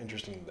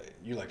interesting that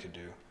you like to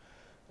do.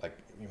 Like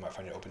you might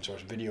find an open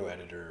source video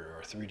editor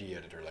or 3D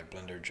editor like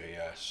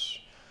Blender.js.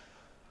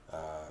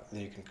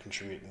 Then you can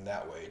contribute in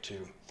that way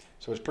too.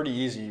 So it's pretty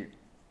easy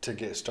to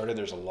get started.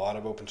 There's a lot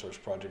of open source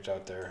projects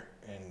out there,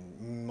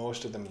 and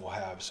most of them will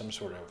have some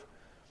sort of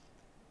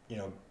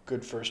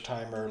good first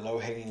timer, low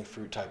hanging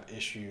fruit type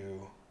issue,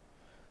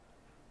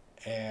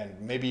 and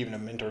maybe even a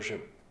mentorship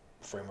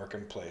framework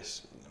in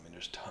place. I mean,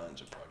 there's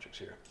tons of projects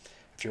here.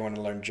 If you want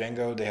to learn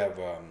Django, they have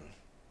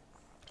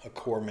a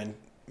core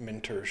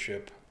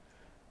mentorship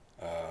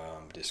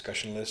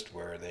discussion list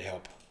where they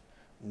help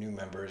new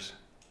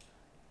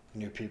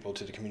people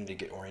to the community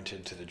get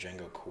oriented to the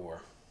Django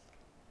core.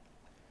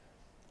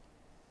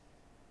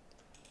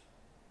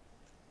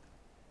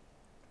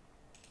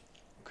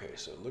 Okay,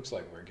 so it looks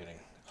like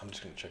I'm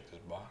just going to check this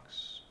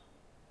box.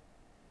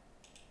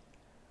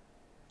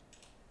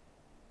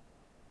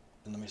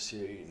 And let me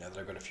see, now that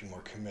I've got a few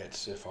more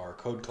commits, if our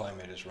code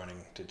climate is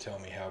running to tell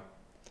me how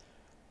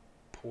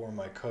poor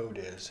my code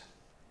is.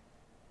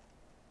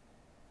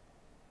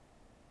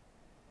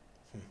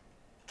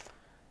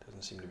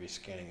 Doesn't seem to be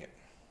scanning it.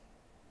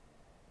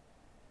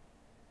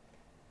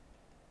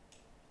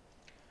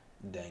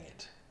 Dang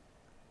it.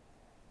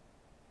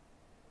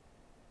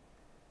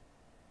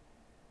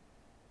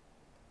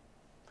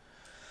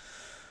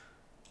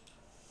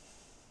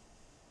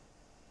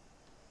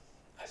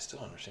 I still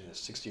don't understand this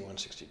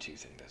 6162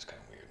 thing. That's kind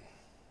of weird.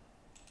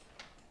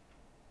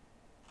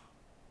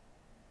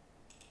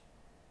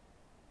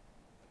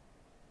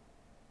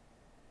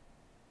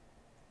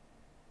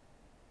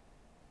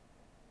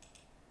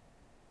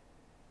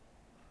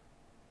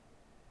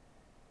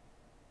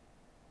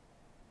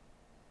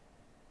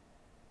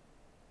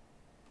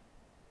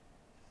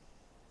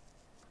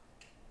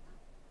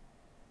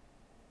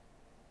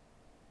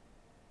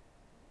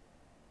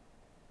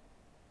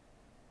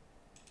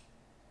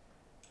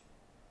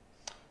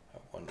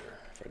 I wonder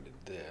if I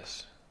did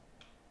this.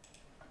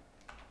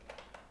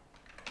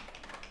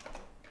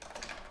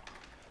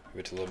 Maybe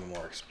it's a little bit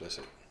more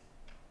explicit.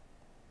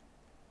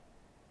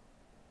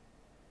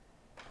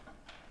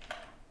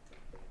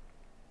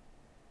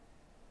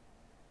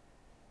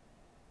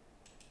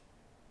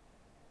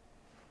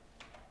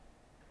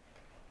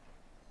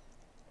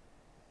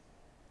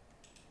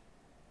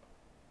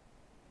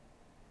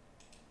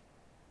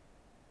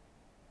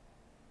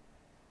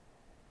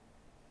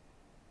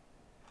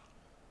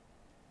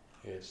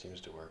 Yeah, it seems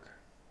to work.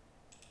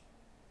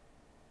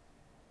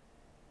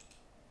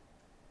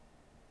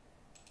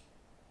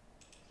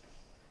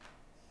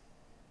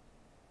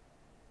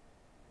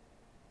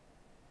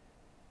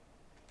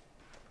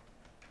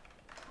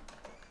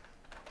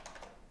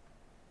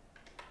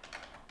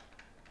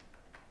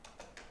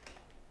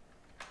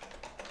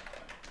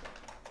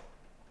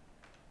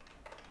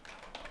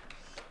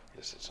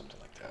 this at something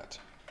like that.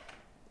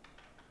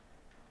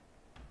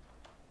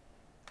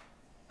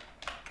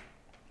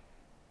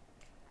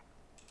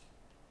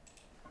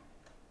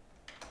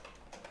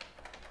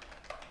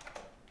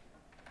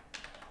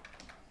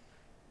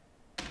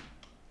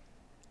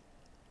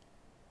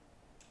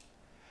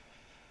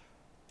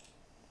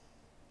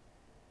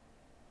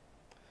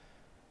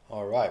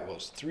 All right, well,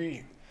 it's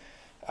 3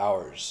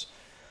 hours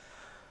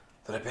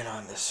that I've been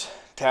on this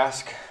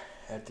task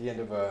at the end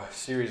of a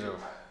series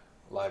of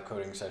live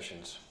coding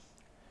sessions.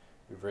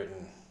 We've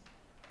written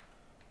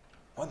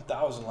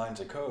 1,000 lines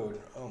of code.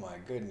 Oh my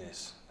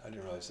goodness. I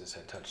didn't realize this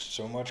had touched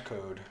so much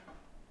code.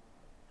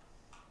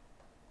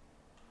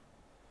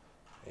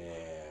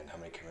 And how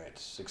many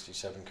commits?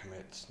 67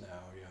 commits now,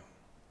 yeah.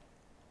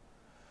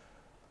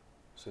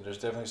 So there's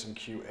definitely some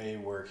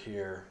QA work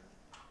here.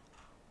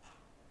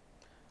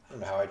 I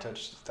don't know how I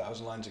touched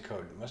 1,000 lines of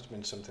code. It must have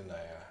been something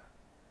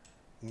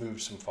I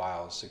moved some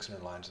files.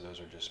 600 lines of those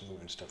are just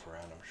moving stuff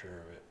around, I'm sure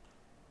of it.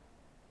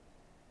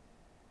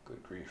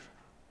 Good grief.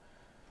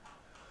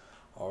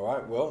 All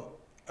right, well,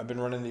 I've been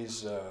running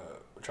these,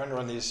 trying to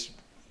run these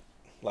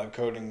live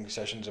coding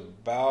sessions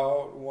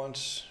about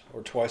once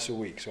or twice a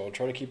week, so I'll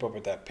try to keep up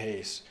with that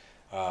pace.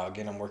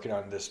 Again, I'm working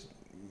on this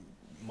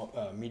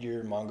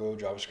Meteor, Mongo,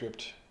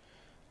 JavaScript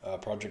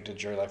project at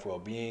Jerry Life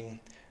Wellbeing.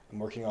 I'm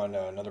working on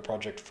another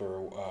project for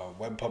a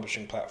web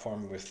publishing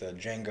platform with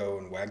Django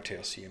and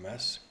Wagtail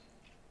CMS.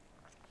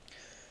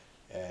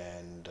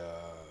 And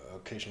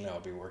occasionally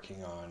I'll be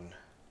working on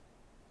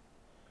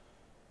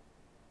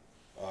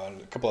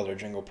a couple other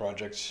Django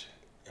projects.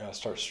 I'll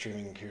start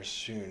streaming here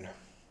soon.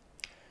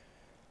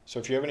 So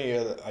if you have any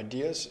other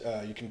ideas,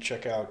 you can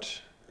check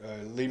out,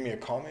 leave me a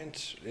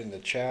comment in the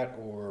chat,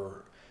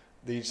 or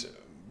these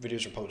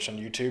videos are published on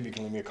YouTube. You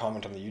can leave me a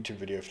comment on the YouTube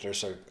video if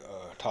there's a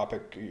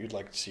topic you'd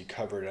like to see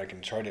covered. I can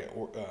try to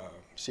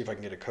see if I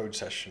can get a code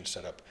session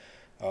set up.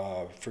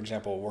 For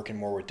example, working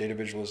more with data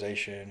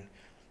visualization.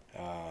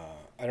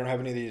 I don't have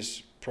any of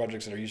these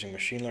projects that are using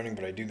machine learning,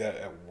 but I do that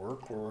at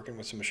work. We're working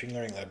with some machine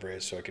learning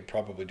libraries, so I could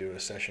probably do a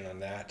session on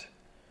that.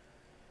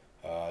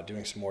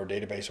 Doing some more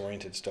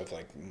database-oriented stuff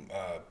like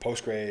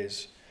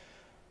Postgres,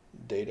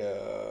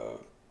 data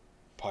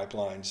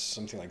pipelines,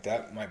 something like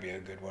that might be a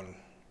good one.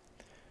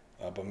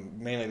 But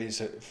mainly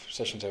these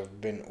sessions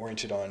have been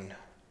oriented on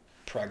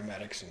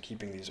pragmatics and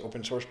keeping these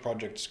open source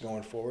projects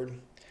going forward.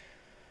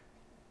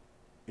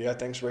 Yeah,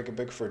 thanks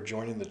Rekabik for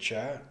joining the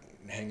chat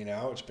and hanging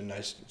out. It's been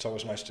nice. It's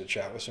always nice to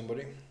chat with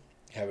somebody.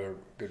 Have a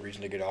good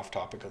reason to get off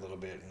topic a little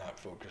bit and not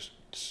focus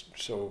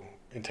so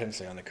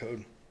intensely on the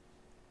code.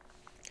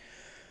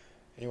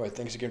 Anyway,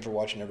 thanks again for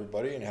watching,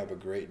 everybody, and have a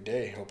great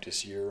day. Hope to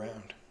see you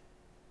around.